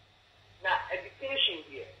 Now, education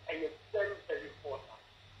here, and it's very, very important.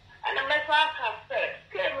 And the message has said,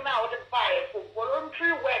 came now the fire for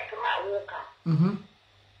voluntary work now walk up.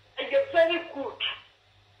 And you're very good.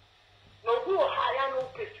 No who hire no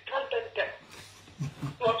physical content.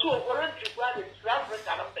 So voluntary work in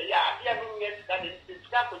Africa of the year, the other years that is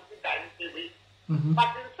discovered with that TV.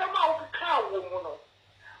 But in some of the car woman,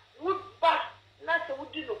 would pass, not a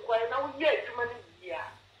would you quite now yet to many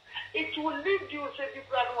years. It will lead you to the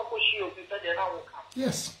brand of shield that they now come.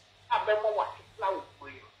 Yes. I remember what it's now for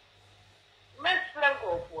you. Men's friend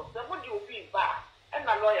go for them, would you be back? And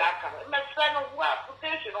a lawyer come. Men's friend of what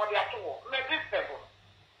application or the actual, maybe several.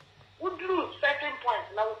 Would lose certain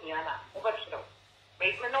points now, Diana, over snow.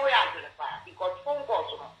 Make me know you're fire because phone calls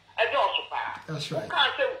I do also fire. That's right. You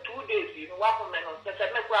can't say 2 days, you know, one man on the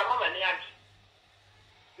grandma and the auntie.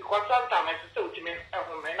 Because sometimes I still to me at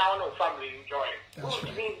home and now no family enjoy it. That's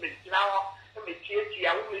right. Now, I'm a THC,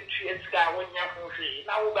 I will treat guy when you're free.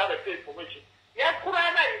 Now we've got a pay for which. Yeah,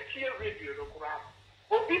 Kurana is here radio, the Kurana.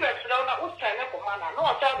 Will be that Florida was trying to command. No,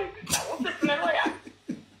 I tell you, what's the lawyer?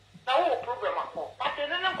 Now, program at home. But they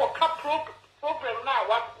didn't go cut program now.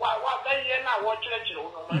 What they are now watching it, you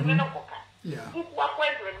know, my men of Coca. Yeah. What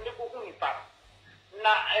way to Nico Unipa?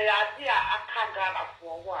 Now, I idea I can't get up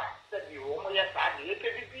for a while. Said you, yes, I did. It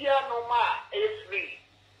could be no more, A3.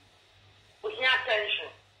 With your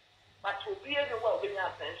attention. But to be anywhere with your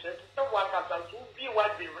attention, the one that will be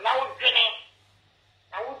what we now drinking.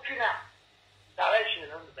 I would clean up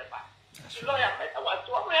direction on the back. The lawyer, I was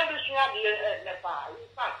to everything I did at the bar. In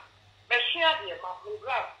fact, machine the mountain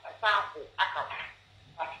grass, a sample, a cup.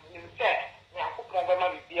 As you said, I put my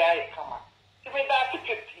mother with the eye come on. To make that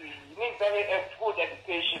ticket, you need very good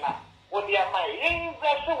education. When they are my young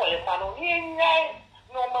vessel, where you found only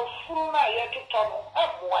no more fool, I had to talk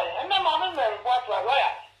up why. And the moment what a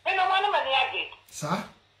lawyer, and the one man I Sir?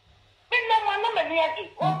 And the one man I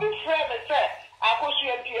did. What be friend and said. I go see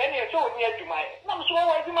any so near to my. I'm so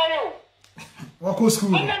why do my own? Walk school.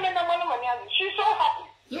 She's so happy.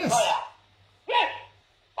 Yes. Oh, yeah. Yes.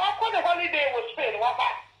 I thought the holiday was paid. What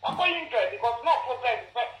back? I'm going to because no problem.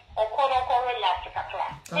 Or call last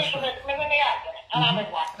class. That's right.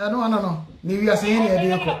 No. Maybe you're saying it.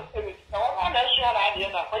 I'm not sure idea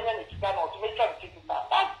when it's done or to make sure to keep that.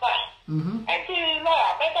 That's fine. And you know,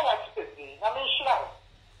 I better watch it. I mean, sure.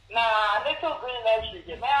 Now, little green nursery,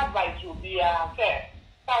 may I advise you be fair.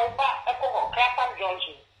 Now, back a Clapham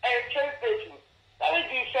Junction, a train station. Very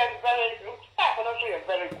decent, very staff, and also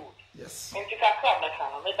very good. Yes. And you can club that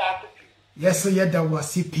kind of make that. Yes, so yeah, that was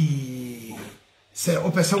CP. Say,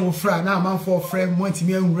 Opesa will fry now, man for friend, want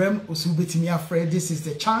me and rem, or subit me afraid. This is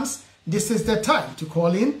the chance, this is the time to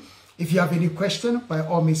call in. If you have any question, by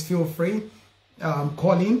all means, feel free,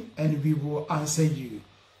 call in and we will answer you.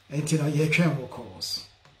 Until your train will call us.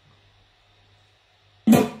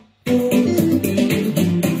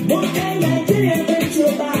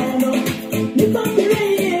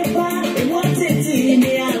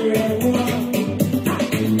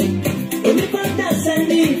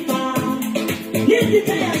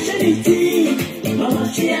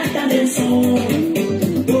 Mama, she had done it so.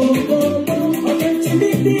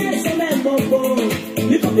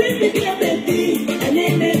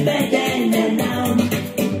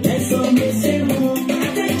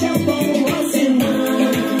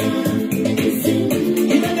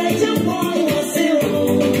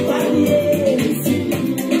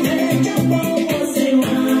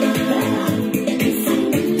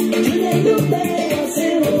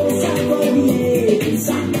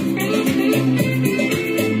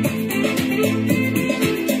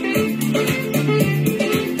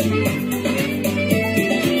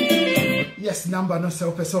 number no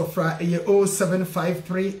self fra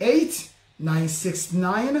 07538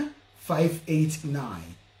 969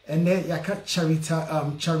 589. And then yaka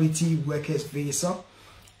charity workers visa.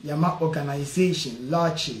 Yama organization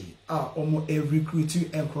largely are almost a recruit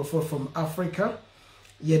and from Africa.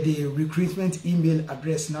 The recruitment email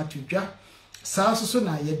address na tuja. Sa so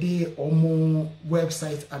na yede omo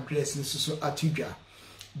website address so atuja.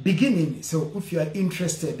 Beginning, so if you are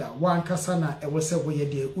interested that one kasana e was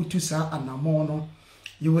yede utusa anamono,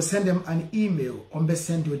 you will send them an email on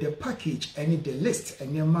send you the package and the list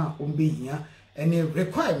and your ma here any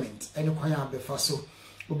requirement any kwaya befaso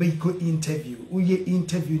obe ko interview uye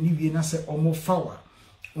interview ni wie na se omo fawa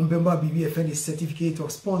umbemba bibi efeni certificate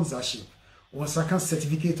of sponsorship or second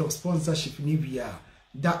certificate of sponsorship ni wie.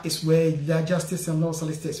 That is where the Justice and Law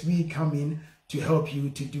Solicitors we come in to help you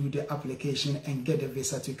to do the application and get the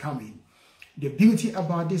visa to come in. The beauty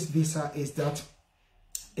about this visa is that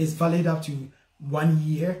it's valid up to 1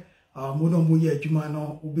 year. Mono muye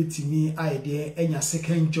jumano ubitimi idea and your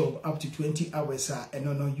second job up to 20 hours and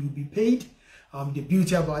no you'll be paid. The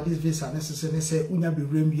beauty about this visa necessarily say unya be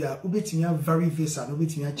rembia ubitimi very visa no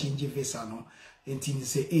ubitimi change visa no until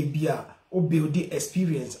say abia or build the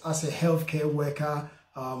experience as a healthcare worker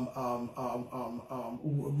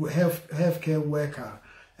healthcare worker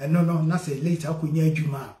and no not say later kunya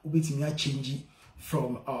juma ubitimi change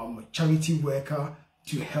from charity worker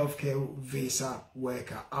to healthcare visa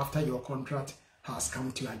worker after your contract has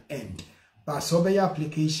come to an end. But so by your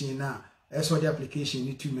application now, that's what the application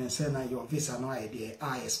need to mention your visa no idea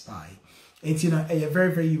expire. It's a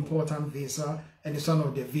very, very important visa, and it's one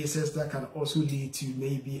of the visas that can also lead to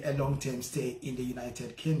maybe a long-term stay in the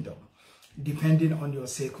United Kingdom, depending on your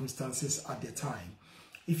circumstances at the time.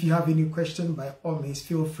 If you have any question, by all means,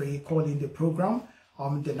 feel free call in the program.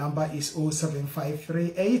 The number is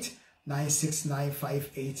 07538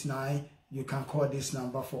 969-589. You can call this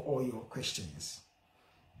number for all your questions.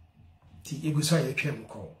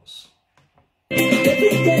 Calls.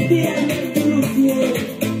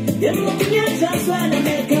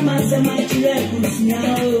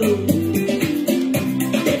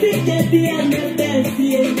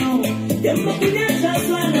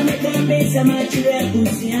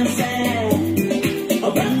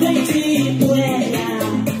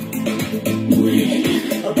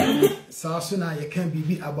 So soon you can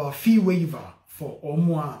be about fee waiver for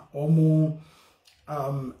omo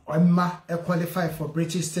qualify for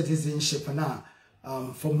British citizenship now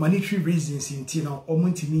for monetary reasons in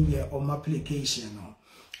application.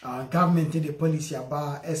 Government in the policy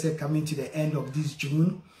about as coming to the end of this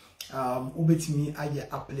June, ubetimi aye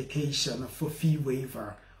application for fee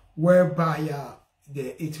waiver, whereby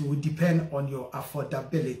it will depend on your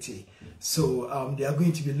affordability. So they are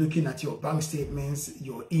going to be looking at your bank statements,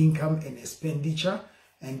 your income and expenditure,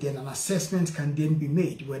 and then an assessment can then be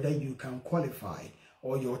made whether you can qualify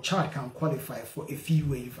or your child can qualify for a fee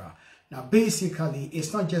waiver. Now basically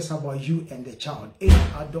it's not just about you and the child. Any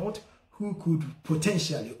adult who could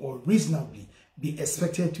potentially or reasonably be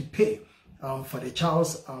expected to pay for the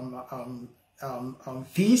child's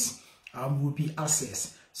fees will be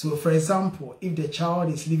assessed. So for example, if the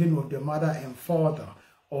child is living with the mother and father,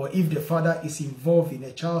 or if the father is involved in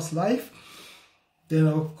a child's life, then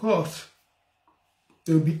of course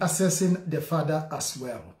they will be assessing the father as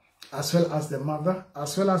well as the mother,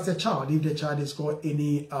 as well as the child. If the child has got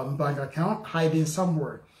any bank account hiding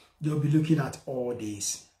somewhere, they'll be looking at all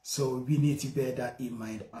these. So we need to bear that in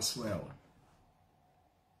mind as well.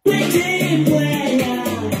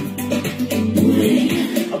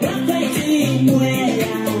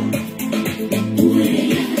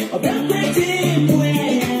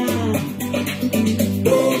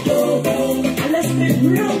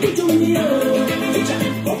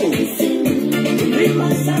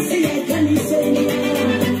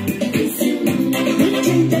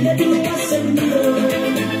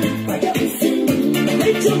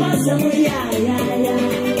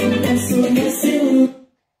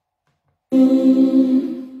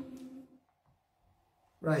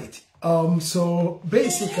 Right. So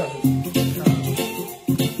basically,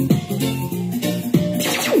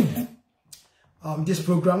 this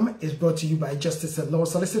program is brought to you by Justice and Law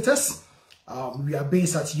Solicitors. We are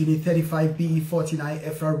based at Unit 35B 49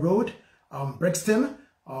 FR Road, Brixton,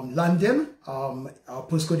 London. Our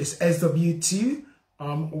postcode is SW2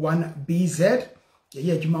 1BZ.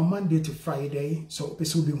 Yeah, Monday to Friday. So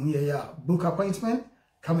this will be here. Book appointment.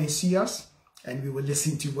 Come and see us, and we will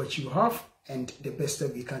listen to what you have and the best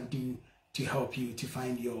that we can do to help you to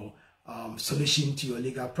find your solution to your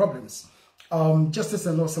legal problems. Justice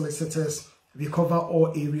and Law Solicitors, we cover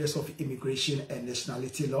all areas of immigration and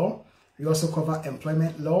nationality law. We also cover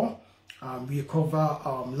employment law, We cover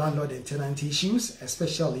landlord and tenant issues,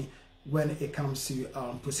 especially when it comes to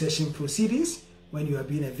possession proceedings. When you are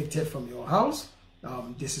being evicted from your house,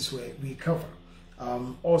 this is where we cover.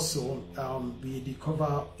 Also, we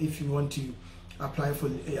cover if you want to apply for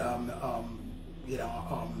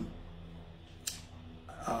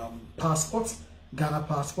passport, Ghana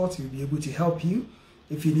passport, we'll be able to help you.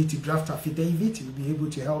 If you need to draft affidavit, we'll be able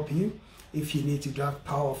to help you. If you need to draft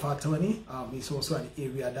power of attorney, it's also an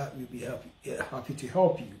area that we'll be happy to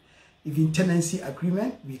help you. Even tenancy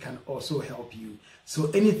agreement, we can also help you. So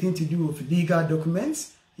anything to do with legal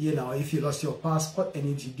documents, if you lost your passport and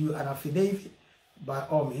need to do an affidavit, by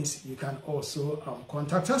all means, you can also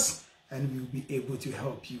contact us and we'll be able to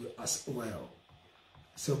help you as well.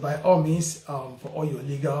 So by all means, for all your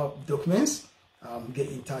legal documents, get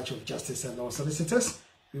in touch with Justice and Law Solicitors.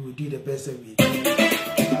 We will do the best that we can.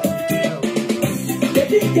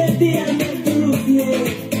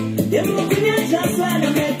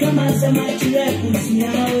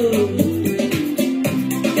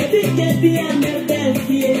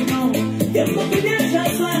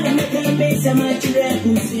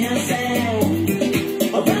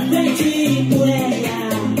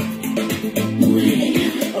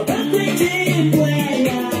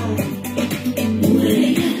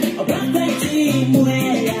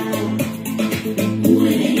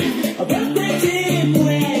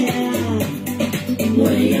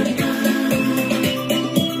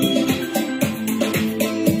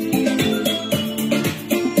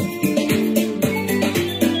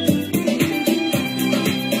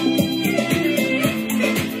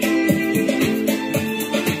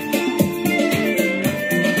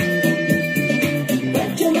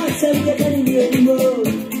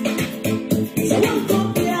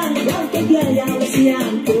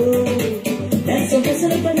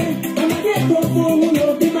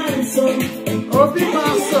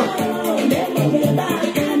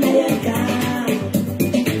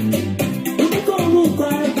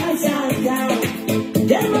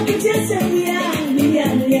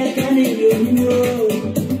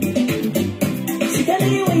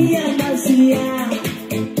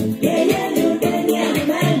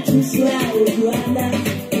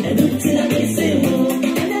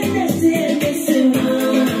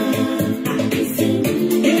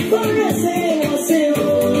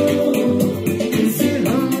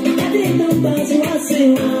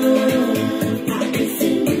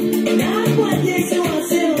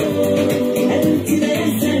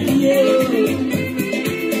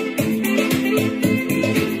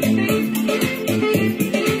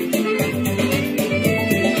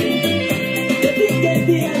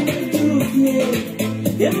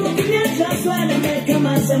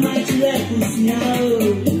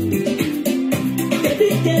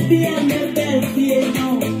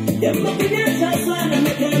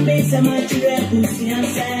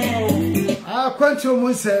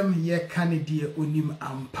 Unim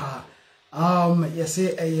ampa. Yes,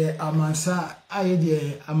 amansa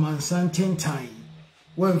aye amansan 10 time.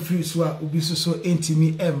 When free so ubiso so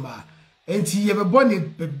intimi emma. Enti ye be bone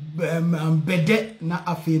bede na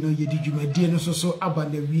afe no ye djumade no so aba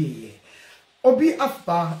na wie. Obi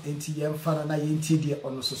afa enti ye mfana na ye nti de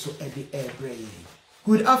ono so e de ebre.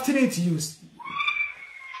 Good afternoon to you.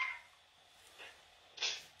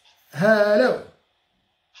 Hello.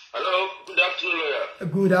 Hello, good afternoon,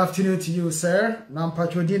 lawyer. Good afternoon to you, sir. Nam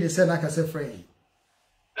Pacho Dini said like I said, friend.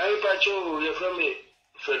 I'm Pacho, you're from me,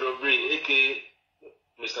 Federal Bree, aka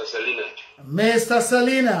Mr. Salina. Mr.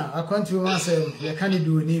 Salina, I can't do myself. You can't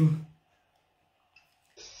do him.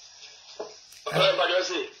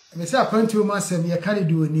 Mr. I can't do myself. You can't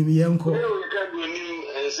do him. You can't do him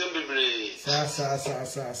and simply.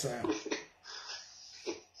 Sir.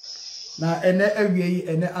 Now, and every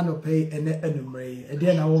and anope and enumere, and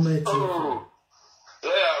then I will make you. Oh,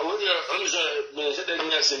 yeah, when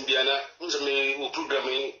you're saying, Diana, me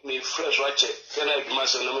programming me fresh watch it. Can I be my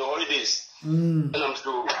son on holidays? And I'm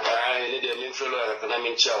still, I need a main fellow, and I'm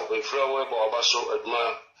in chow. With flower or so at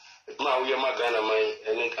my Yamagana, my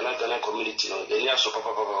and another community, the Yaso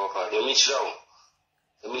Papa, the Michel.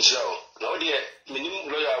 Now, dear,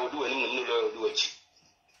 minimum lawyer would do any new do it.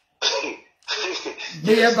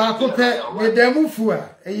 Ye ba ko pe me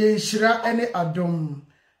demufua eye nhira ene adom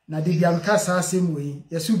na de bia mkasa asem we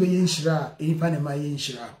yesu be ye nhira enipa ne ma ye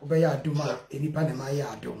nhira obe ya adom a enipa ne ma ye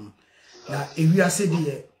adom na ewi ase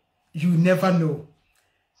de you never know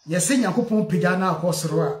yese yakopon pega na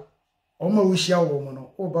akosoro a oma wuhia wo mo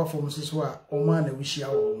no oba fom so a oma na wuhia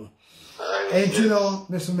wo mo enti no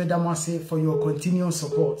me so medamase for your continued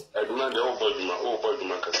support.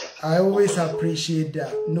 I always appreciate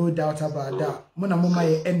that, no doubt about that. Mona mama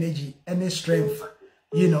ye energy, any strength,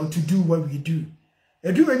 you know, to do what we do.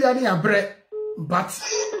 A do with any bread, but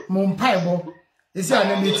Mompaibo is an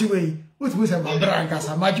empty way. Which was a brancas,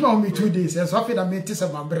 a major me 2 days, and so often I made this a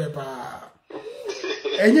mambreba.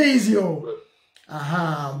 And easy,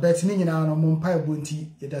 aha, bet Ning now no Mompai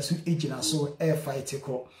Bunty, it does with agent and so air fight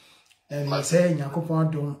and I say,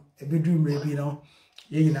 Yakopon don't a bedroom, maybe no,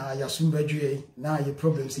 ye na ya sumba now your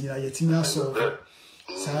problems in your tina solve.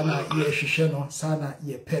 Sana ye shisheno, sana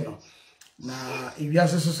ye peno. Now, if you are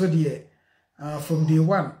so dear, from day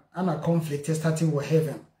one, and a conflict is starting with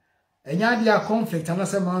heaven. And ya conflict, and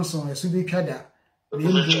as a manson, a subi kada,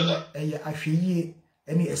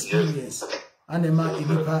 any experience, and a man in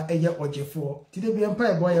a year or J4. Did be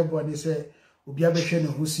empire boy a boy, they say, Ubiabeshen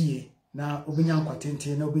who see, now Ubian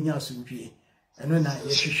Quatente, no Binya Subi, and when I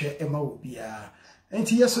share Emma will be a.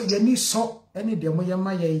 And yes, so you need so any demo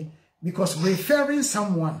yamaye, because referring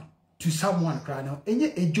someone to someone, crying out,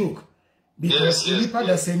 a joke. Because the people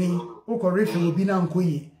that say, "Oko refi will be now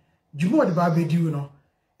koyi." Jumo the baby do no.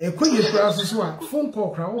 E koyi process so phone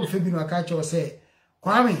call kra o fe bi no aka cho say,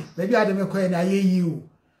 "Kwame, baby ade me koyi na ye you."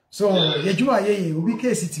 So, ye juma ye obi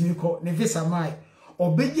case timi ko ne visa mai.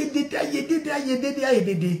 Obeje deda.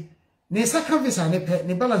 Ne saka visa ne pe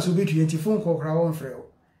ne balance obi 20 phone call kra on frɛ o.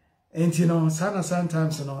 Enti no sana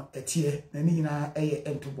sometimes no etie na ni na eye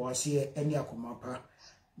entoboase eni akomapa.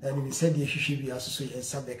 Then we said ye hwehwe bi asoso ye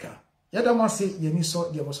sabeka. Yadamasi, Yemi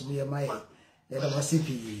saw there was be my Yadamasi.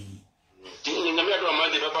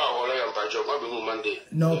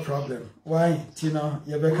 No problem. Why, Tina,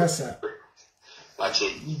 Yabekasa? Bye.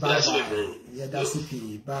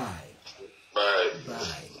 Yadasipi, bye.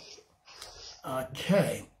 Bye.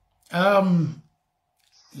 Okay.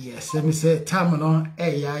 Yes, let me say, Tamano,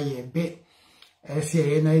 a bit. As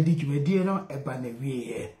ye na did you no a banner.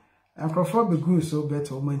 And prefer be good so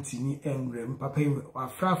better momentini emrem papa wa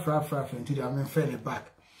fra into the amen fairly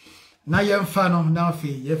back. Now you fano now fe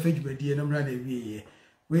ye fetch be die no mra na wie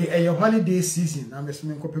we a holiday season na me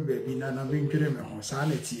some copy baby na me ntwere me ho sa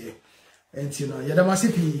na tie enti no ye da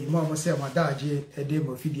masipi mo say ma daje e de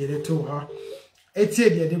mo fidie de to ha etie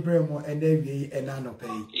de bremo and wie e na no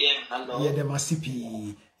pay ye da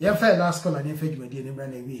masipi ye fa last call and fetch be die no mra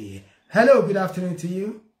na wie. Hello, good afternoon to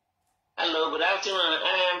you. Hello, good afternoon.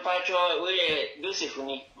 I am Pacho. We Joseph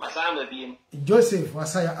ni Masamba biem. Joseph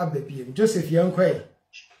wasaya abebiem. Joseph yankwe.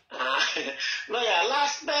 No ya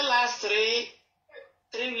last 3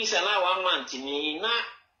 weeks and now 1 month ni na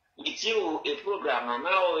it's you a program and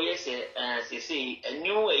now yes say a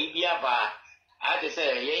new idea ba I just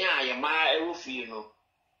say yeah ya ma e wo fi no.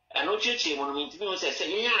 And no chichi mo mi timi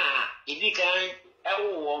say yeah idi kan e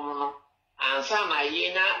wo no. And some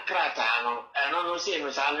hyena cratano, and no say no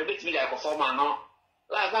sound a bit like a former no.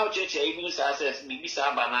 Like now, church, even says, maybe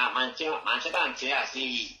Sabana, Manchester,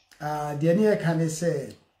 see. The near can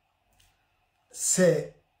say,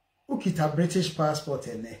 Ukita British passport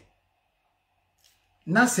and ne.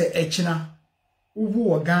 Na se Echina,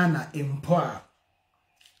 Ubu Ghana impoa.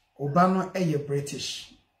 Obama a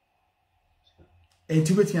British. And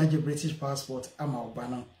to get your British passport, I'm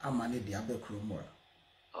Obama, I'm money the other crew more.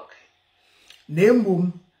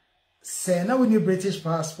 Name say na we need British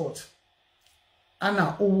passport.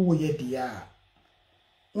 Ana owo ye dia.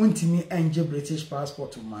 Untimi enje British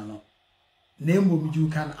passport mano. Name you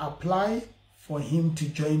can apply for him to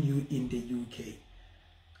join you in the UK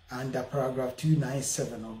under paragraph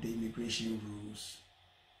 297 of the immigration rules.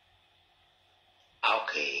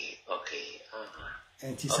 Okay.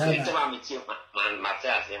 And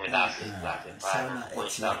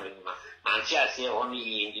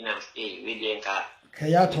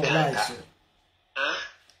Kayato lies.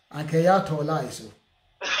 And Kayato lies.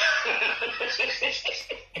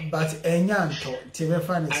 But Enyanto,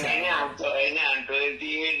 Timefan is Enyanto,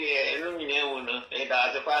 it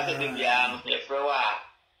has a part of the yam, a flower.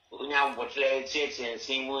 Unya portray church and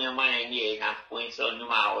sing your mind, ye have points on the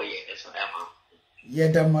Maui,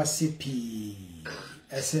 Yeda Masipi.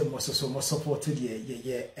 I say, most supported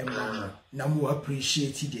ye, Emma. Namu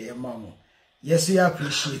appreciated ye, Mamma. Yes, we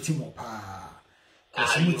appreciate him, pa.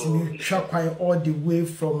 Because shop all the way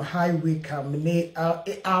from Highway Cam, ne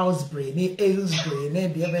Aylesbury, ne Aylesbury, ne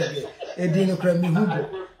the Edino Cremi Hugo.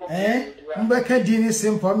 Mbeka Dini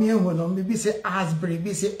simple me when maybe say Asbury,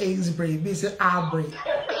 be say Aylesbury, be say Arbery.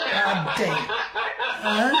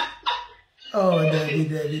 Oh,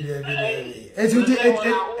 David.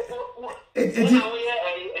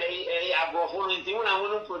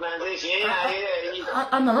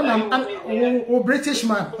 I'm British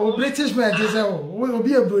man is will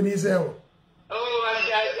be a Brunizel.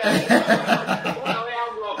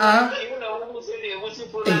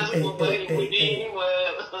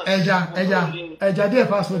 Eja dear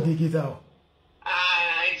passport Nikita.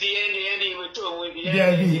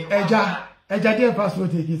 Eja dear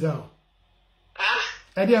passport Nikita.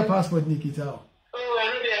 Dear passport Nikita. Oh, I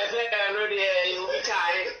know you will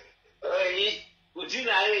try. Would you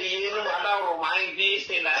know about my this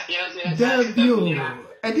and that? Damn you.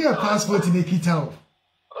 Dear passport Nikita.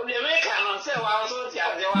 Oh, the American say,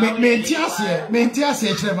 Maintias,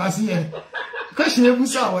 Trevasier. Question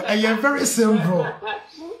was out, I am very simple.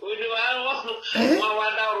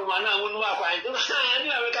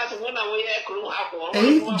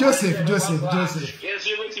 Joseph. Yes,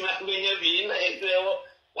 you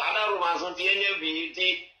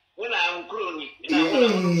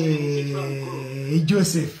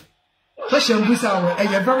Joseph. Question was out,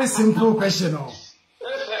 a very simple question.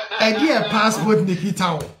 A dear passport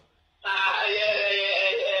Nikita.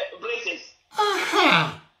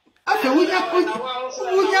 Aha. Okay, we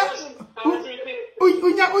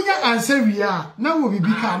answer we are. Now we be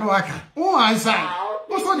can waka. Oh, answer.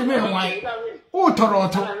 What's on the main one? Oh,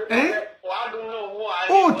 Toronto, eh?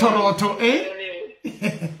 Oh, Toronto, eh?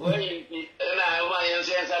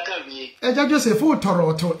 Joseph, oh,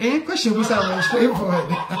 Toronto, eh? Question was our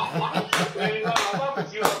straightforward.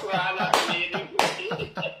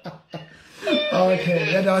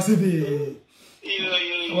 Okay, let us see.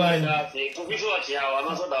 Why? Me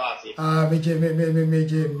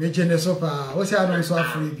sopa. What's your name? So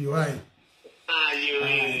free, why?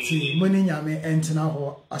 Money yame entina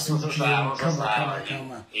ho asompi kama.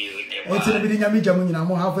 Enti na bi nyame jamu nyina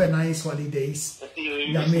mo have a nice holidays.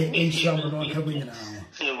 Nyame ensha mo no kabu nyina.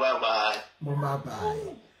 Bye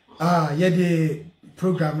bye. Ye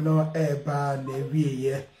program no eba na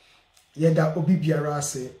wiye. Ye da obi biara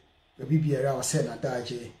ase. Obi biara o se na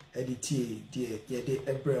daje editi die ye de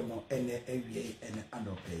ebremo ene awie ene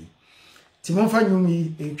anopei. Timon fa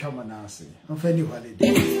nyumi e twama na ase. On fa ni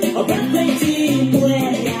holiday.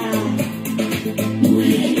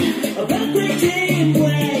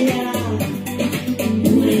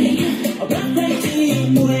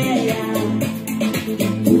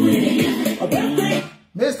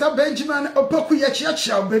 Mr. Benjamin Opoku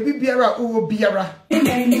Yachiacha, baby biara uwo biara.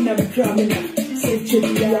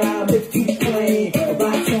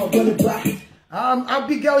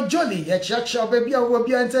 Abigail Jolly, Yachiacha, baby uwo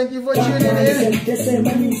biara, and thank you for tuning in.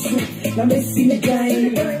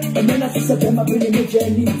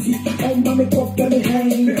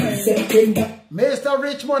 Mr.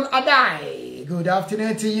 Richmond Adai, good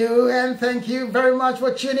afternoon to you, and thank you very much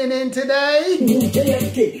for tuning in today.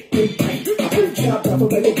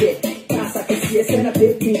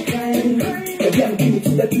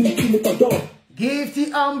 Gifty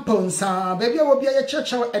Amponsa, baby, I will be a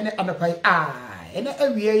church and an and a way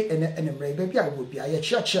and a baby, I will be a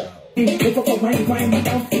church.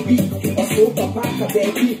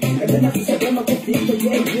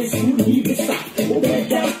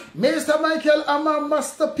 Mr. Michael Ama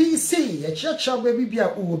Master PC, a church baby, be a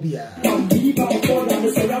ubia.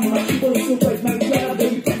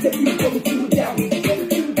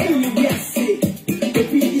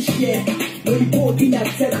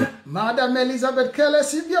 Madam Elizabeth Keller,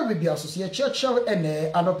 Sylvia will be associate church and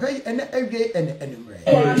Anopay and a and anyway.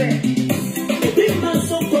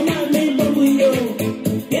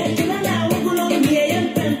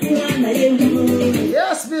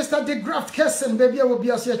 Yes, Mr. De Graft Kessen, baby, I will be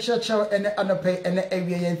associate church and Anopay and a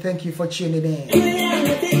and thank you for tuning in.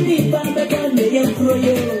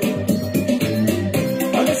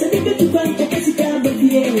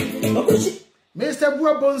 Mr.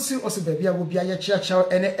 Bua Bonsu, also baby, I will be a church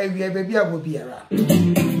and a baby, I will be around.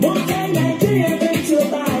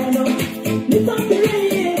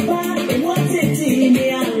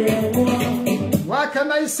 What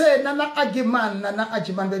can I say? Nana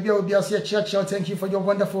Agiman, baby, I will be a church. Thank you for your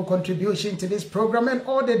wonderful contribution to this program and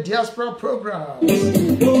all the diaspora programs.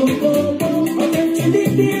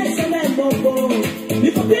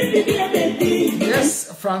 Yes,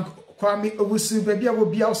 Frank. Kwame Owusu, baby, I will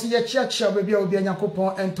be also your church, baby, I will be a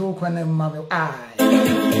Yakupon and Tokan and Mammy.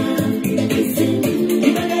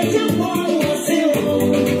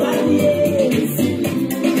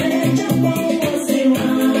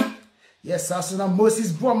 Yes, Asuna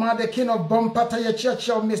Moses Boma, the king of Bompata, your church,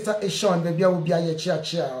 Mr. Eshon, baby, I will be a your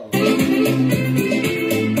church.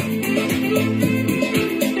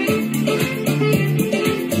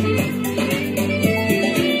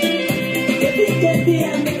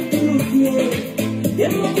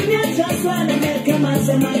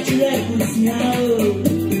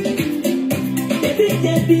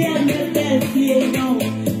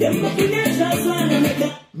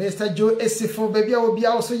 Mr. Mr. Joe Esifo, baby, I will be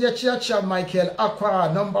also your chia Michael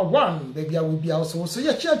Aqua, number 1, baby, I will be also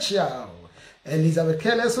your chia. Elizabeth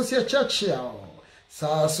Keller, so your chia.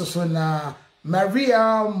 So na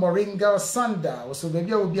Maria Moringa Sanda, also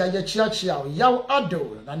baby, I will be your chia. Yao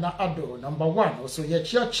Ado, Nana Ado, number 1, also your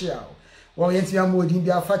chia. Well, yes, you are more in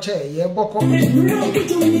the fache, ye boko. Nana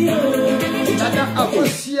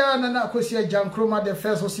Akosia Jankroma, the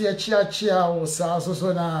first was here chia, or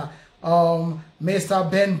so na. Mr.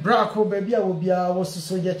 Ben Bracco, baby, I will be also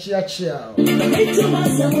so your chia.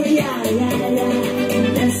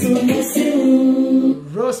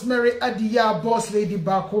 Rosemary Adia, boss lady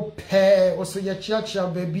Bako Pe, also your chia,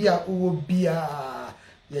 baby, I will be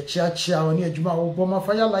your chia on your Juma Obama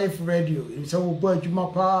Fire Life Radio. So we'll boy Juma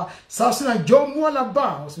Pa, Sasuna John Mwala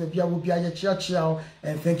also baby, I will be your chia,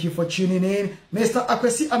 and thank you for tuning in. Mr.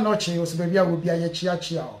 Akwesi Anoche, also baby, I will be your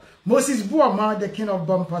chia. Moses Buama, the king of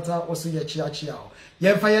Bumpata, also your chia.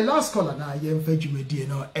 Yen for your last caller now, yen for Jumedi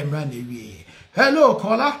no Emranewi. Hello,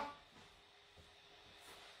 caller.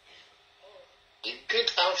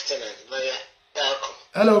 Good afternoon, Maya Darko.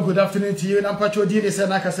 Hello, good afternoon to you. Nampacho Dini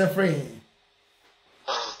Senaka Free.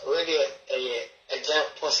 Really a job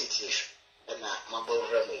positive, and my boy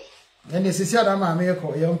Remy. And this is your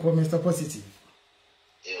America, young Mr. Positive.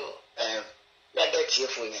 That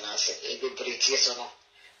cheerful, and I said, a good British.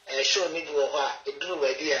 Show me a blue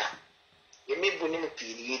idea. You may be in a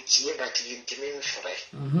period, but you intimate for it.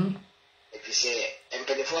 If you say, and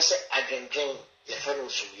the first I can drink the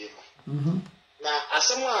fellows from you. Now, as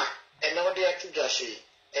someone, and no idea to Joshua,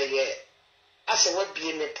 a year, as a word be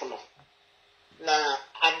in a pono. Now,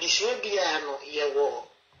 additional be a year war,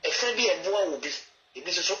 a friend be a boy will be, if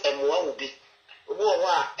this is a more will be.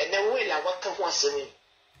 And then when I walk once a me.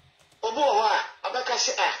 Oboa,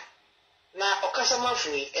 Abacasi. Na okasama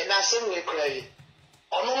free and na same we cry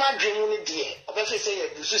ono ma dwemu ni de obefe say you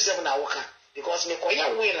do 7 na woka because me koya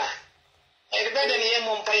wela e be de ne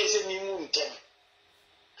mo mpa yese mi mu ntem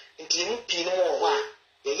nti mu pi no wo ha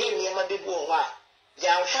ye ye ni ma bebu wo ha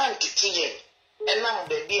ya fan titiye e na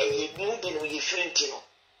be de ye mu de no ye frenti no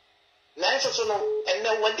na so no and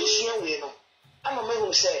na wadi sua we no ama me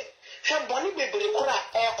hu say hwe boni bebere kura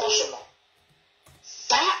e koso no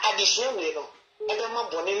sa addition we no Edema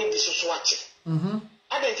bonini biso ate.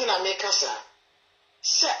 Adenti na make us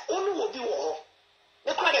say onu will be war.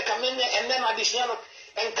 The crowd can mean and then additional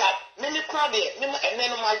and cut many crowd and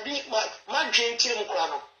then my dream team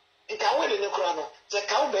crano. And can wait in the crano, the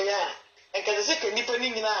cow bear, and can the second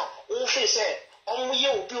depending now, all face say, only you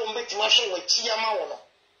will be on bit machine with Chiamano.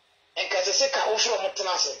 And can the second offer of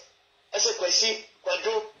Motanase. As a question,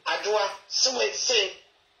 quadro, adua, so say,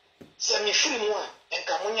 semi free one and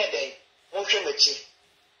Camunia day.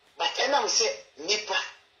 But enam say nipa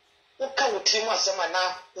uka utimu asema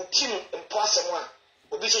na utimu mpo asema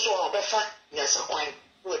obi so obefa nyasa kwan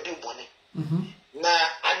we di bone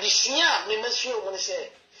na adisia me mesuo mo say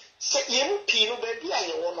yemu pi no ba bia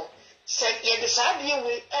ye wo no say ye de sa de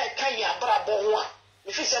we kan ya brabo ho a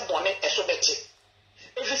me fi say bone eso beti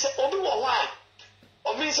e fi say obi wo ho a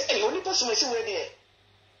obi say oni person si we de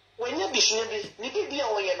wenya bisua bi ni bia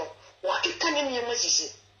wo ye no wa keka ne me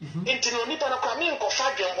masisi Inti no nipa na kwa mi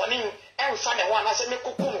nkofa dwemboni emfa ne ho anase me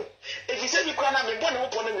kokunu efise bi kwa na me bone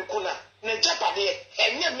opo na me kuna na japade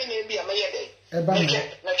enye me na bi amaye de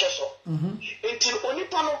na cheso inti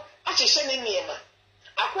onipa no ahyehye ne niema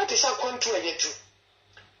akwete sa control yetu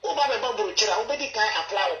oba be baburu kira obedi kan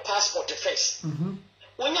apply passport first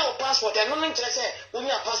wonya o passport e no no nkire se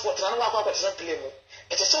wonya passport na no akwa kwete play mu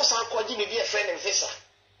e te so sa akwaji bi e friend visa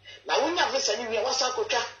na wonya visa ni wi wasa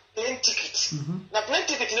akotwa plane ticket. Na plane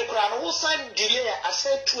ticket ni kura no wo san delay ase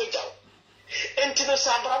tu eja. Enti no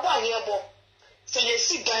sa brabo ayebo. Se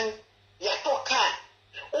yesi gan ya to car.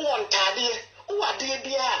 O won tade, o ade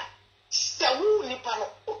bia. Sta wu nipa no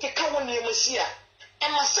o keka won ne masia. E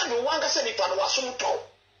ma se no wanga se nipa no waso to.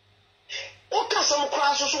 O ka se mo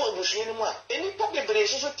kura so so obusu ni mu a. Enipa bebre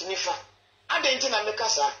so so tinifa. Adenti na me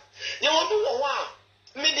kasa. Ye obi wo wa.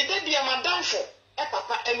 Me de dia madamfo. E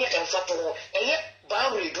papa enye emfato ho. Eye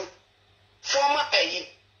Redu, former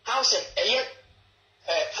House and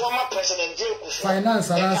former President Darko.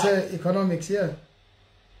 Finance and economics, yeah.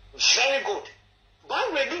 Very good.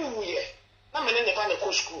 Redu, yeah. I'm in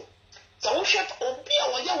the school. So we shut Obia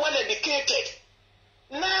was well educated.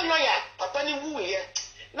 Now, no, yeah, Papa ni woo, yeah.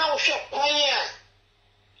 Now, shut Poya.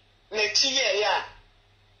 Next year, yeah.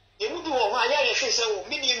 You would do a while, yeah, if you say,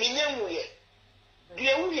 medium, yeah. Do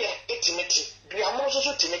you, yeah, intimate. Do you also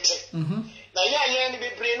intimate? Na ya ni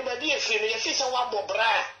bebre no ba di efiri no ye fisa wa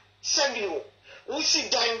bobra sabio wo si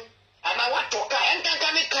dan ana wa toka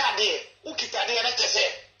enkanka ne card e ukita de na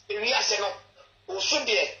tese ewi ase no also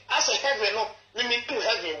there, as a heaven, no, me to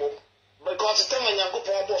heaven, because the time when you go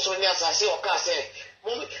for a boss on your side, or cast,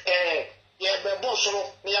 yeah, the boss, no,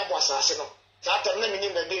 near boss, no. That I'm not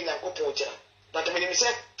in the day and go poacher. But the minimum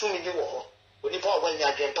said to me, you will, when you bought when you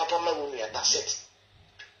again, Papa Maroon, and that's it.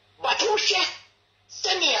 But who share?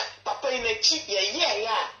 Send here, Papa in a cheap, yeah.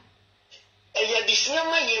 And yet, the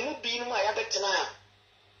Shama, you will be in my abetina.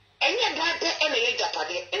 And yet, that and a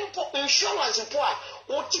Japade, import insurance in poor,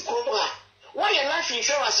 what you call her. Why a life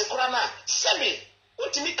insurance, Krana, Sabi,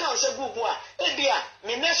 what to me counts a good boy, Edia,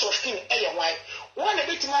 me nest of skin, a white. One a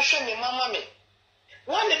bit my shame, mamma.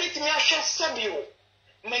 One a bit me a share Sabio,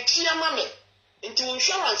 make tia mammy into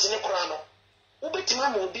insurance in a crown. Ubit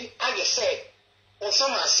mamma will be, I just say, or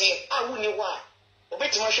some are saying, I wouldn't want.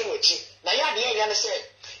 Ubit my shame with you. Naya, the Yana said,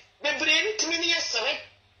 the brain to me, yes, sir.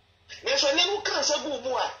 There's a name who comes a good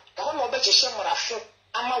boy. I want to bet you some of that.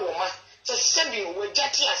 I'm a woman. So Sabio will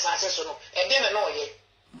jet tears as a and then an oil.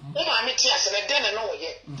 Oh, my tears and then an oil.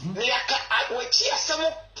 Niaka, I will tear some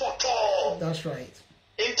portal. That's right.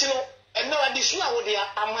 Until and no additional would be a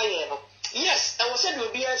mayeno. Yes, I was said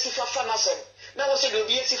will be a sifa fanasem. Now was said will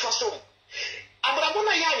be a sifa so.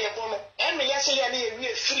 Abrabona Yaya Bono, and me yesterday we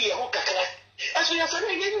are free a hokaka. As we are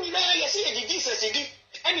saying, you see Jesus,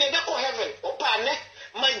 and you don't heaven, or partner.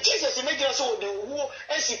 My Jesus, imagine us all the who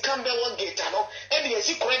as he come there one gate, and he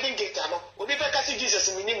is craving gate, will be back as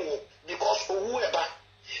Jesus minimum because of whoever.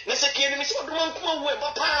 Let's say, can you miss what the one come away,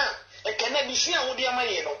 papa, and cannot be seen with your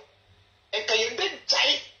mayeno. And can you bed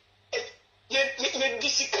tight? You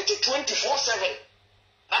dissipated 24/7.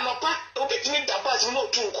 I'm a part of it, mean that was no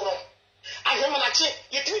 2 crop. I am an ache,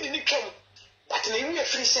 yet we didn't come. But in a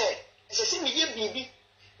free say, it's a semi baby.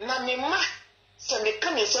 Namima, send the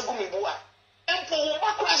coming Sagumi Boa. And for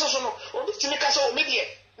what classes or to make us all media,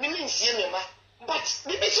 means Yemma. But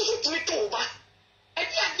the basis to me too, but I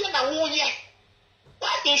can't get a war yet.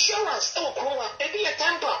 But insurance, oh, Croma, a be a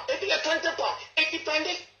temper, a be a 20 pound, a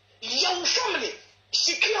dependent young family,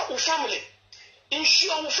 secure family.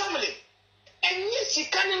 Insure family. And yes, you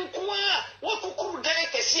can inquire what could get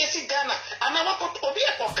a CSC Ghana, and I want to be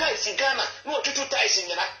a pocket Ghana, no 2 ties in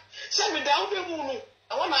Ghana. Send me down the moon.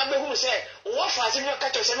 I want to be who say, what fast in your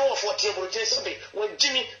catches and over for table Jesse with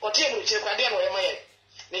Jimmy or table check by the other way.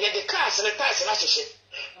 They get the cars and the ties and associate.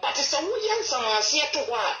 But it's a young someone here to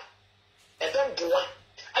war. A dog boy.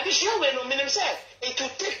 Additional when no minimum said, it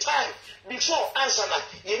will take time before answer.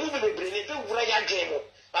 You will be bringing to Raya Game.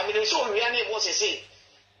 I mean, so really was a say.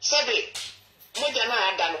 Sabi, Mojana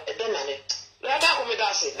had done a donane. Rada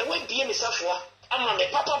Omedasi, the way be myself, I'm on the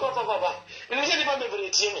papa. And we said about the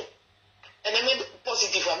team. And I made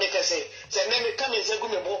positive, I make her say, then they come and say,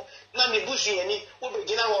 Gumbo, Nami Bushy and me, will be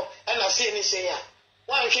general, and I see any say,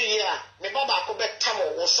 why should you, the Baba Quebec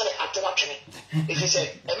Tamil was selling at watching. If you say,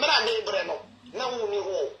 a man named Breno, now we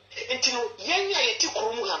know. Until Yanya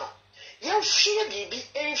Tikurumano. Young fear baby,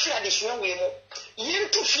 and fear additional way more. Yen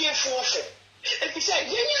to fear for. If you say,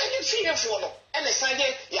 Yen fear for no, and a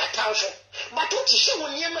Sunday, ya township. But what you show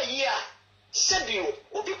when Yama year, Sabio,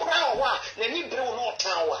 will be crying or then you blow no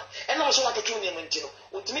tower, and also want to tune him into.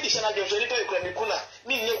 With me, the Senate of Cremicula,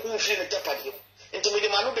 me no feel the Tapadi. And to me, the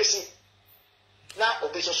Manubesi. Now,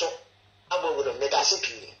 Obeso, I would have made us a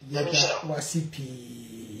was CP,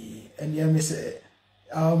 and yeah, Miss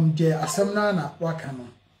Asamnana, Wakano.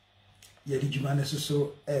 Yet did you manage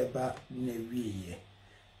so ever never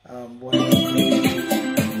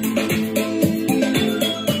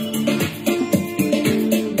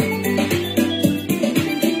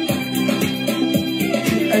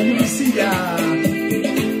and you see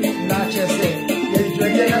Nature said,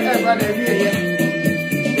 ever never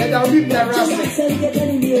yet I'll be there said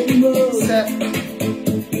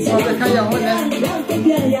so the Kaya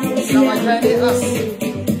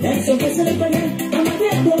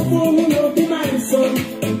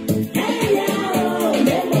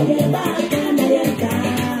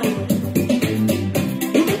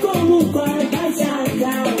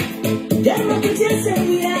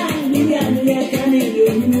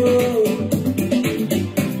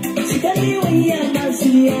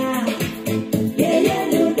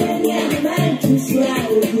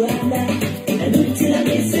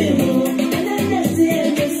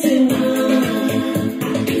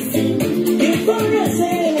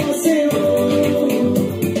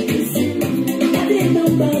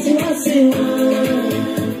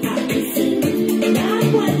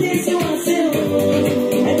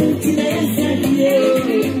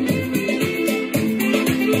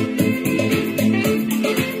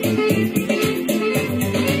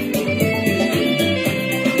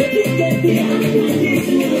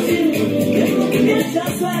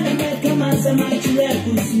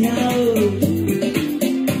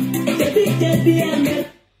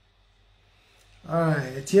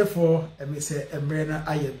therefore me say emrena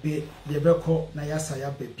aye be yebeko na yasa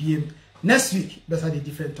ya bebiem. Next week better the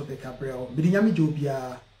different topic abrel. Bidinyami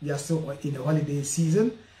jobia, we are still in the holiday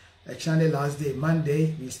season. Actually last day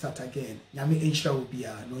Monday we start again. Nyami insha will be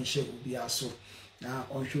no insha will be so. Na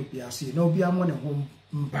on show be so. No be amon home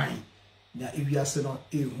mbai. Na ewiase no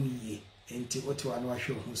ehu ye. Enti otu anu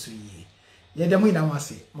ahwe ho so ye. Ye demo ina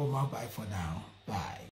wase. Mo bye for now. Bye.